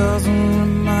it doesn't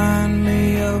remind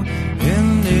me of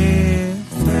anything.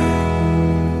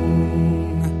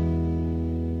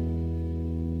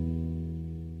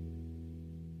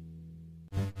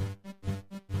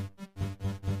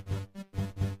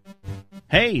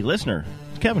 Hey, listener,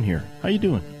 it's Kevin here. How you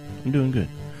doing? I'm doing good.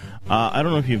 I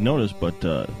don't know if you've noticed, but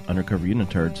Undercover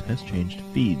Unitards has changed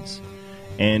feeds.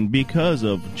 And because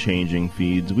of changing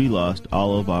feeds, we lost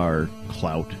all of our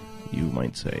clout, you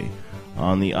might say,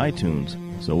 on the iTunes.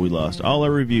 So we lost all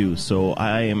our reviews. So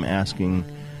I am asking,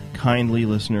 kindly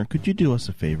listener, could you do us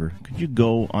a favor? Could you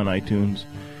go on iTunes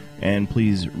and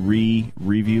please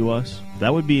review us?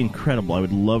 That would be incredible. I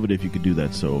would love it if you could do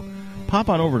that. So pop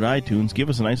on over to iTunes, give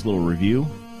us a nice little review.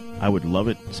 I would love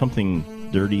it. Something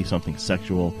dirty, something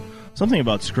sexual, something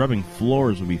about scrubbing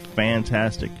floors would be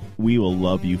fantastic. We will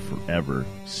love you forever,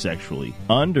 sexually.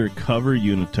 Undercover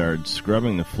Unitards,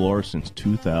 scrubbing the floor since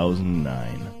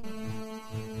 2009.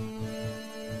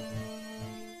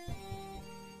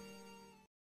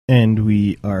 And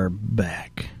we are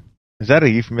back. Is that a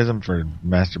euphemism for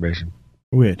masturbation?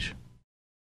 Which?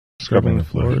 Scrubbing the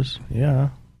floors? Yeah.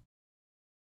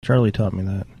 Charlie taught me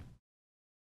that.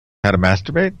 How to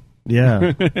masturbate?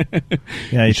 Yeah.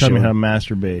 Yeah, he taught me how to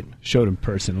masturbate. Showed him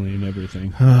personally and everything.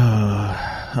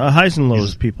 Highs and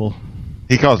lows, people.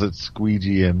 He calls it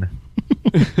squeegeeing.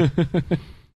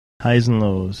 Highs and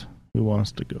lows. Who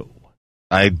wants to go?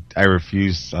 I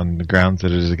refuse on the grounds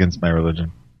that it is against my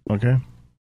religion. Okay.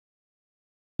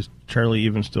 Is Charlie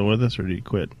even still with us, or did he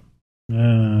quit?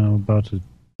 I'm about to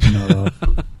nod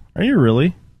off. Are you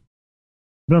really?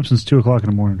 Been up since 2 o'clock in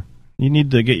the morning. You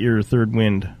need to get your third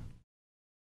wind.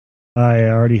 I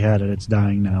already had it. It's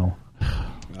dying now.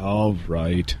 All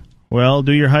right. Well,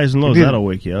 do your highs and lows. That'll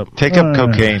wake you up. Take up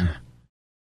cocaine.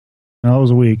 No, it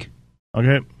was a week.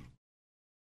 Okay.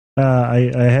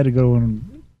 I had to go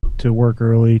to work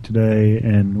early today,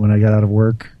 and when I got out of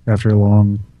work after a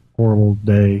long, horrible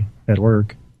day at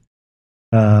work,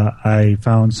 I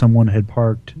found someone had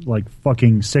parked like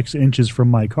fucking 6 inches from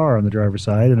my car on the driver's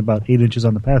side and about 8 inches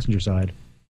on the passenger side.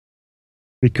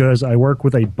 Because I work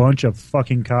with a bunch of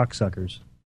fucking cocksuckers.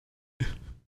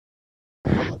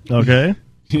 Okay.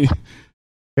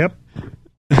 Yep.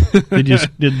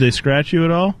 Did they scratch you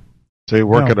at all? So you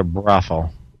work at a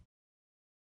brothel?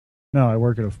 No, I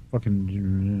work at a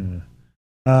fucking.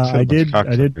 I did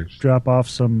drop off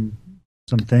some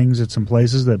things at some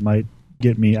places that might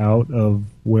get me out of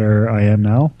where I am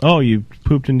now. Oh, you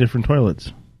pooped in different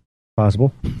toilets.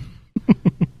 Possible.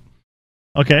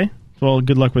 Okay. Well,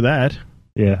 good luck with that.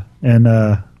 Yeah,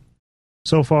 and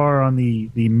so far on the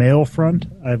mail front,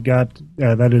 I've got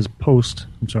that is post.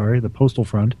 I'm sorry, the postal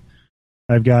front.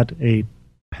 I've got a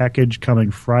package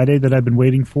coming Friday that I've been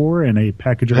waiting for, and a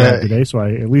package arrived today. So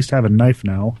I at least have a knife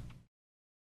now.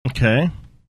 Okay.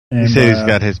 And, he said he's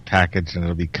got his package, and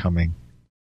it'll be coming.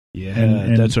 Yeah,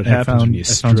 and that's what happens when you I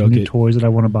found some new toys that I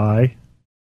want to buy,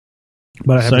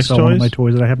 but I have to sell one of my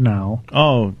toys that I have now.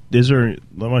 Oh, is there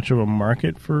much of a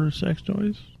market for sex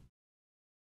toys?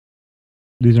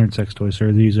 These aren't sex toys,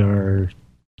 sir. These are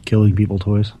killing people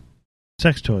toys.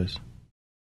 Sex toys.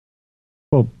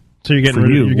 Well, so you're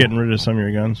getting rid of some of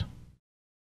your guns.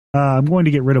 I'm going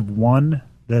to get rid of one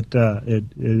that it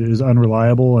is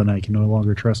unreliable and I can no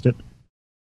longer trust it.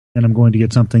 And I'm going to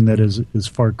get something that is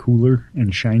far cooler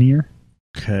and shinier.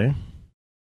 Okay.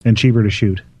 And cheaper to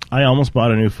shoot. I almost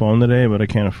bought a new phone today, but I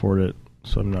can't afford it,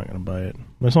 so I'm not going to buy it.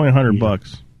 But it's only $100.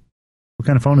 What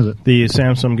kind of phone is it? The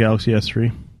Samsung Galaxy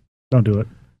S3. Don't do it.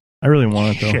 I really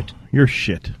want it, though. Shit. You're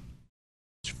shit.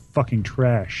 It's fucking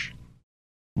trash.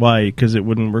 Why? Because it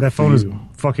wouldn't work that for phone is you.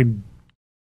 Fucking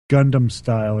Gundam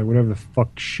style or whatever the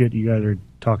fuck shit you guys are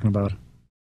talking about.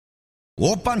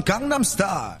 Oppan Gangnam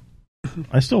Style.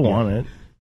 I still want it.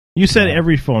 You said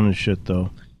every phone is shit, though.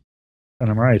 And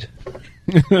I'm right.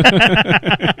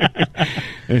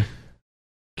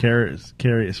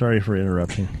 Carrie, sorry for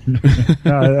interrupting.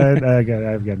 No,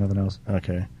 I've got nothing else.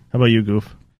 Okay. How about you,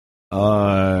 Goof?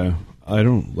 I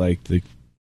don't like the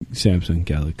Samsung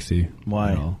Galaxy.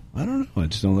 Why? At all. I don't know. I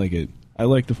just don't like it. I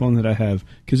like the phone that I have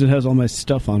because it has all my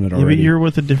stuff on it Yeah, already. but you're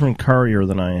with a different carrier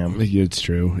than I am. It's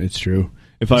true. It's true.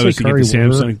 If I was to get the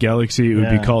Samsung Galaxy, it would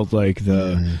be called like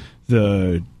the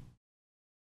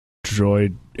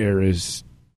Droid Ares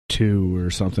 2 or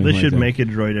something. They like should that. make it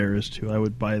Droid Ares 2. I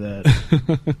would buy that.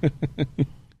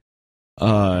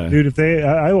 Dude, if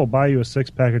I will buy you a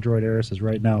 6-pack of Droid Ares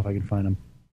right now if I can find them.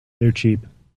 They're cheap.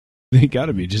 They got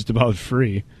to be just about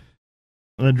free.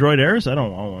 The Droid Ares? I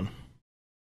don't want one.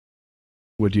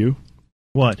 Would you?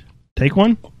 What? Take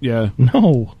one? Yeah.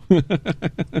 No.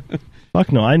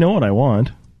 Fuck no. I know what I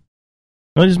want.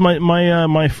 No, just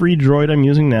my free droid I'm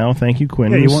using now. Thank you,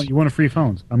 Quinn. Yeah, you want a free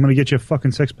phones. I'm going to get you a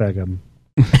fucking 6-pack of them.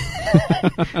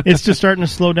 It's just starting to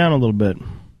slow down a little bit.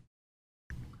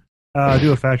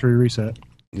 Do a factory reset.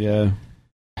 Yeah.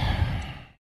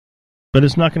 But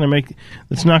it's not going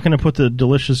to put the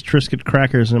delicious Triscuit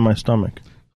crackers in my stomach.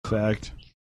 Fact.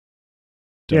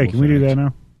 Yeah, can we do that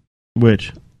now?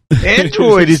 Which?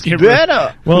 Android is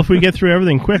better. Well, if we get through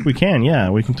everything quick, we can. Yeah,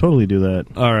 we can totally do that.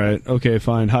 All right. Okay,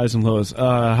 fine. Highs and lows.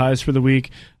 Highs for the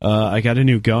week. I got a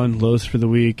new gun. Lows for the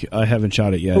week. I haven't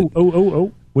shot it yet.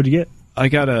 Oh. What'd you get? I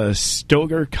got a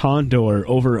Stoger Condor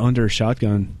over-under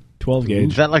shotgun, 12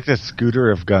 gauge. Is that like the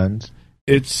scooter of guns?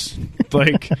 It's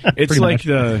like it's like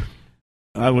the.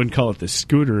 I wouldn't call it the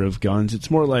scooter of guns.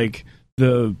 It's more like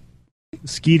the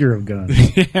skeeter of guns.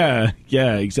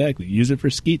 yeah, exactly. Use it for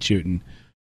skeet shooting.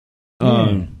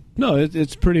 No,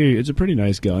 it's a pretty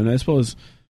nice gun. I suppose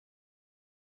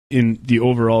in the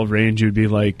overall range, it would be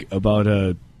like about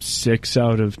a 6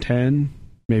 out of 10,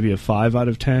 maybe a 5 out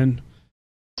of 10.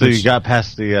 So you got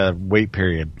past the wait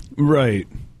period, right?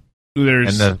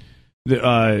 There's and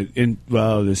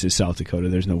this is South Dakota.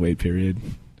 There's no wait period.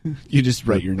 You just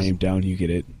write your name down, you get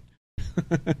it.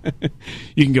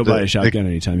 You can go buy a shotgun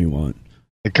anytime you want.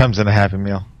 It comes in a Happy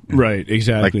Meal. Right,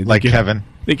 exactly. Like Kevin.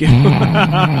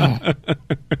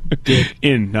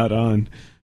 In, not on.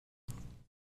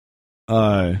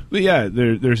 But yeah,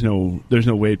 there's no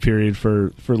wait period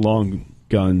for long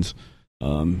guns.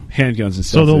 Handguns and stuff.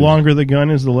 So the longer the gun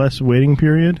is, the less waiting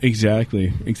period?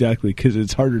 Exactly, because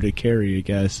it's harder to carry, I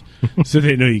guess. So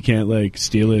they know you can't like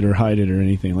steal it or hide it or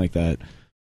anything like that.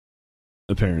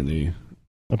 Apparently.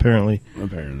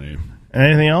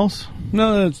 Anything else?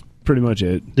 No, that's pretty much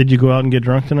it. Did you go out and get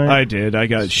drunk tonight? I did. I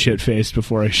got shit-faced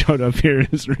before I showed up here.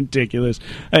 It's ridiculous.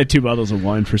 I had 2 bottles of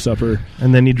wine for supper.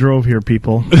 And then you drove here,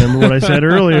 people. Remember what I said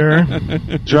earlier?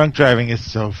 Drunk driving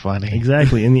is so funny.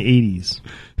 Exactly, in the 80s.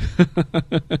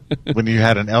 When you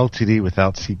had an LTD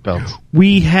without seatbelts.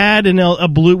 We had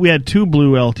we had 2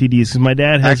 blue LTDs because my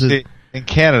dad has Actually, in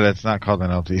Canada, it's not called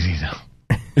an LTD now.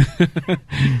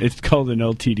 It's called an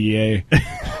LTDA.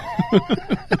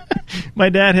 My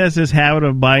dad has this habit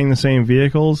of buying the same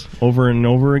vehicles over and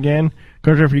over again.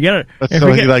 Because if you get it, he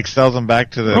like sells them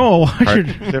back to the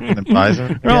partnership and then buys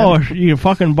them. No, you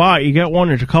fucking buy it. You get one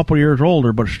that's a couple years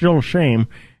older, but it's still the same,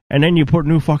 and then you put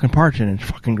new fucking parts in it.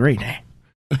 It's fucking great.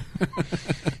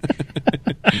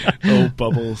 Oh,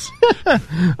 bubbles.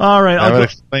 All right, I will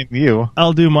explain to you.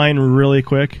 I'll do mine really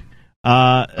quick.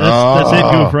 That's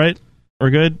it, Goof, right?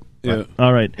 We're good? Yeah.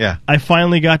 All right. Yeah. I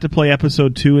finally got to play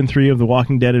episode 2 and 3 of the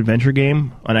Walking Dead adventure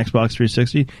game on Xbox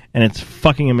 360, and it's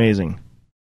fucking amazing.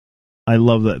 I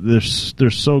love that. They're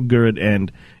so good,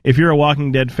 and if you're a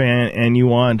Walking Dead fan and you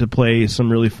want to play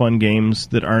some really fun games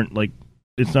that aren't like,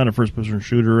 it's not a first-person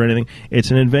shooter or anything, it's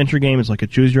an adventure game. It's like a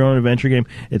choose-your-own adventure game.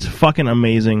 It's fucking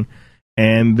amazing,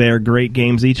 and they're great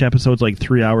games. Each episode's like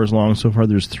 3 hours long. So far,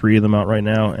 there's 3 of them out right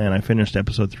now, and I finished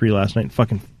episode 3 last night.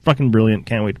 Fucking brilliant.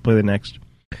 Can't wait to play the next.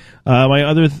 My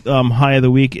other high of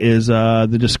the week is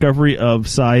the discovery of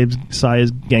Psy's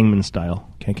Gangnam Style.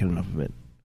 Can't get enough of it.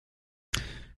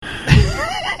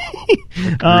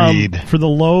 For the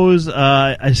lows,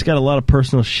 I just got a lot of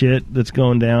personal shit that's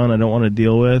going down I don't want to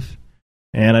deal with,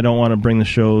 and I don't want to bring the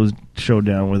show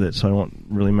down with it, so I won't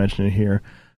really mention it here.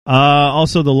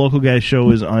 Also, the Local Guys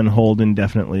show is on hold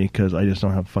indefinitely because I just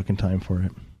don't have fucking time for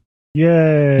it.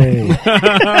 Yay!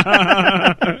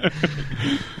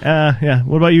 Yeah.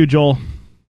 What about you, Joel?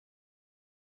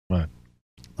 What?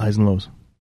 Highs and lows.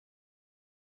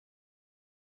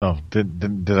 Oh,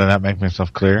 did I not make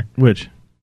myself clear? Which?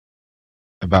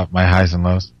 About my highs and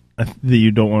lows. That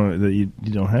you don't want that you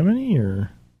don't have any,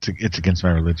 or it's against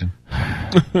my religion.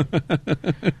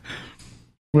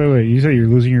 Wait! You say you're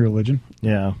losing your religion?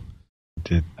 Yeah.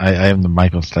 I am the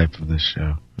Michaels type of this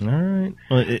show. All right.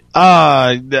 Well,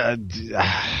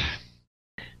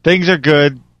 things are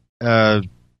good.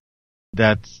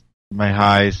 That's my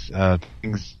highs.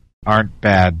 Things aren't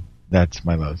bad. That's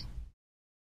my lows.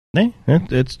 Hey,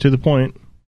 it's to the point.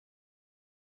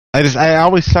 I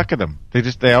always suck at them.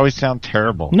 They always sound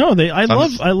terrible. No, I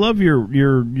love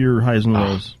your highs and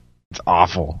lows. It's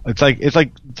awful. It's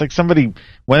like somebody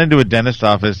went into a dentist's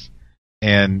office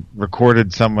and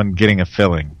recorded someone getting a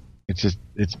filling.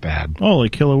 It's bad. Oh,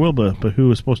 like Killa Wilba, but who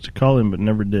was supposed to call him but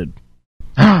never did.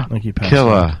 I think he passed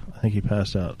out. I think he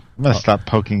passed out. I'm gonna stop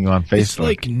poking you on Facebook.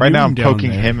 Like right now I'm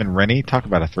poking him and Rennie. Talk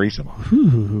about a threesome.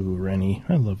 Ooh, Rennie.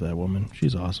 I love that woman.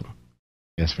 She's awesome.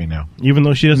 Yes, we know. Even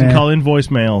though she doesn't call in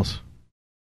voicemails.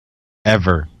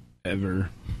 Ever. ever.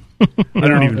 I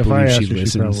don't even believe she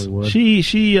listens. She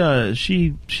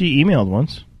emailed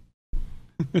once.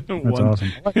 That's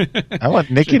awesome. I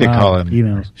want Nikki to call in.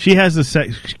 Emails. She has the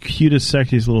cutest,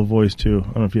 sexiest little voice too. I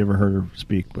don't know if you ever heard her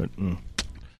speak, but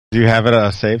do you have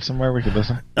it saved somewhere we could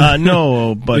listen?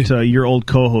 No, but your old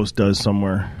co-host does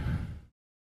somewhere.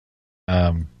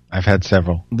 I've had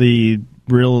several. The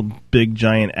real big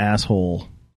giant asshole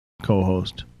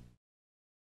co-host.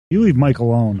 You leave Mike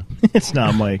alone. It's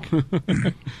not Mike.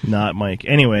 Not Mike.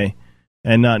 Anyway,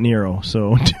 and not Nero.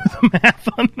 So do the math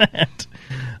on that.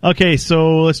 Okay,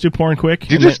 so let's do porn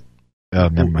quick. Never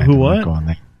mind. Who I'm what? Not going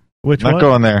there. Which not what?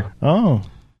 Going there. Oh,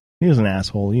 he was an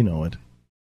asshole. You know it.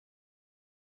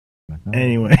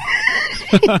 Anyway,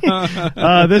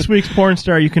 this week's porn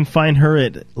star, you can find her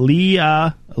at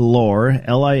Leah Lore,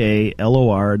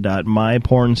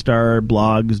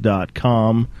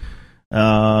 lialor.mypornstarbloggs.com /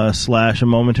 a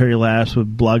momentary lapse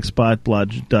with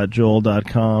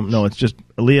blogspot.joel.com. No, it's just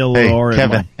Leah Lore. Hey,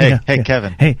 Kevin.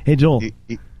 Kevin. Hey, Joel.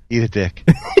 Eat a dick.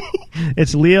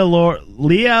 It's Leah Lore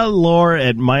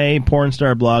at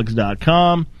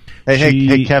mypornstarbloggs.com.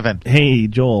 Hey, Kevin. Hey,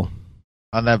 Joel.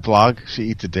 On that blog, she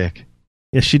eats a dick.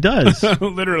 Yes, she does.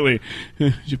 Literally,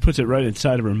 she puts it right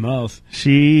inside of her mouth.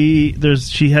 She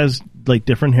has like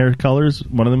different hair colors.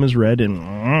 One of them is red,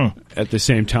 and at the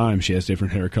same time, she has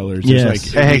different hair colors. Yes.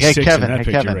 There's like hey, Kevin. in that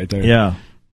picture right there. Yeah,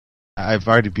 I've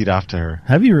already beat off to her.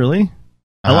 Have you really?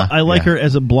 I like her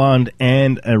as a blonde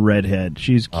and a redhead.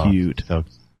 She's cute.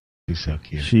 She's so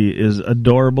cute. She is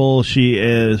adorable. She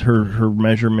is her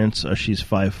measurements. She's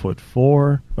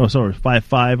 5'4". Oh, sorry,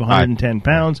 5'5", 110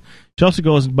 pounds. She also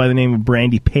goes by the name of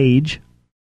Brandy Page.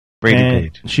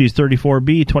 Page. She's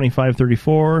 34B,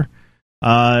 2534.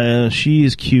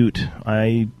 She's cute.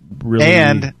 I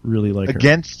really like her.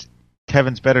 Against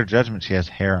Kevin's better judgment, she has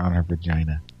hair on her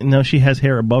vagina. No, she has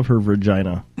hair above her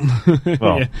vagina.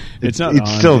 Well, yeah, it's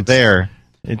still there.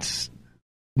 It's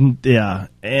and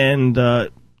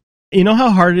you know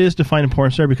how hard it is to find a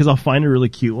porn star, because I'll find a really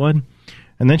cute one,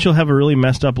 and then she'll have a really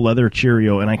messed up leather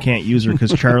Cheerio, and I can't use her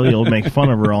because Charlie will make fun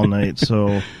of her all night.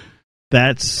 So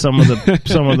that's some of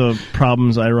the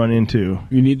problems I run into.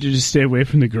 You need to just stay away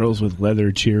from the girls with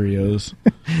leather Cheerios.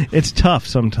 It's tough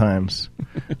sometimes,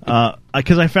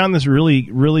 because I found this really,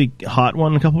 really hot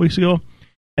one a couple weeks ago,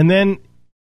 and then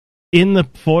in the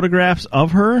photographs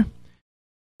of her,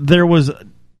 there was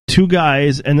two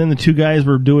guys, and then the two guys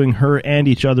were doing her and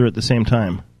each other at the same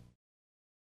time.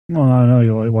 Well, I don't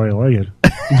know why you like it.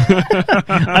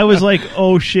 I was like,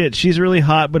 oh shit, she's really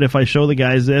hot, but if I show the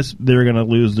guys this, they're going to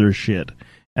lose their shit.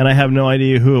 And I have no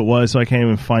idea who it was, so I can't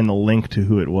even find the link to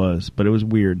who it was, but it was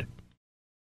weird.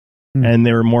 And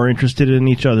they were more interested in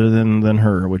each other than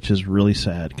her, which is really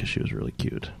sad, because she was really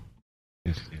cute.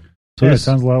 So it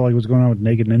sounds a lot like what's going on with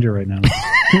Naked Ninja right now.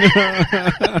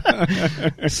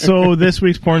 So this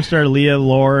week's porn star,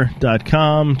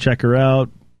 LeahLore.com. Check her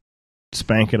out.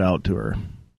 Spank it out to her.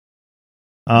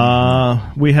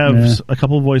 We have a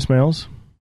couple of voicemails,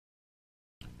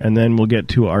 and then we'll get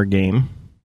to our game.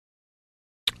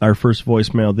 Our first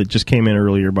voicemail that just came in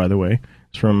earlier, by the way,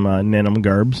 is from Nenham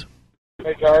Garbs.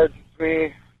 Hey, George. It's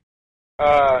me.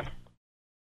 I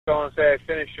want to say I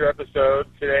finished your episode.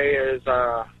 Today is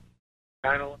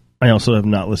 9/11. I also have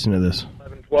not listened to this.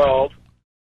 11/12.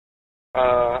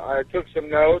 I took some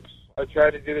notes. I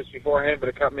tried to do this beforehand, but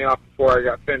it cut me off before I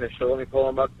got finished, so let me pull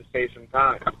them up to save some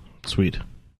time. Sweet.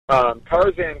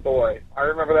 Tarzan Boy. I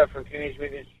remember that from Teenage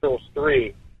Mutant Ninja Turtles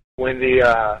 3, when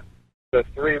the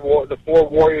four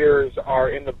warriors are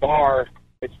in the bar,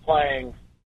 it's playing,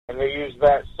 and they use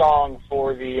that song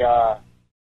for the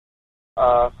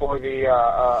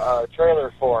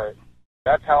trailer for it.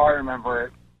 That's how I remember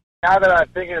it. Now that I'm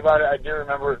thinking about it, I do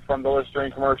remember it from the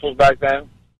Listerine commercials back then.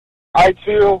 I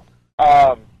too,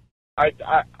 I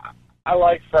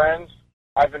like Friends.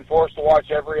 I've been forced to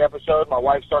watch every episode. My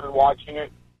wife started watching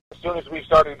it as soon as we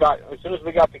got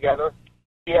together.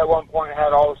 She at one point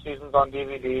had all the seasons on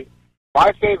DVD.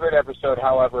 My favorite episode,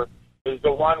 however, is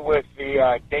the one with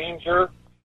the Danger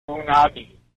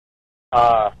Unagi.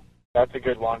 That's a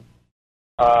good one.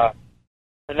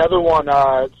 Another one,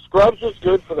 Scrubs was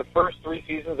good for the first 3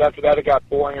 seasons. After that, it got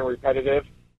boring and repetitive.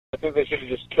 I think they should have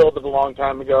just killed it a long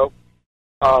time ago.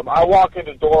 I walk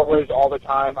into doorways all the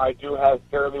time. I do have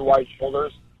fairly wide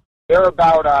shoulders. They're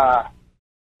about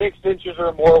 6 inches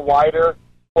or more wider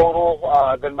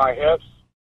total than my hips.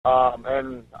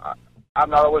 And I'm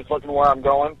not always looking where I'm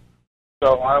going.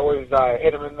 So I always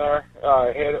hit them in there,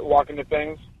 walk into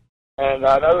things. And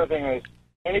another thing is,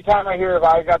 anytime I hear of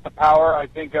I Got the Power, I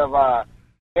think of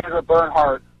Sandra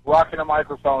Bernhardt rocking a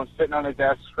microphone, sitting on a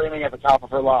desk, screaming at the top of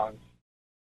her lungs.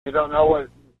 You don't know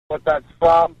what that's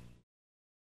from?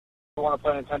 You want to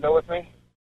play Nintendo with me?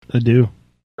 I do.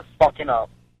 You're fucking up.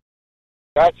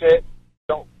 That's it.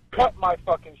 Don't cut my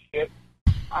fucking shit.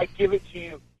 I give it to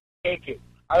you. Take it.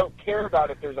 I don't care about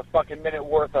if there's a fucking minute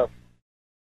worth of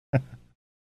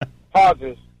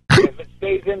pauses. If it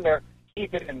stays in there,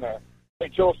 keep it in there.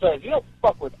 Like Joel says, you don't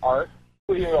fuck with art.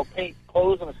 You're going to paint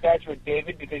clothes on a statue of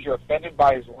David because you're offended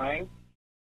by his wang.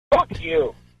 Fuck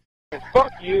you. And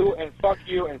fuck you, and fuck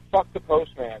you, and fuck the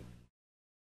postman.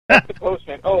 Fuck the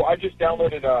postman. Oh, I just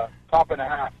downloaded Cop and a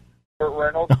Half. Burt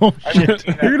Reynolds. Oh, shit.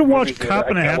 You're going to watch Cop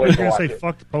and a Half and you're going to say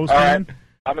fuck the postman? All right.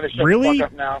 I'm going to shut the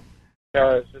fuck up now.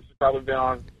 This has probably been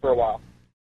on for a while.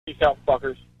 Peace out,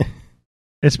 fuckers.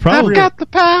 It's probably I've got the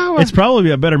power. It's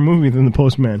probably a better movie than The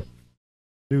Postman.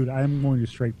 Dude, I'm going to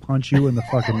straight punch you in the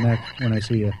fucking neck when I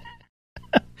see you.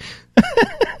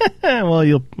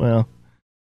 Well.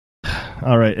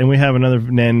 All right, and we have another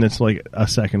name that's like a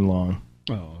second long.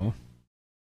 Oh.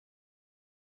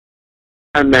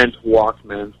 I meant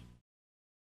Walkman.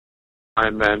 I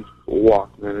meant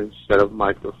Walkman instead of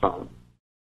microphone.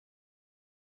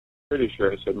 Pretty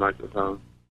sure I said microphone,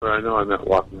 but I know I meant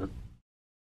Walkman.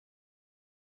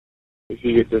 If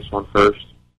you get this one first,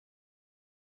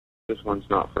 this one's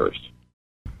not first.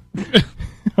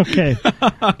 Okay.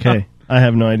 I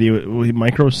have no idea.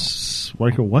 Micro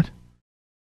what?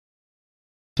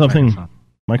 Something.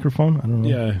 Microphone? I don't know.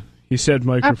 Yeah, he said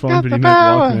microphone, but he meant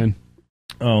Walkman.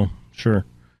 Oh, sure.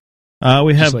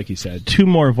 We have like he said. 2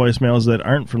 more voicemails that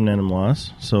aren't from Denim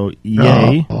Loss. So,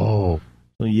 yay. Oh.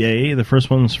 So, yay. The first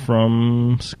one's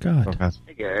from Scott.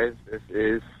 Hey, guys. This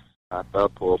is Papa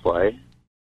Pool Play.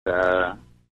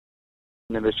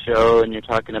 End of the show, and you're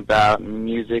talking about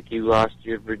music you lost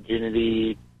your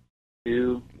virginity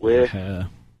to with to.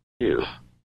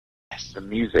 The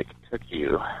music took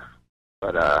you.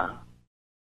 But I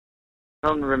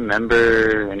don't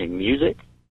remember any music,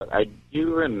 but I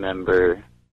do remember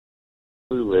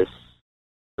Clueless.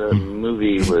 The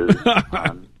movie was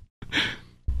on.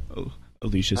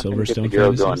 Alicia Nothing Silverstone. gets the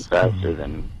girl going faster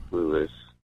than Clueless.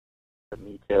 Let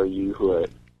me tell you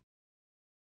what.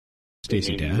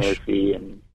 Stacey Dash. Murphy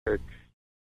and Turk.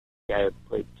 Guy who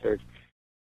played Turk.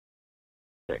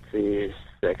 Sexy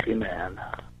man.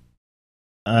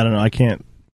 I don't know. I can't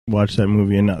watch that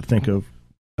movie and not think of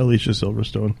Alicia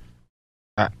Silverstone.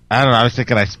 I don't know. I was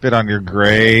thinking I Spit on Your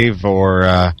Grave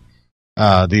or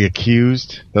The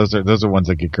Accused. Those are ones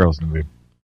that get girls in the mood,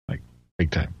 like big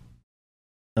time.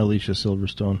 Alicia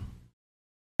Silverstone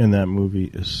in that movie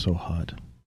is so hot.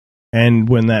 And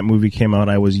when that movie came out,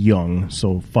 I was young,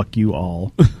 so fuck you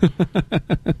all.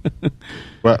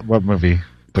 What movie?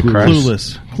 The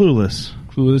Clueless.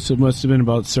 Clueless. It must have been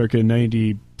about circa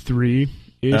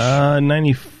 93-ish.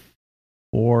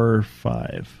 94,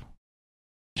 5.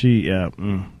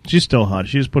 She's still hot.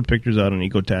 She just put pictures out on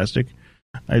Ecotastic.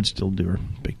 I'd still do her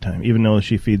big time, even though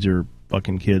she feeds her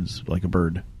fucking kids like a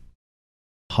bird.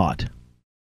 Hot.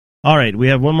 All right, we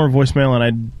have one more voicemail, and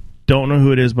I don't know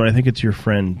who it is, but I think it's your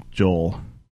friend Joel.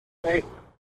 Hey,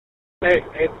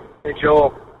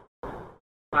 Joel.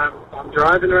 I'm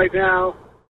driving right now.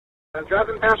 I'm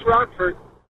driving past Rockford.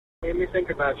 Made me think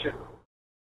about you.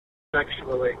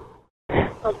 Sexually.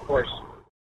 Of course.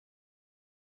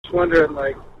 Just wondering,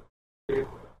 like, you're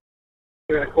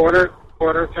in a corner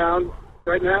of town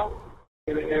right now?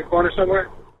 In a corner somewhere?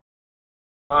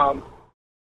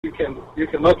 You can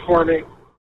look for me.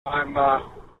 I'm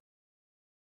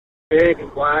big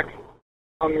and black,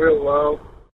 hung real low,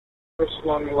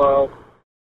 swung low.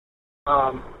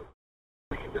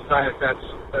 We can decide if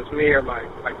that's me or my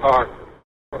car,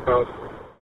 or both.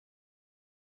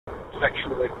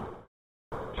 Sexually.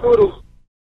 Toodles.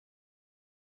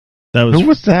 Who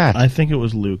was that? I think it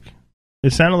was Luke.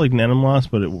 It sounded like Denim Loss,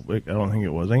 but I don't think it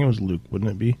was. I think it was Luke, wouldn't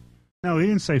it be? No, he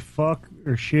didn't say fuck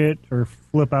or shit or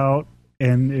flip out,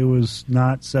 and it was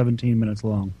not 17 minutes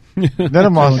long.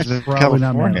 Denim Loss is in probably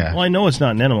not California. mine. Well, I know it's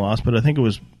not Denim Loss, but I think it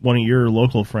was one of your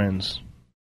local friends.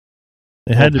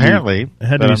 It had apparently, to be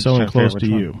but I'm someone just trying close to to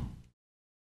figure you.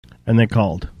 And they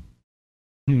called.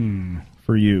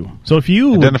 For you. So if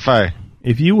you identify.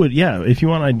 If you want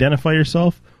to identify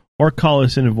yourself or call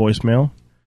us in a voicemail,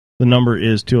 the number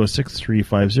is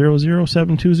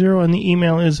 206-350-0720, and the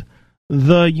email is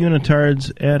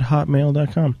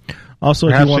theunitards@hotmail.com. Also,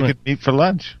 Perhaps if you want we could meet for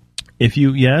lunch.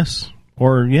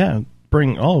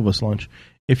 Bring all of us lunch.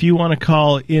 If you want to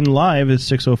call in live, it's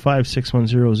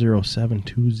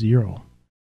 605-610-0720.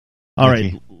 All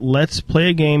right, let's play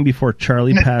a game before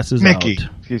Charlie passes Nikki. out.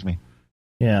 Excuse me.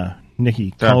 Yeah,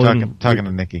 Nikki. Sorry, Call I'm in, talking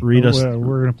to Nikki. Read us.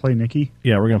 We're going to play Nikki?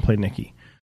 Yeah, we're going to play Nikki.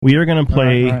 We are going to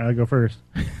play... All right, I'll go first.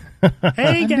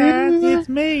 Hey, guys, it's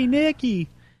me, Nikki.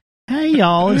 Hey,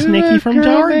 y'all, it's Nikki from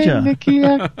Georgia.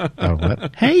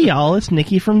 What? Hey, y'all, it's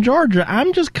Nikki from Georgia.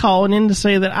 I'm just calling in to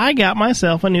say that I got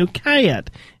myself a new cat,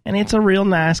 and it's a real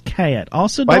nice cat.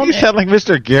 Also, Why do you sound like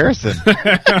Mr. Garrison?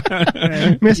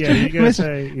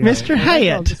 Mr.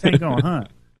 Hyatt. This ain't going, huh?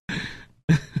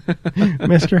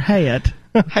 Mr. Hyatt.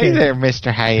 Hey there,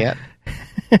 Mr. Hyatt.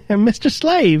 Mr.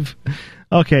 Slave.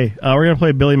 Okay, we're going to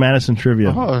play Billy Madison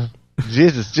trivia. Oh,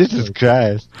 Jesus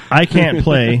Christ. I can't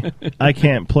play.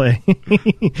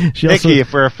 Nikki,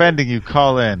 if we're offending you,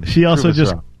 call in. She also Prove us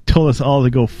just wrong. told us all to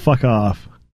go fuck off.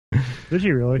 Did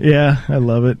you really? Yeah, I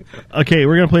love it. Okay,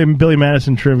 we're going to play Billy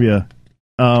Madison trivia.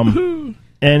 And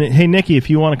hey, Nikki, if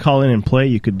you want to call in and play,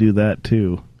 you could do that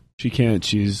too. She can't.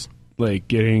 She's like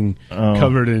getting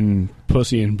covered in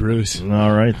pussy and bruise.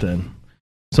 All right, then.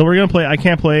 So we're going to play I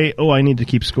Can't Play. Oh, I need to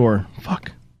keep score.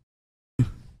 Fuck.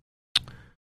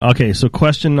 Okay, so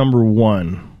question number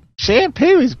 1.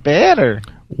 Shampoo is better.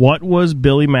 What was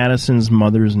Billy Madison's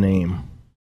mother's name?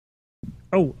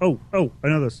 Oh, I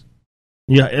know this.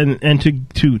 Yeah, and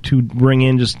to bring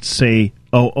in, just say,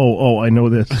 oh, I know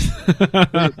this.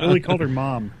 Billy called her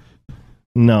mom.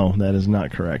 No, that is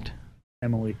not correct.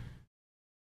 Emily.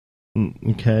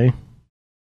 Okay.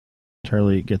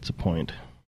 Charlie gets a point.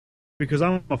 Because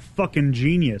I'm a fucking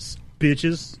genius,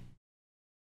 bitches.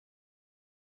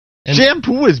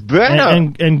 Shampoo is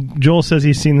better. And Joel says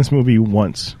he's seen this movie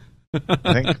once.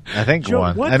 I think Joel,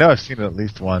 once. what? I know I've seen it at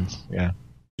least once. Yeah.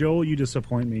 Joel, you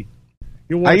disappoint me.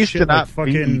 You watch I used shit to not like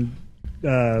fucking.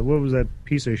 What was that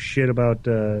piece of shit about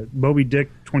Moby Dick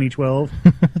 2012?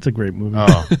 That's a great movie.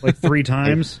 Oh, like 3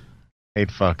 times. Hate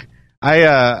fuck.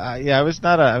 I was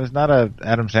not a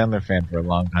Adam Sandler fan for a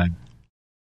long time.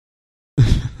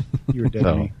 You were dead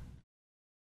to me.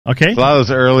 Okay. A lot of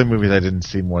those early movies I didn't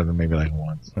see more than maybe like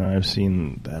once. I've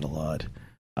seen that a lot.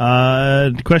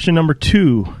 Question number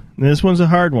 2. This one's a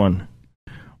hard one.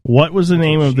 What was the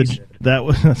name of the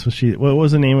What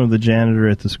was the name of the janitor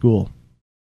at the school?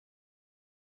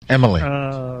 Emily.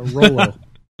 Rollo.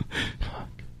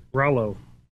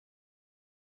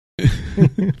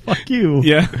 Fuck you.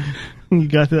 Yeah. You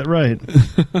got that right.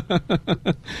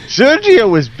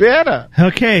 Sergio was better.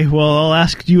 Okay, well, I'll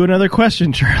ask you another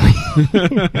question, Charlie.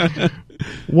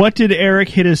 What did Eric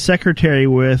hit his secretary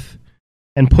with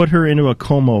and put her into a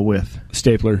coma with?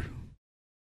 Stapler.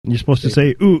 You're supposed to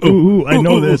say, ooh, I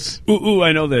know this. Ooh,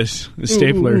 I know this. The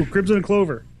stapler. Ooh, Crimson and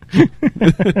Clover.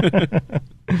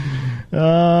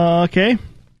 Okay.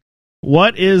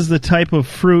 What is the type of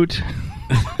fruit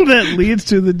that leads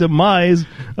to the demise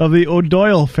of the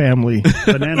O'Doyle family?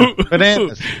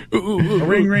 Bananas.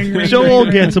 Ring.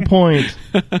 Joel gets a point.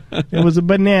 It was a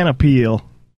banana peel.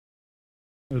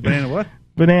 It was banana what?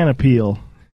 Banana peel.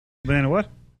 Banana what?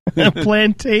 A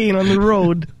plantain on the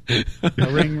road.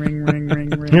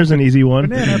 Ring. Here's an easy one.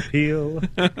 Banana peel.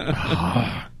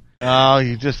 Oh,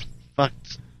 you just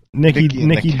fucked Nikki in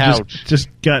the couch. just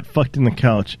got fucked in the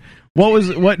couch. What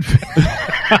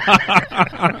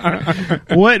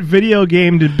video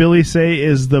game did Billy say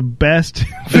is the best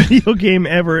video game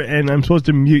ever? And I'm supposed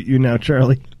to mute you now,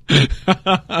 Charlie.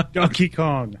 Donkey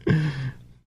Kong.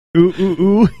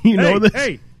 Ooh, you know this?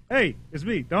 Hey, it's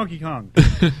me, Donkey Kong.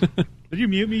 Did you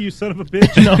mute me, you son of a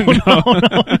bitch? No,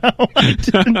 I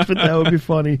didn't, but that would be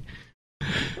funny.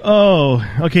 Oh,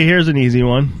 okay, here's an easy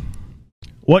one.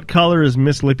 What color is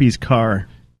Miss Lippy's car?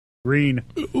 Green.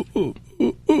 Ooh.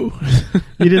 You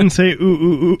didn't say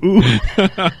ooh.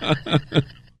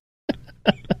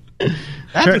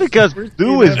 That's because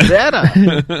Boo is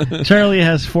better. Charlie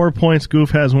has 4 points,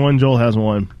 Goof has 1, Joel has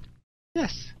 1.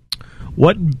 Yes.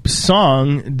 What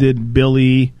song did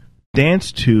Billy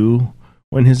dance to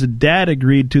when his dad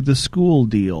agreed to the school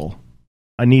deal?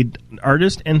 I need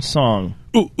artist and song.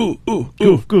 Ooh.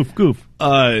 Goof.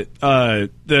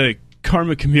 The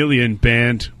Karma Chameleon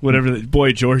band, whatever, the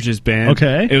Boy George's band.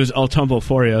 Okay. It was I'll Tumble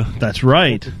For You. That's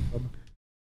right.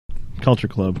 Culture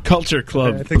Club. I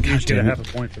think you should get a half a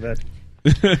point for that.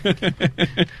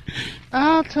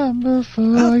 I'll tumble for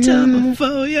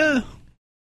you.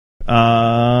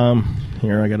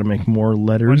 Here, I got to make more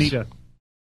letters. Juanita.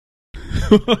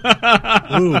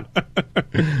 Ooh. Am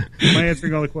I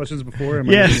answering all the questions before?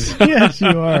 Yes,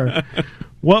 you are.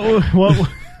 What?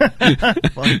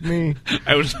 Fuck me.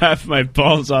 I would laugh my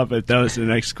balls off if that was the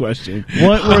next question.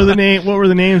 What were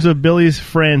the names of Billy's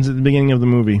friends at the beginning of the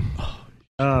movie?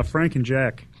 Frank and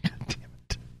Jack.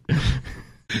 God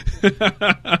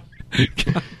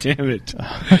damn it.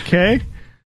 Okay.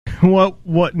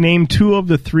 What name 2 of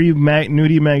the 3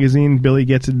 nudie magazine Billy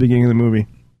gets at the beginning of the movie?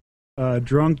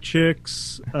 Drunk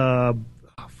Chicks. Fuck.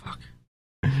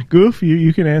 Goof,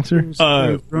 you can answer.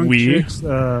 Drunk Chicks.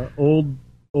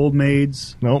 Old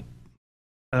Maids. Nope.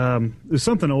 It was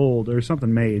something old or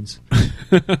something maids.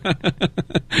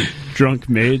 Drunk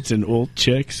maids and old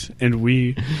chicks, and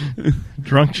we...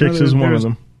 Drunk chicks is one of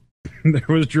them. There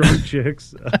was Drunk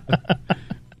Chicks,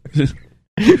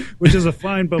 which is a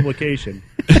fine publication.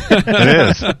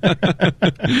 It is.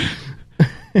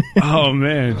 Oh,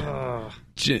 man.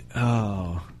 It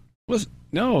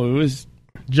was...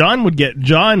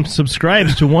 John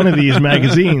subscribes to one of these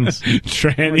magazines.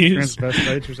 Trannies.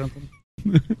 Transvestites or something.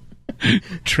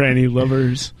 Tranny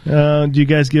lovers. Do you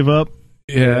guys give up?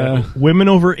 Yeah. Women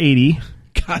over 80.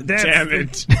 God damn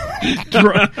it.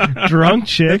 Drunk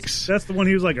chicks. That's the one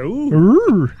he was like,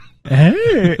 ooh.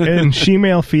 Hey, and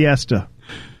Shemale Fiesta.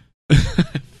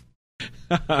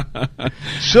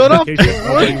 Shut up.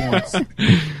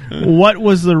 What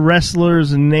was the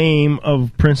wrestler's name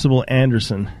of Principal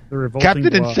Anderson? The Revolting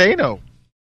Captain Bluff. Insano.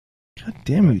 God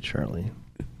damn you, Charlie.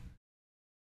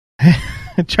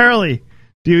 Charlie,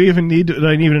 do I even need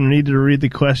to read the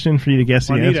question for you to guess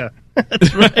the answer?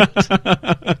 That's right.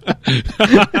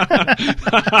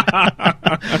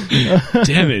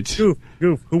 Damn it.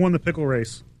 Goof. Who won the pickle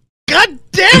race? God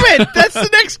damn it! That's the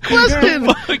next question.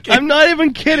 I'm not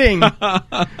even kidding.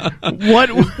 What?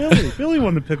 Billy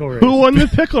won the pickle race. Who won the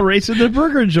pickle race in the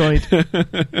burger joint? Billy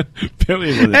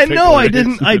won the And pickle no, I race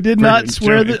didn't. in I the did burger not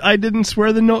swear joint. that. I didn't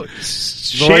swear the note.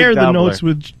 Share the notes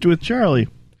with Charlie.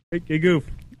 Hey, Goof.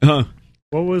 Huh.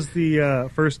 What was the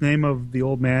first name of the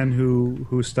old man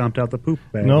who stomped out the poop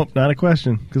bag? Nope, not a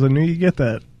question because I knew you'd get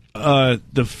that.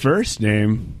 The first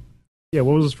name. Yeah,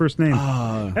 what was his first name?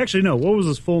 Actually, no. What was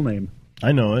his full name?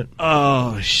 I know it.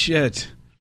 Oh shit.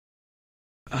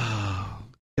 Oh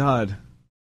God.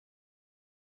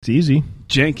 It's easy.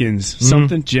 Jenkins.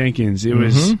 Something Jenkins. It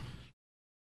was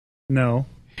No.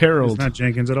 Harold. It's not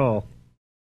Jenkins at all.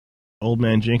 Old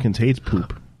man Jenkins hates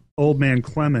poop. Old man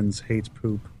Clemens hates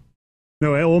poop.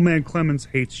 No, old man Clemens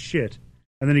hates shit.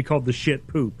 And then he called the shit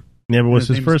poop. Yeah, but what's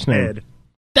his name's first name? Ted.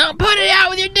 Don't put it out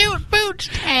with your new boots,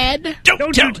 Ted.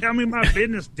 Don't you tell me my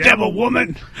business, devil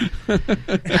woman.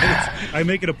 I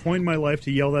make it a point in my life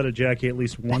to yell that at Jackie at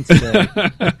least once a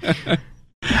day.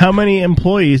 How many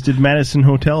employees did Madison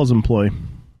Hotels employ?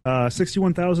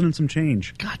 61,000 and some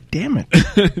change. God damn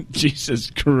it. Jesus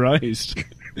Christ.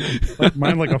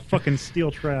 Mine like a fucking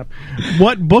steel trap.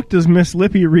 What book does Miss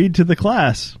Lippy read to the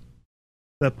class?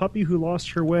 The Puppy Who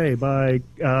Lost Her Way by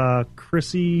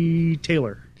Chrissy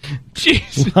Taylor.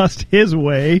 Jeez. Lost his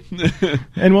way.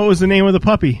 And what was the name of the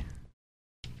puppy?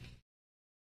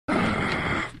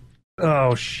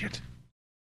 Oh, shit.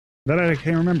 That I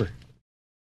can't remember.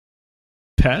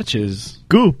 Patches.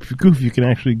 Goof, you can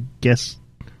actually guess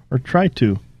or try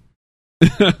to.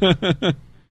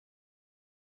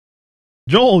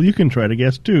 Joel, you can try to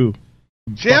guess too.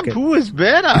 Shampoo is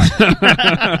better.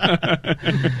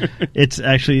 It's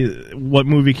actually what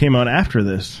movie came out after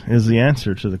this is the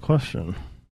answer to the question.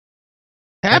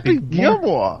 Happy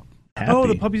Gilmore. Happy. Oh,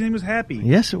 the puppy's name was Happy.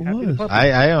 Yes, it Happy was.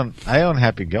 I own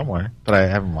Happy Gilmore, but I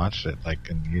haven't watched it like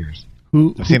in years.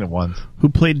 I've seen it once. Who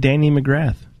played Danny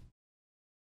McGrath?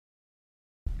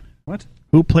 What?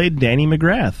 Who played Danny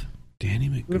McGrath? Danny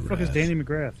McGrath. Who the fuck is Danny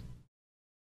McGrath?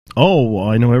 Oh, well,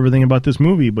 I know everything about this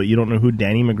movie, but you don't know who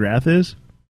Danny McGrath is?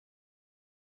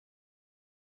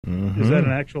 Is that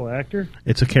an actual actor?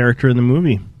 It's a character in the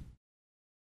movie.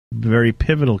 Very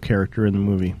pivotal character in the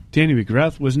movie. Danny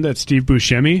McGrath, wasn't that Steve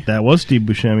Buscemi? That was Steve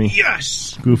Buscemi.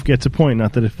 Yes! Goof gets a point,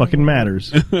 not that it fucking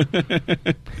matters.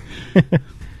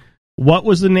 What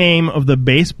was the name of the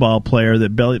baseball player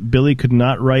that Billy could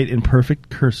not write in perfect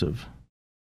cursive?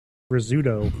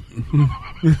 Rizzuto.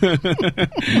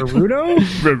 Naruto?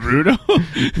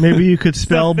 Naruto? Maybe you could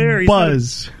spell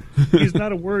Buzz. He's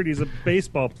not a word. He's a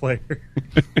baseball player.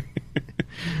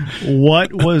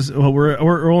 What was... Well,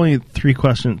 we're only two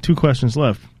questions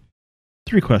left.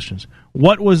 3 questions.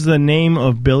 What was the name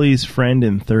of Billy's friend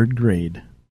in 3rd grade?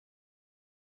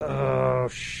 Oh,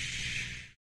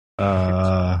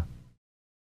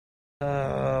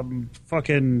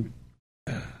 fucking...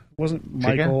 Wasn't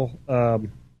Michael...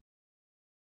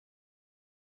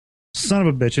 son of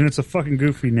a bitch, and it's a fucking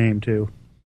goofy name, too.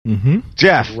 Mm-hmm.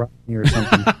 Jeff. Rodney or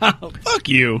something. Fuck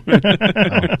you.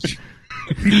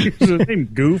 Is his name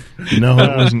Goof? No,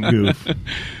 it wasn't Goof.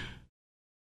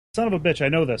 Son of a bitch, I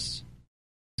know this.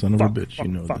 Son of a bitch, you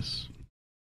know this.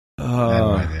 I have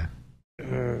no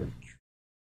idea.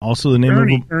 Also the name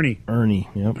Ernie. of Ernie.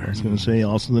 Yep, I was going to say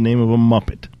also the name of a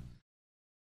Muppet.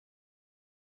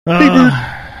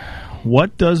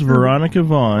 What does Veronica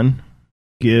Vaughn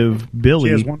give Billy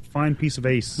She has one fine piece of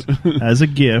ace. as a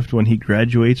gift when he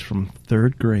graduates from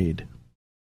 3rd grade?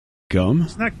 Gum?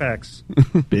 Snack packs.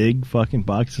 Big fucking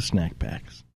box of snack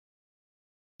packs.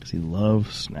 Because he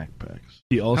loves snack packs.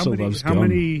 He also loves gum. How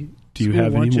many Do you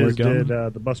have any more lunches gum?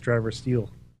 did the bus driver steal?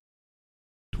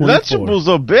 24. Lunchables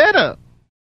are better.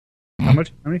 How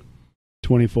much? How many?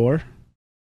 24.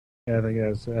 Yeah, I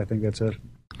think that's it.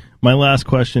 My last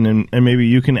question, and maybe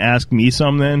you can ask me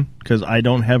some then, because I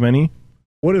don't have any.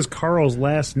 What is Carl's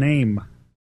last name?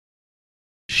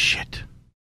 Shit.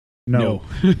 No.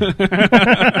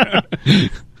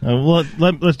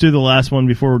 Let's do the last one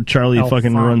before Charlie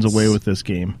fucking runs away with this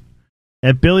game.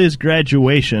 At Billy's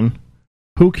graduation,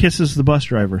 who kisses the bus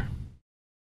driver?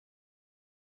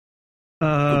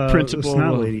 The principal.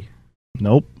 Snot lady.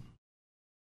 Nope.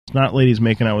 Snot lady's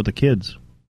making out with the kids.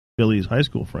 Billy's high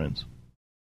school friends.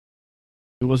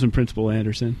 It wasn't Principal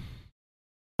Anderson.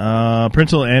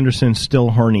 Principal Anderson's still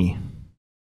horny.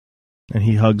 And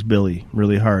he hugs Billy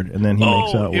really hard, and then he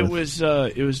makes out with...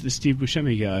 it was the Steve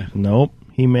Buscemi guy. Nope.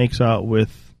 He makes out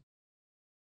with...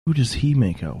 Who does he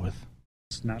make out with?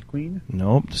 Snot Queen?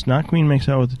 Nope. Snot Queen makes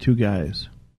out with the two guys.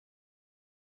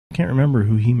 I can't remember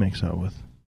who he makes out with.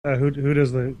 Who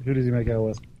does he make out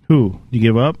with? Who? You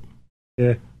give up?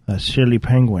 Yeah. Silly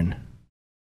Penguin.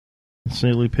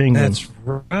 Silly Penguin. That's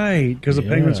right, because the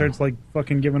penguin starts like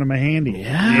fucking giving him a handy.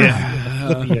 Yeah.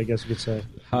 Flippy, I guess you could say.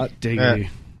 Hot diggity.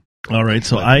 All right,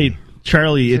 so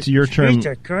Charlie, it's your turn. It's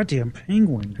a goddamn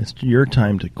penguin. It's your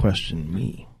time to question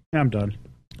me. I'm done.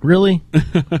 Really?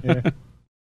 Yeah.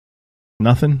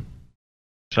 Nothing?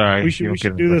 Sorry. We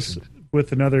should do this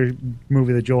with another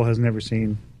movie that Joel has never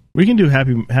seen. We can do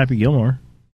Happy Gilmore.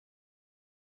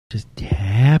 Just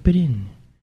tap it in.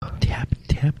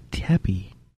 Tappy.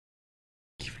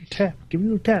 Give me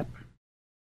a little tap.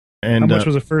 And how much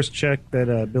was the first check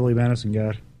that Billy Madison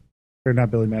got? Or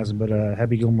not Billy Madison, but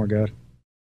Happy Gilmore got?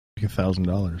 Like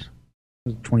 $1,000.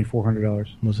 $2,400.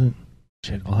 Was it?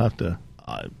 Shit, I'll have to...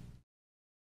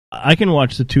 I can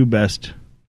watch the best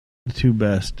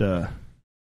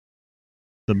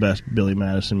Billy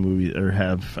Madison movie, or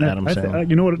have Adam Sandler.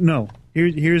 You know what? No.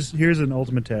 Here's an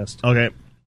ultimate test. Okay.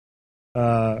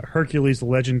 Hercules: The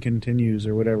Legend Continues,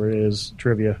 or whatever it is,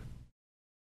 trivia.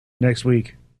 Next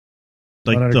week.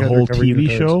 Like the whole TV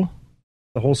show?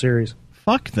 The whole series.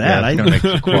 Fuck that. I don't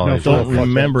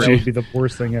remember. That would be the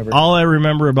worst thing ever. All I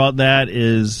remember about that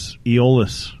is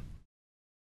Aeolus.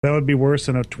 That would be worse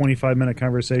than a 25-minute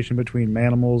conversation between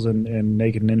Manimals and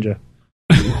Naked Ninja.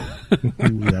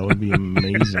 That would be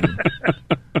amazing.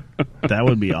 That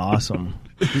would be awesome.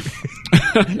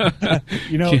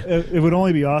 You know, it would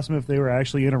only be awesome if they were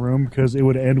actually in a room, because it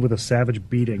would end with a savage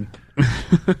beating.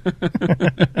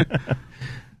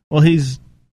 Well, his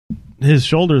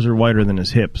shoulders are wider than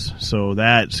his hips, so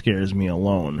that scares me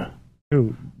alone.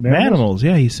 Who? Manimals?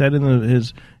 Yeah, he said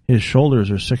his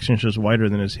shoulders are 6 inches wider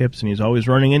than his hips, and he's always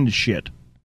running into shit.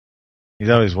 He's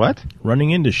always what?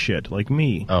 Running into shit, like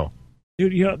me. Oh.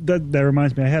 Dude, you know, that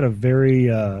reminds me, I had a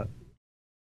very... I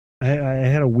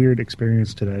had a weird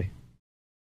experience today.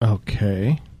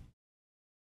 Okay.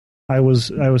 I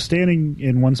was standing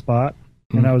in one spot,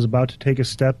 and I was about to take a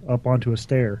step up onto a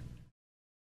stair.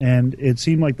 And it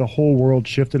seemed like the whole world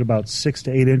shifted about 6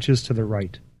 to 8 inches to the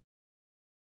right.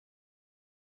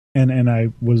 And I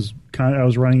was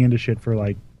running into shit for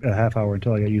like a half hour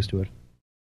until I got used to it.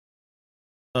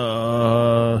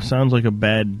 Sounds like a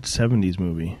bad 70s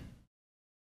movie.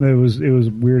 It was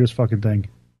weirdest fucking thing.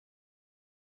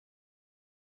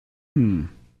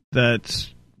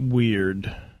 That's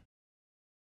weird.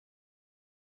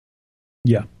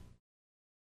 Yeah.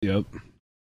 Yep.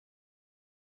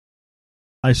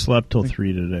 I slept till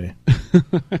 3 today.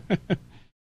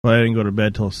 But I didn't go to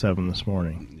bed till 7 this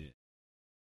morning.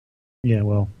 Yeah,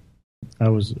 well, I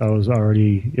was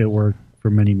already at work for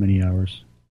many, many hours.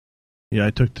 Yeah,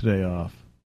 I took today off.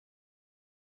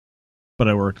 But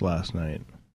I worked last night.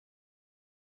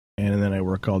 And then I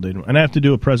work all day. And I have to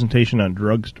do a presentation on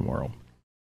drugs tomorrow.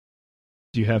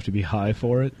 Do you have to be high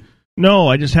for it? No,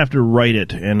 I just have to write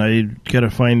it. And I got to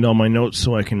find all my notes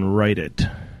so I can write it.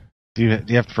 Do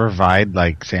you have to provide,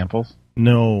 like, samples?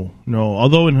 No.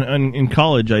 Although in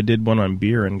college I did one on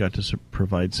beer and got to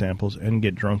provide samples and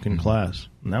get drunk in class.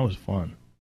 And that was fun.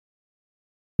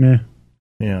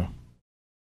 Yeah.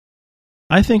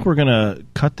 I think we're going to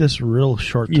cut this real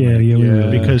short tonight. Yeah.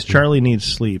 Because Charlie needs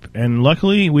sleep. And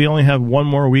luckily, we only have one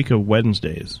more week of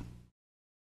Wednesdays.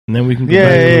 And then we can go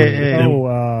back.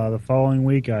 Oh, the following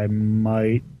week I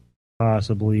might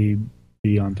possibly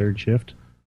be on third shift.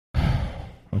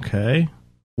 Okay.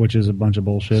 Which is a bunch of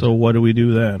bullshit. So what do we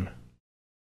do then?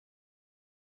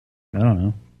 I don't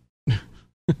know.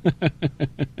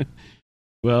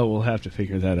 Well, we'll have to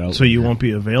figure that out. So you won't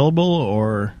be available,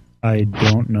 or? I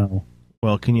don't know.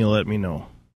 Well, can you let me know?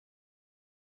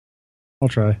 I'll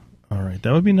try. All right,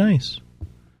 that would be nice.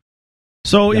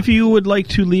 So if you would like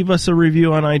to leave us a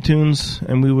review on iTunes,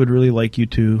 and we would really like you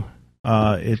to,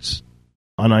 it's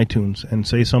on iTunes, and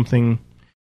say something.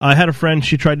 I had a friend,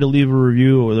 she tried to leave a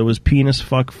review where there was penis,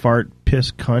 fuck, fart,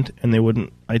 piss, cunt, and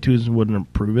iTunes wouldn't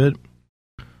approve it.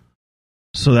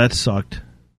 So that sucked.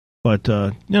 But,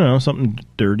 something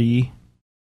dirty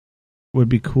would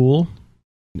be cool.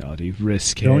 Naughty,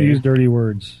 risky. Don't use dirty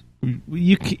words.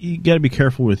 You got to be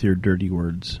careful with your dirty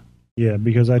words. Yeah,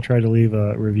 because I tried to leave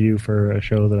a review for a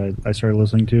show that I started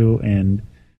listening to, and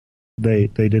they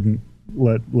didn't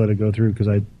let it go through because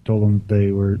I told them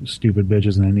they were stupid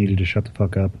bitches and I needed to shut the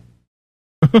fuck up.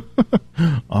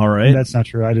 All right. And that's not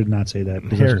true. I did not say that.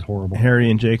 This is horrible. Harry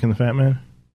and Jake and the Fat Man?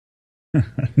 No,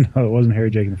 it wasn't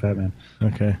Harry, Jake, and the Fat Man.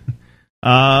 Okay.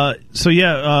 We're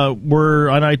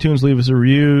on iTunes. Leave us a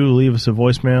review. Leave us a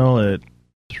voicemail at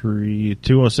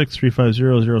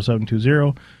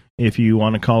 206-350-0720. If you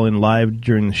want to call in live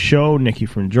during the show, Nikki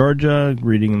from Georgia,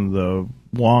 reading the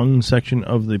Wong section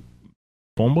of the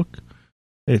phone book,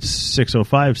 it's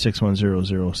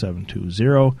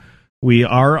 605-610-0720. We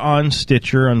are on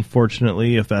Stitcher,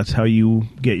 unfortunately, if that's how you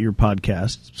get your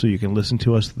podcasts, so you can listen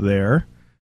to us there.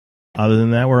 Other than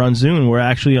that, we're on Zune. We're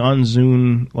actually on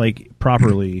Zune,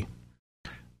 properly.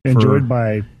 Enjoyed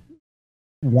by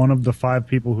one of the 5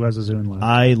 people who has a Zune left.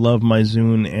 I love my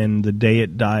Zune, and the day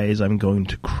it dies, I'm going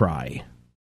to cry.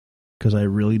 Because I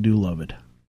really do love it.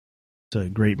 It's a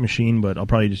great machine, but I'll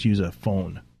probably just use a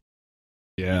phone.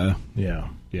 Yeah. Yeah.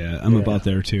 Yeah, I'm about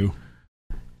there, too.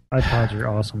 iPods are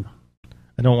awesome.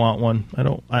 I don't want one.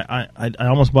 I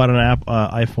almost bought an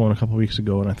iPhone a couple weeks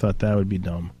ago, and I thought that would be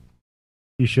dumb.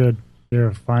 You should. They're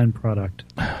a fine product.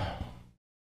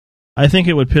 I think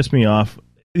it would piss me off.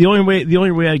 The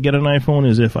only way I'd get an iPhone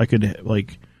is if I could,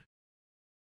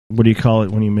 what do you call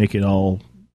it when you make it all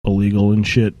illegal and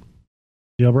shit?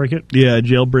 Jailbreak it? Yeah,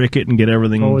 jailbreak it and get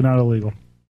everything. Totally not illegal.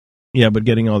 Yeah, but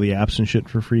getting all the apps and shit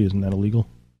for free, isn't that illegal?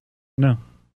 No.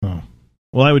 Oh.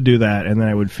 Well, I would do that, and then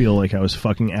I would feel like I was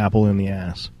fucking Apple in the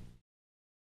ass.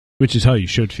 Which is how you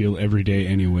should feel every day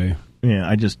anyway. Yeah,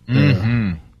 I just...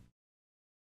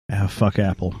 fuck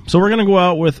Apple. So we're going to go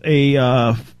out with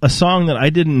a song that I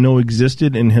didn't know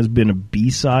existed and has been a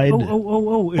B-side.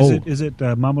 Is it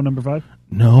Mambo number 5?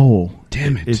 No.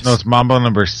 Damn it. It's Mambo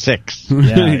number 6.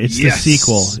 Yeah, it's the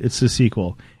sequel. It's the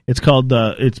sequel. It's called,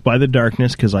 it's by The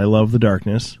Darkness, because I love The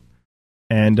Darkness.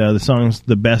 And the song's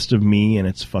The Best of Me, and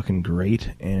it's fucking great.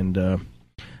 And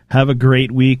have a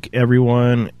great week,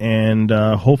 everyone, and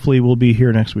hopefully we'll be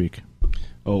here next week.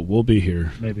 Oh, we'll be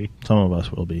here. Maybe. Some of us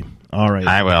will be. All right.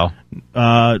 I will.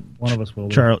 One of us will.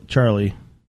 Charlie.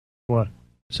 What?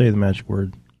 Say the magic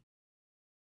word.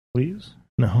 Please?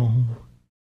 No.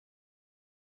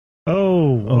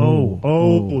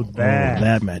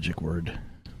 That magic word.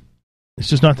 It's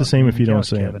just not the same if you don't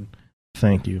say it.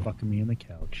 Thank you. Fucking me in the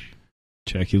couch.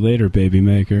 Check you later, baby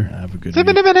maker. Have a good week.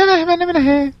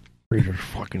 You're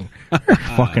fucking. Hey, you're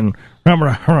fucking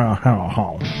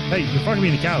me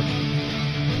in the couch.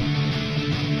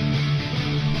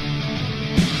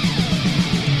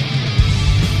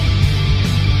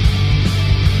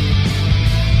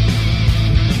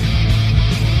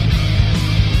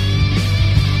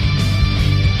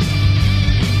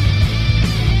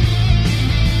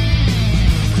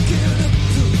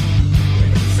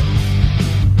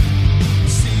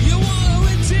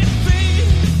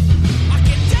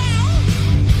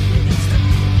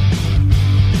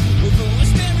 With the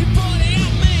West everybody I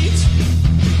meet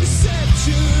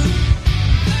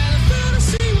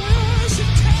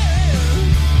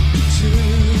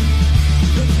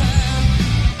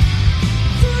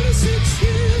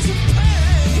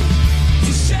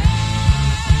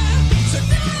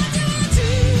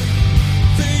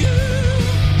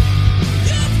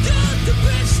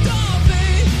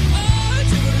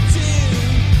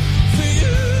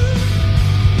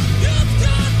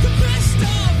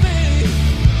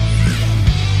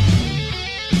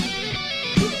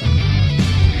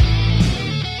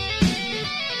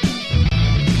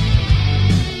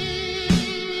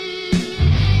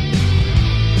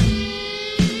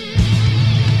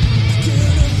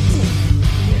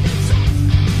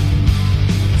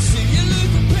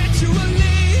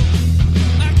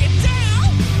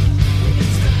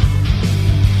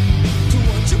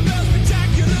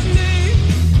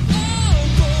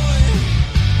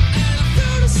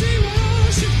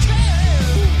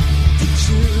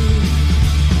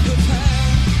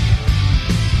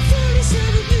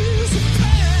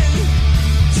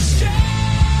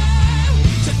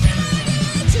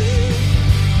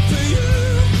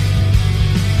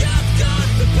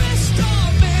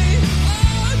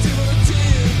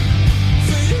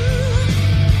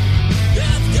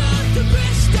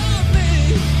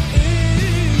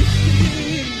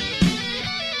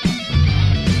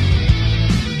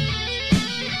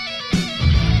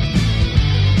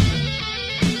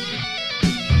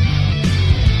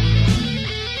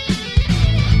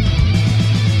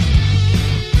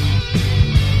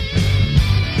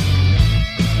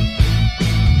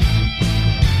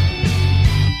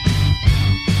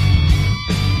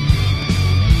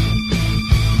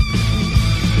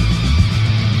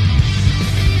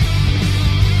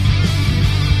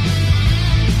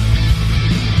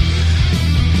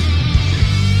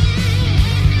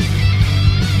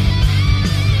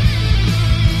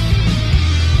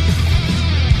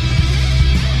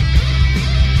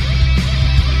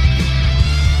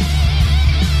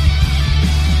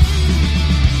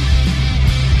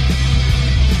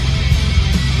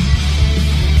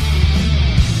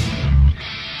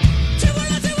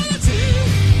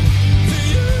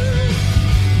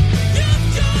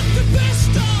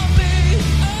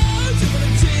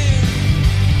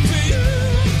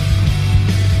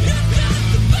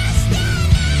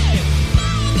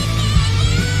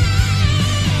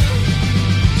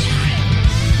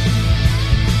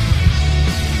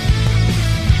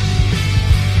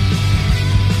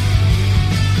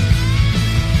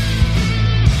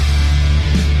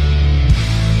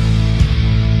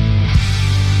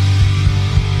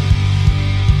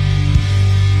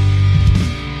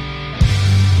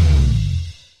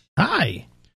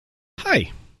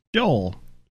Joel.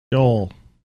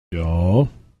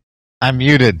 I'm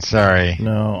muted, sorry.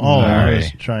 No. Sorry. I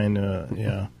was trying to,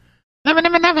 yeah.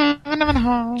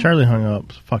 Charlie hung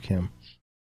up. Fuck him.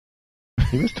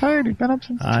 He was tired. He'd been up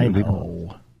since 2. I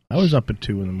know. I was up at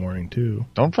 2 in the morning, too.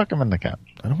 Don't fuck him in the couch.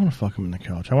 I don't want to fuck him in the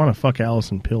couch. I want to fuck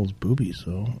Allison Pill's boobies,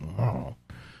 so. Oh.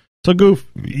 So, Goof,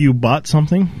 you bought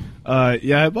something?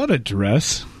 Yeah, I bought a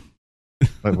dress.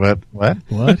 What?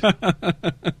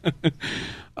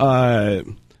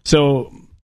 So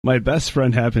my best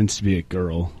friend happens to be a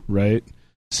girl, right?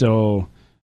 So,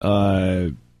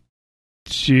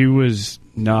 she was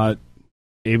not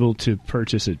able to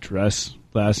purchase a dress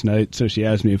last night, so she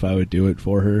asked me if I would do it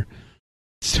for her.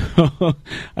 So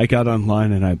I got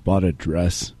online and I bought a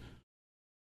dress.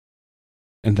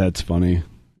 And that's funny.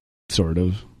 Sort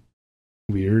of.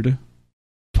 Weird.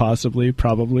 Possibly.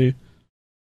 Probably.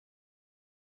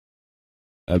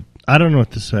 I don't know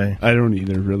what to say. I don't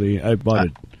either, really. I bought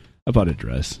a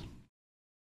dress.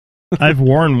 I've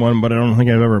worn one, but I don't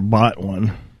think I've ever bought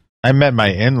one. I met my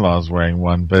in-laws wearing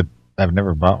one, but I've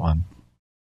never bought one.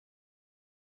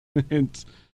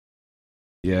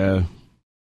 Yeah.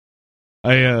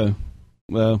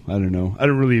 Well, I don't know. I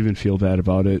don't really even feel bad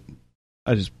about it.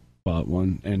 I just bought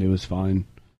one, and it was fine.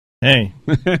 Hey,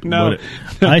 no.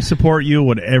 I support you,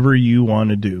 whatever you want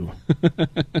to do.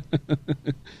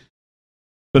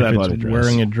 But if I bought it's a dress.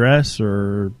 Wearing a dress,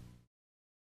 or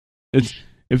if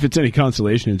it's any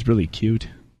consolation, it's really cute.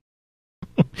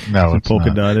 No, it's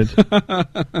polka not.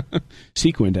 dotted,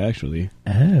 sequined, actually.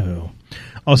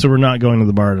 Oh, so we're not going to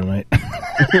the bar tonight.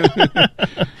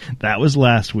 That was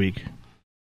last week,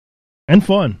 and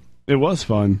fun. It was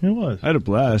fun. It was. I had a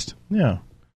blast. Yeah.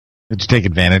 Did you take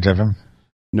advantage of him?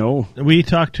 No. We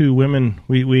talked to women.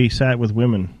 We sat with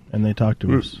women, and they talked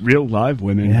to us. Real live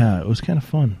women. Yeah, it was kind of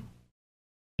fun.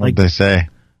 What'd they say?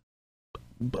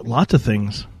 Lots of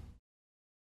things.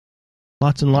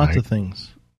 Lots and lots of things.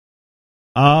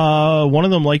 One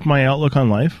of them liked my outlook on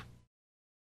life.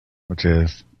 Which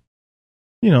is?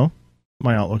 You know,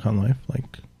 my outlook on life. Like,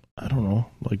 I don't know,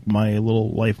 like my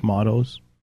little life mottos.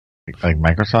 Like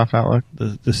Microsoft Outlook?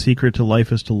 The secret to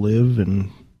life is to live,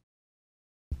 and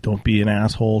don't be an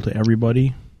asshole to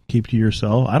everybody. Keep to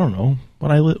yourself. I don't know, but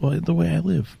the way I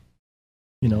live.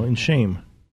 You know, in shame.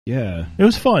 Yeah. It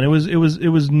was fun. It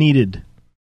was needed.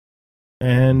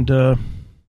 And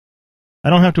I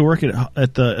don't have to work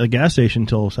at the gas station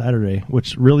till Saturday,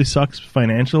 which really sucks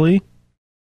financially.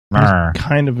 It's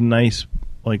kind of nice,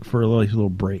 like, for a little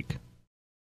break.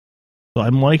 So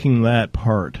I'm liking that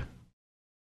part.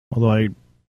 Although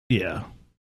yeah.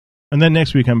 And then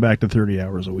next week I'm back to 30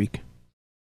 hours a week.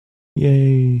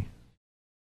 Yay.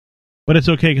 But it's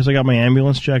okay because I got my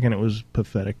ambulance check and it was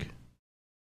pathetic.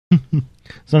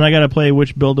 So now I got to play,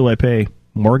 which bill do I pay?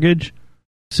 Mortgage,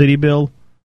 city bill,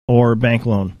 or bank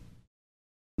loan?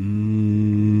 I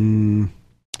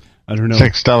don't know.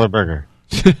 $6 burger.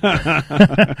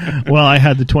 Well, I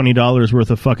had the $20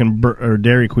 worth of fucking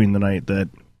Dairy Queen tonight that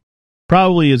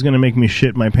probably is going to make me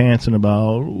shit my pants in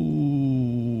about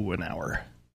an hour.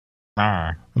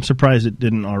 I'm surprised it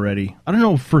didn't already. I don't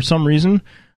know, for some reason,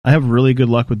 I have really good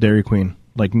luck with Dairy Queen,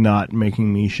 like not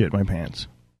making me shit my pants.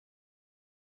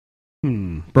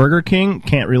 Burger King,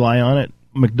 can't rely on it.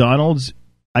 McDonald's,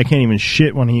 I can't even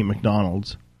shit when I eat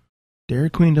McDonald's.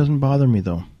 Dairy Queen doesn't bother me,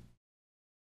 though.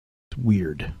 It's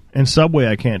weird. And Subway,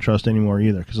 I can't trust anymore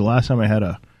either, because the last time I had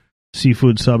a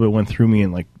seafood sub, it went through me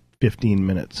in like 15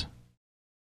 minutes.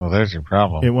 Well, there's your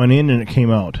problem. It went in and it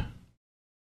came out.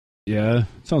 Yeah,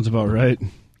 sounds about right.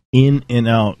 In and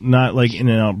out. Not like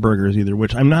In-N-Out burgers either,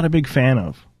 which I'm not a big fan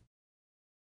of.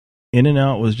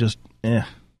 In-N-Out was just, I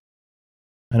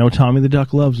know Tommy the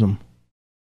Duck loves them,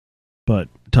 but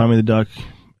Tommy the Duck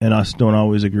and us don't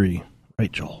always agree.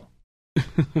 Right, Joel?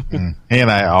 He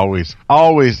and I always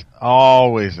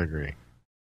agree.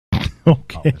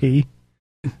 Okay.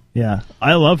 Yeah.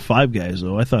 I love Five Guys,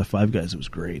 though. I thought Five Guys was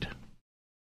great.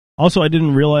 Also, I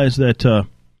didn't realize that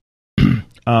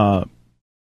I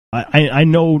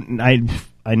know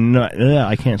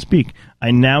I can't speak.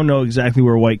 I now know exactly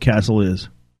where White Castle is.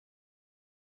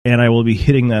 And I will be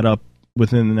hitting that up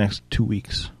within the next 2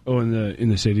 weeks. Oh, in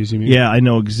the cities, you mean? Yeah, I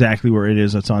know exactly where it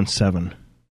is. That's on 7.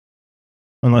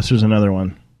 Unless there's another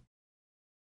one.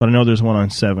 But I know there's one on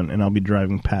 7, and I'll be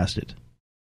driving past it.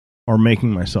 Or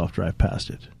making myself drive past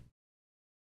it.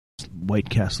 White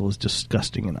Castle is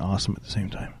disgusting and awesome at the same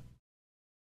time.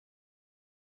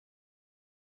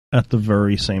 At the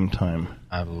very same time.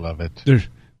 I love it. There's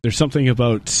something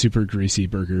about super greasy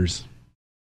burgers.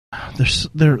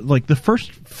 They're like, the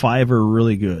first 5 are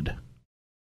really good.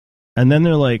 And then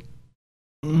they're like,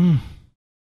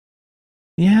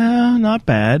 Yeah, not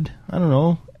bad. I don't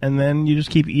know. And then you just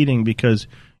keep eating because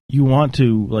you want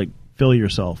to, like, fill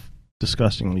yourself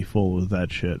disgustingly full with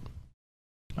that shit.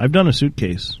 I've done a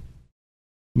suitcase.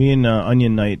 Me and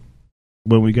Onion Knight,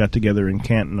 when we got together in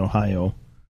Canton, Ohio,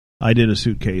 I did a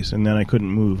suitcase, and then I couldn't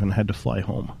move and had to fly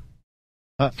home.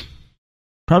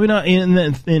 Probably not,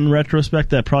 in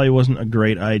retrospect, that probably wasn't a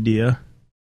great idea,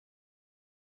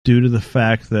 due to the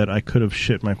fact that I could have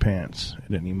shit my pants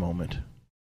at any moment.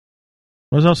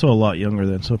 I was also a lot younger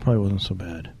then, so it probably wasn't so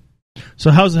bad.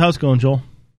 So how's the house going, Joel?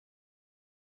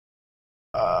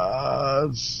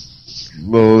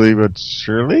 Slowly but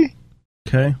surely.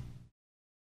 Okay.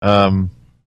 The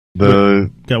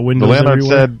got windows landlord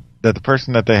everywhere? said that the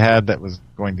person that they had that was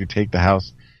going to take the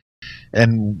house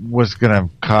and was going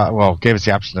to, gave us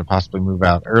the option to possibly move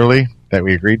out early that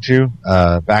we agreed to,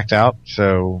 backed out.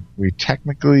 So we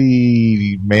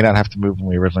technically may not have to move when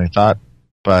we originally thought,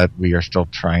 but we are still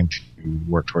trying to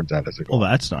work towards that as a goal. Well,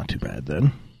 that's not too bad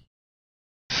then.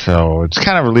 So it's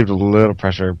kind of relieved a little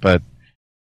pressure, but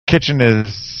kitchen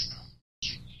is...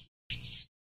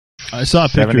 I saw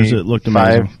pictures. It looked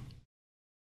amazing.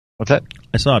 What's that?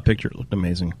 I saw a picture. It looked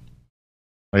amazing.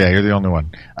 Oh, yeah, you're the only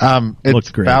one. It's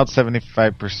about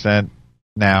 75%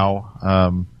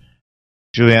 now.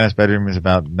 Juliana's bedroom is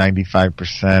about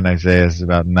 95%. Isaiah's is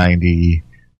about 90%.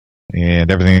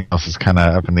 And everything else is kind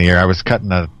of up in the air. I was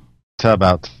cutting a tub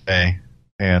out today,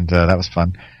 and that was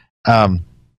fun.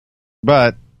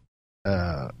 But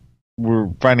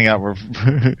we're finding out we're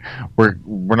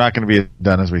not going to be as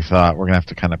done as we thought. We're going to have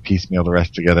to kind of piecemeal the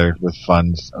rest together with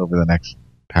funds over the next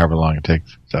however long it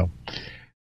takes. So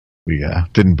we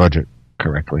didn't budget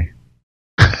correctly.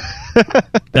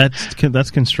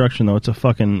 That's construction, though. It's a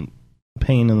fucking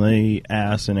pain in the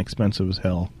ass and expensive as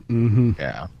hell. Mm-hmm.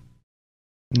 Yeah.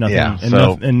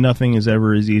 Nothing, and nothing is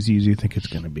ever as easy as you think it's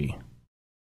going to be.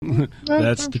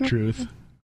 That's the truth.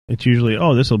 It's usually,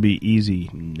 this will be easy.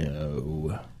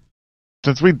 No.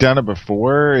 Since we've done it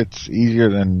before, it's easier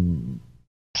than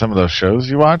some of those shows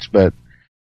you watch, but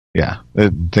yeah,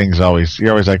 you're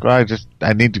always like, well,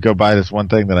 I need to go buy this one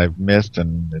thing that I've missed,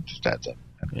 and it just adds up.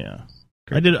 Yeah.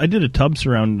 I did a tub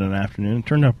surround in an afternoon. It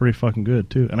turned out pretty fucking good,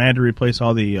 too. And I had to replace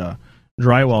all the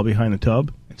drywall behind the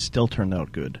tub. It still turned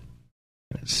out good.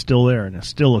 And it's still there, and it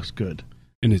still looks good.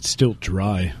 And it's still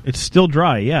dry. It's still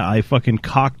dry, yeah. I fucking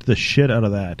cocked the shit out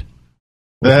of that.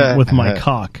 With my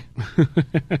cock.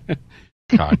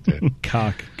 Cocked it.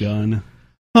 Cock gun.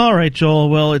 All right, Joel.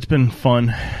 Well, it's been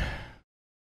fun.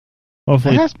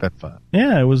 Hopefully, it has been fun.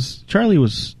 Yeah, it was. Charlie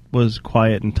was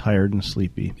quiet and tired and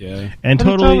sleepy. Yeah. And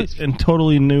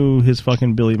totally knew his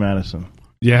fucking Billy Madison.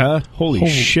 Yeah? Holy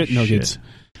shit nuggets.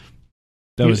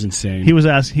 That was insane. He was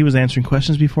answering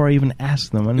questions before I even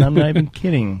asked them, and I'm not even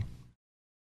kidding.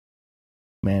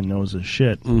 Man knows his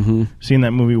shit. Mm-hmm. Seen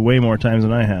that movie way more times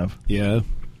than I have. Yeah.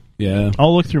 Yeah.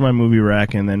 I'll look through my movie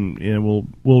rack, and then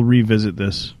we'll revisit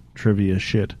this trivia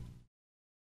shit.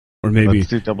 Or maybe let's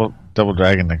do Double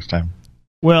Dragon next time.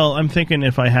 Well, I'm thinking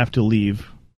if I have to leave,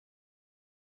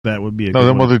 that would be a good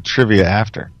then one. we'll do trivia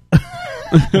after.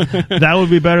 That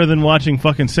would be better than watching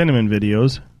fucking cinnamon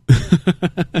videos.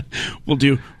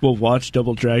 We'll watch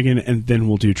Double Dragon, and then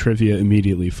we'll do trivia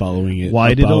immediately following it.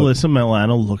 Why did Alyssa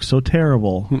Milano look so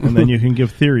terrible? And then you can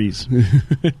give theories.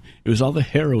 It was all the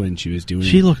heroin she was doing.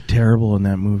 She looked terrible in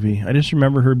that movie. I just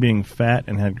remember her being fat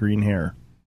and had green hair.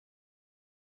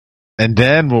 And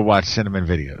then we'll watch cinnamon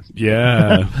videos.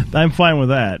 Yeah. I'm fine with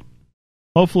that.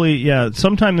 Hopefully,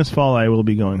 sometime this fall I will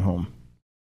be going home.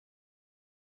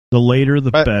 The later,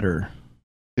 the better.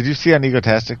 Did you see on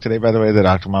Egotastic today, by the way, that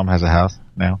Octomom has a house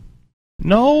now?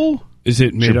 No. Is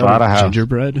it made out of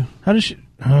gingerbread? How does she...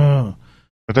 With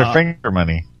their finger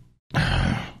money.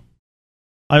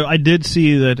 I did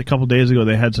see that a couple days ago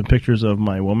they had some pictures of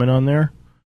my woman on there.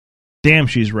 Damn,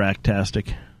 she's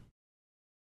racktastic.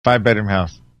 5-bedroom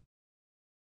house.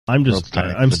 I'm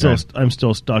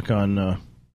still stuck on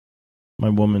my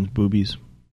woman's boobies.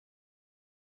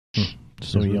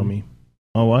 So yummy.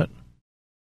 Oh, what?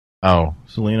 Oh,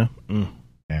 Selena.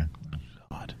 Yeah.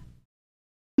 God.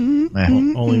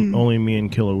 Only me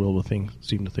and Killer Will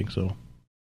seem to think so.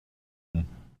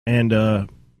 And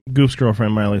Goof's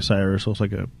girlfriend Miley Cyrus looks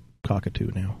like a cockatoo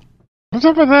now. What's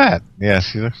up with that? Yeah,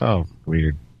 she looks all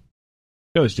weird.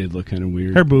 She always did look kind of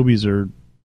weird. Her boobies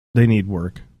they need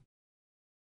work.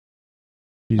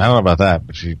 I don't know about that,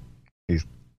 but she's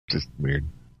just weird.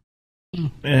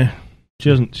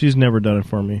 She's never done it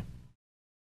for me.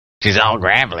 She's all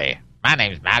gravelly. My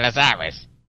name's Miley Cyrus.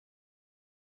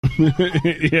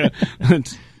 Yeah,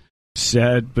 that's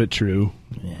sad but true.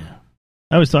 Yeah,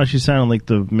 I always thought she sounded like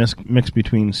the mix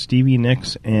between Stevie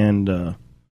Nicks and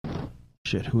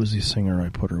Shit, who was the singer I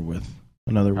put her with?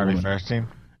 Another Harvey woman. Fierstein?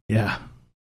 Yeah.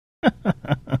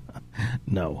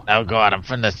 No. Oh, God, I'm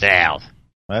from the South.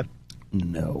 What?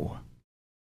 No.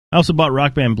 I also bought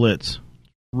Rock Band Blitz.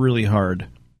 Really hard. Is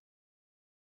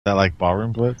that like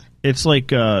Ballroom Blitz? It's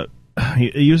like,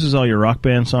 it uses all your Rock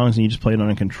Band songs and you just play it on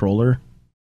a controller.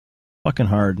 Fucking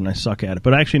hard, and I suck at it.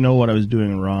 But I actually know what I was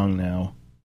doing wrong now.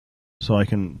 So I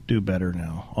can do better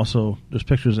now. Also, there's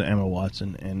pictures of Emma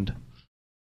Watson, and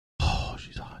oh,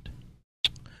 she's hot.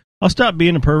 I'll stop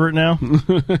being a pervert now.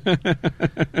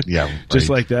 Yeah. Right. Just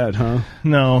like that, huh?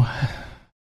 No.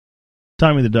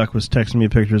 Tommy the Duck was texting me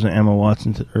pictures of Emma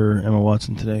Watson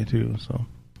today, too, so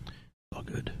all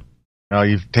good. No,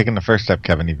 you've taken the first step,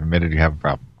 Kevin. You've admitted you have a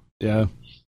problem. Yeah.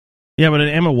 Yeah, but an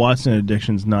Emma Watson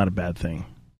addiction's not a bad thing.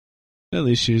 At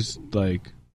least she's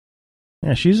like...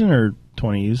 Yeah, she's in her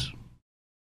 20s.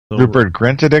 So Rupert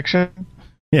Grint addiction?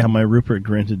 Yeah, my Rupert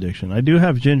Grint addiction. I do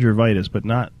have gingivitis, but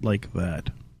not like that.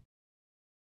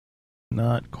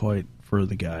 Not quite for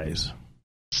the guys.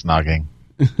 Snogging.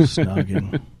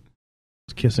 Snogging.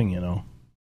 It's kissing, you know.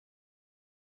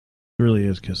 It really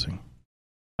is kissing.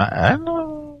 I don't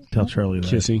know. Tell Charlie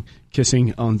that.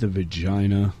 Kissing on the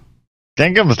vagina.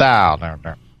 Gangnam Style.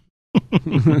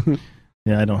 No.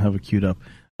 Yeah, I don't have it queued up.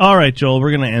 All right, Joel, we're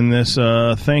going to end this.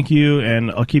 Thank you,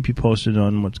 and I'll keep you posted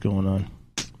on what's going on.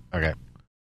 Okay.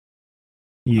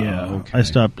 Yeah, okay. I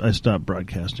stopped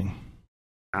broadcasting.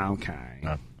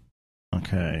 Okay.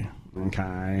 Okay.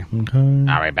 Okay. Okay.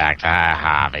 Are we back to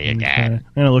Harvey again?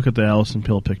 I'm going to look at the Allison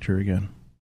Pill picture again.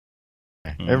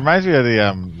 It reminds me of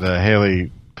the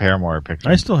Haley Paramore picture.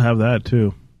 I still have that,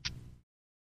 too.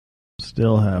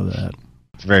 Still have that.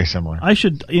 It's very similar. I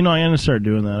should, I'm going to start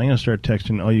doing that. I'm going to start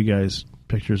texting all you guys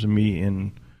pictures of me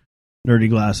in nerdy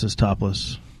glasses,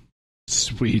 topless.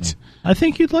 Sweet. I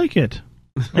think you'd like it.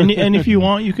 And if you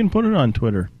want, you can put it on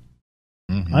Twitter.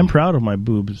 Mm-hmm. I'm proud of my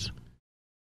boobs.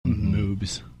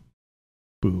 Moobs.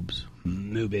 Boobs.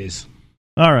 Moobies.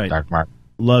 All right. Dark Mark.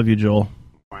 Love you, Joel.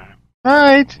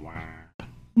 Right.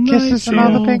 Kisses Joel.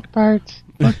 on all the pink parts.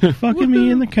 Fucking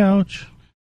me in the couch.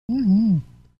 Mm-hmm.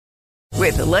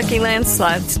 With the Lucky Land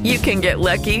Slots, you can get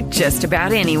lucky just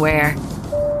about anywhere.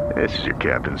 This is your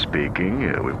captain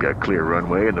speaking. We've got clear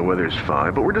runway and the weather's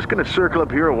fine, but we're just going to circle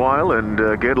up here a while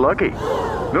and get lucky.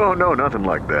 No, nothing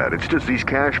like that. It's just these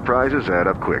cash prizes add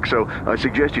up quick. So I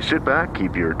suggest you sit back,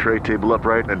 keep your tray table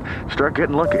upright, and start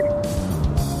getting lucky.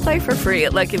 Play for free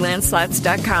at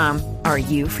LuckyLandSlots.com. Are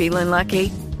you feeling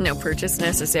lucky? No purchase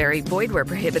necessary. Void where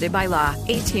prohibited by law.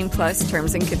 18+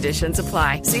 terms and conditions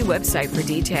apply. See website for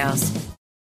details.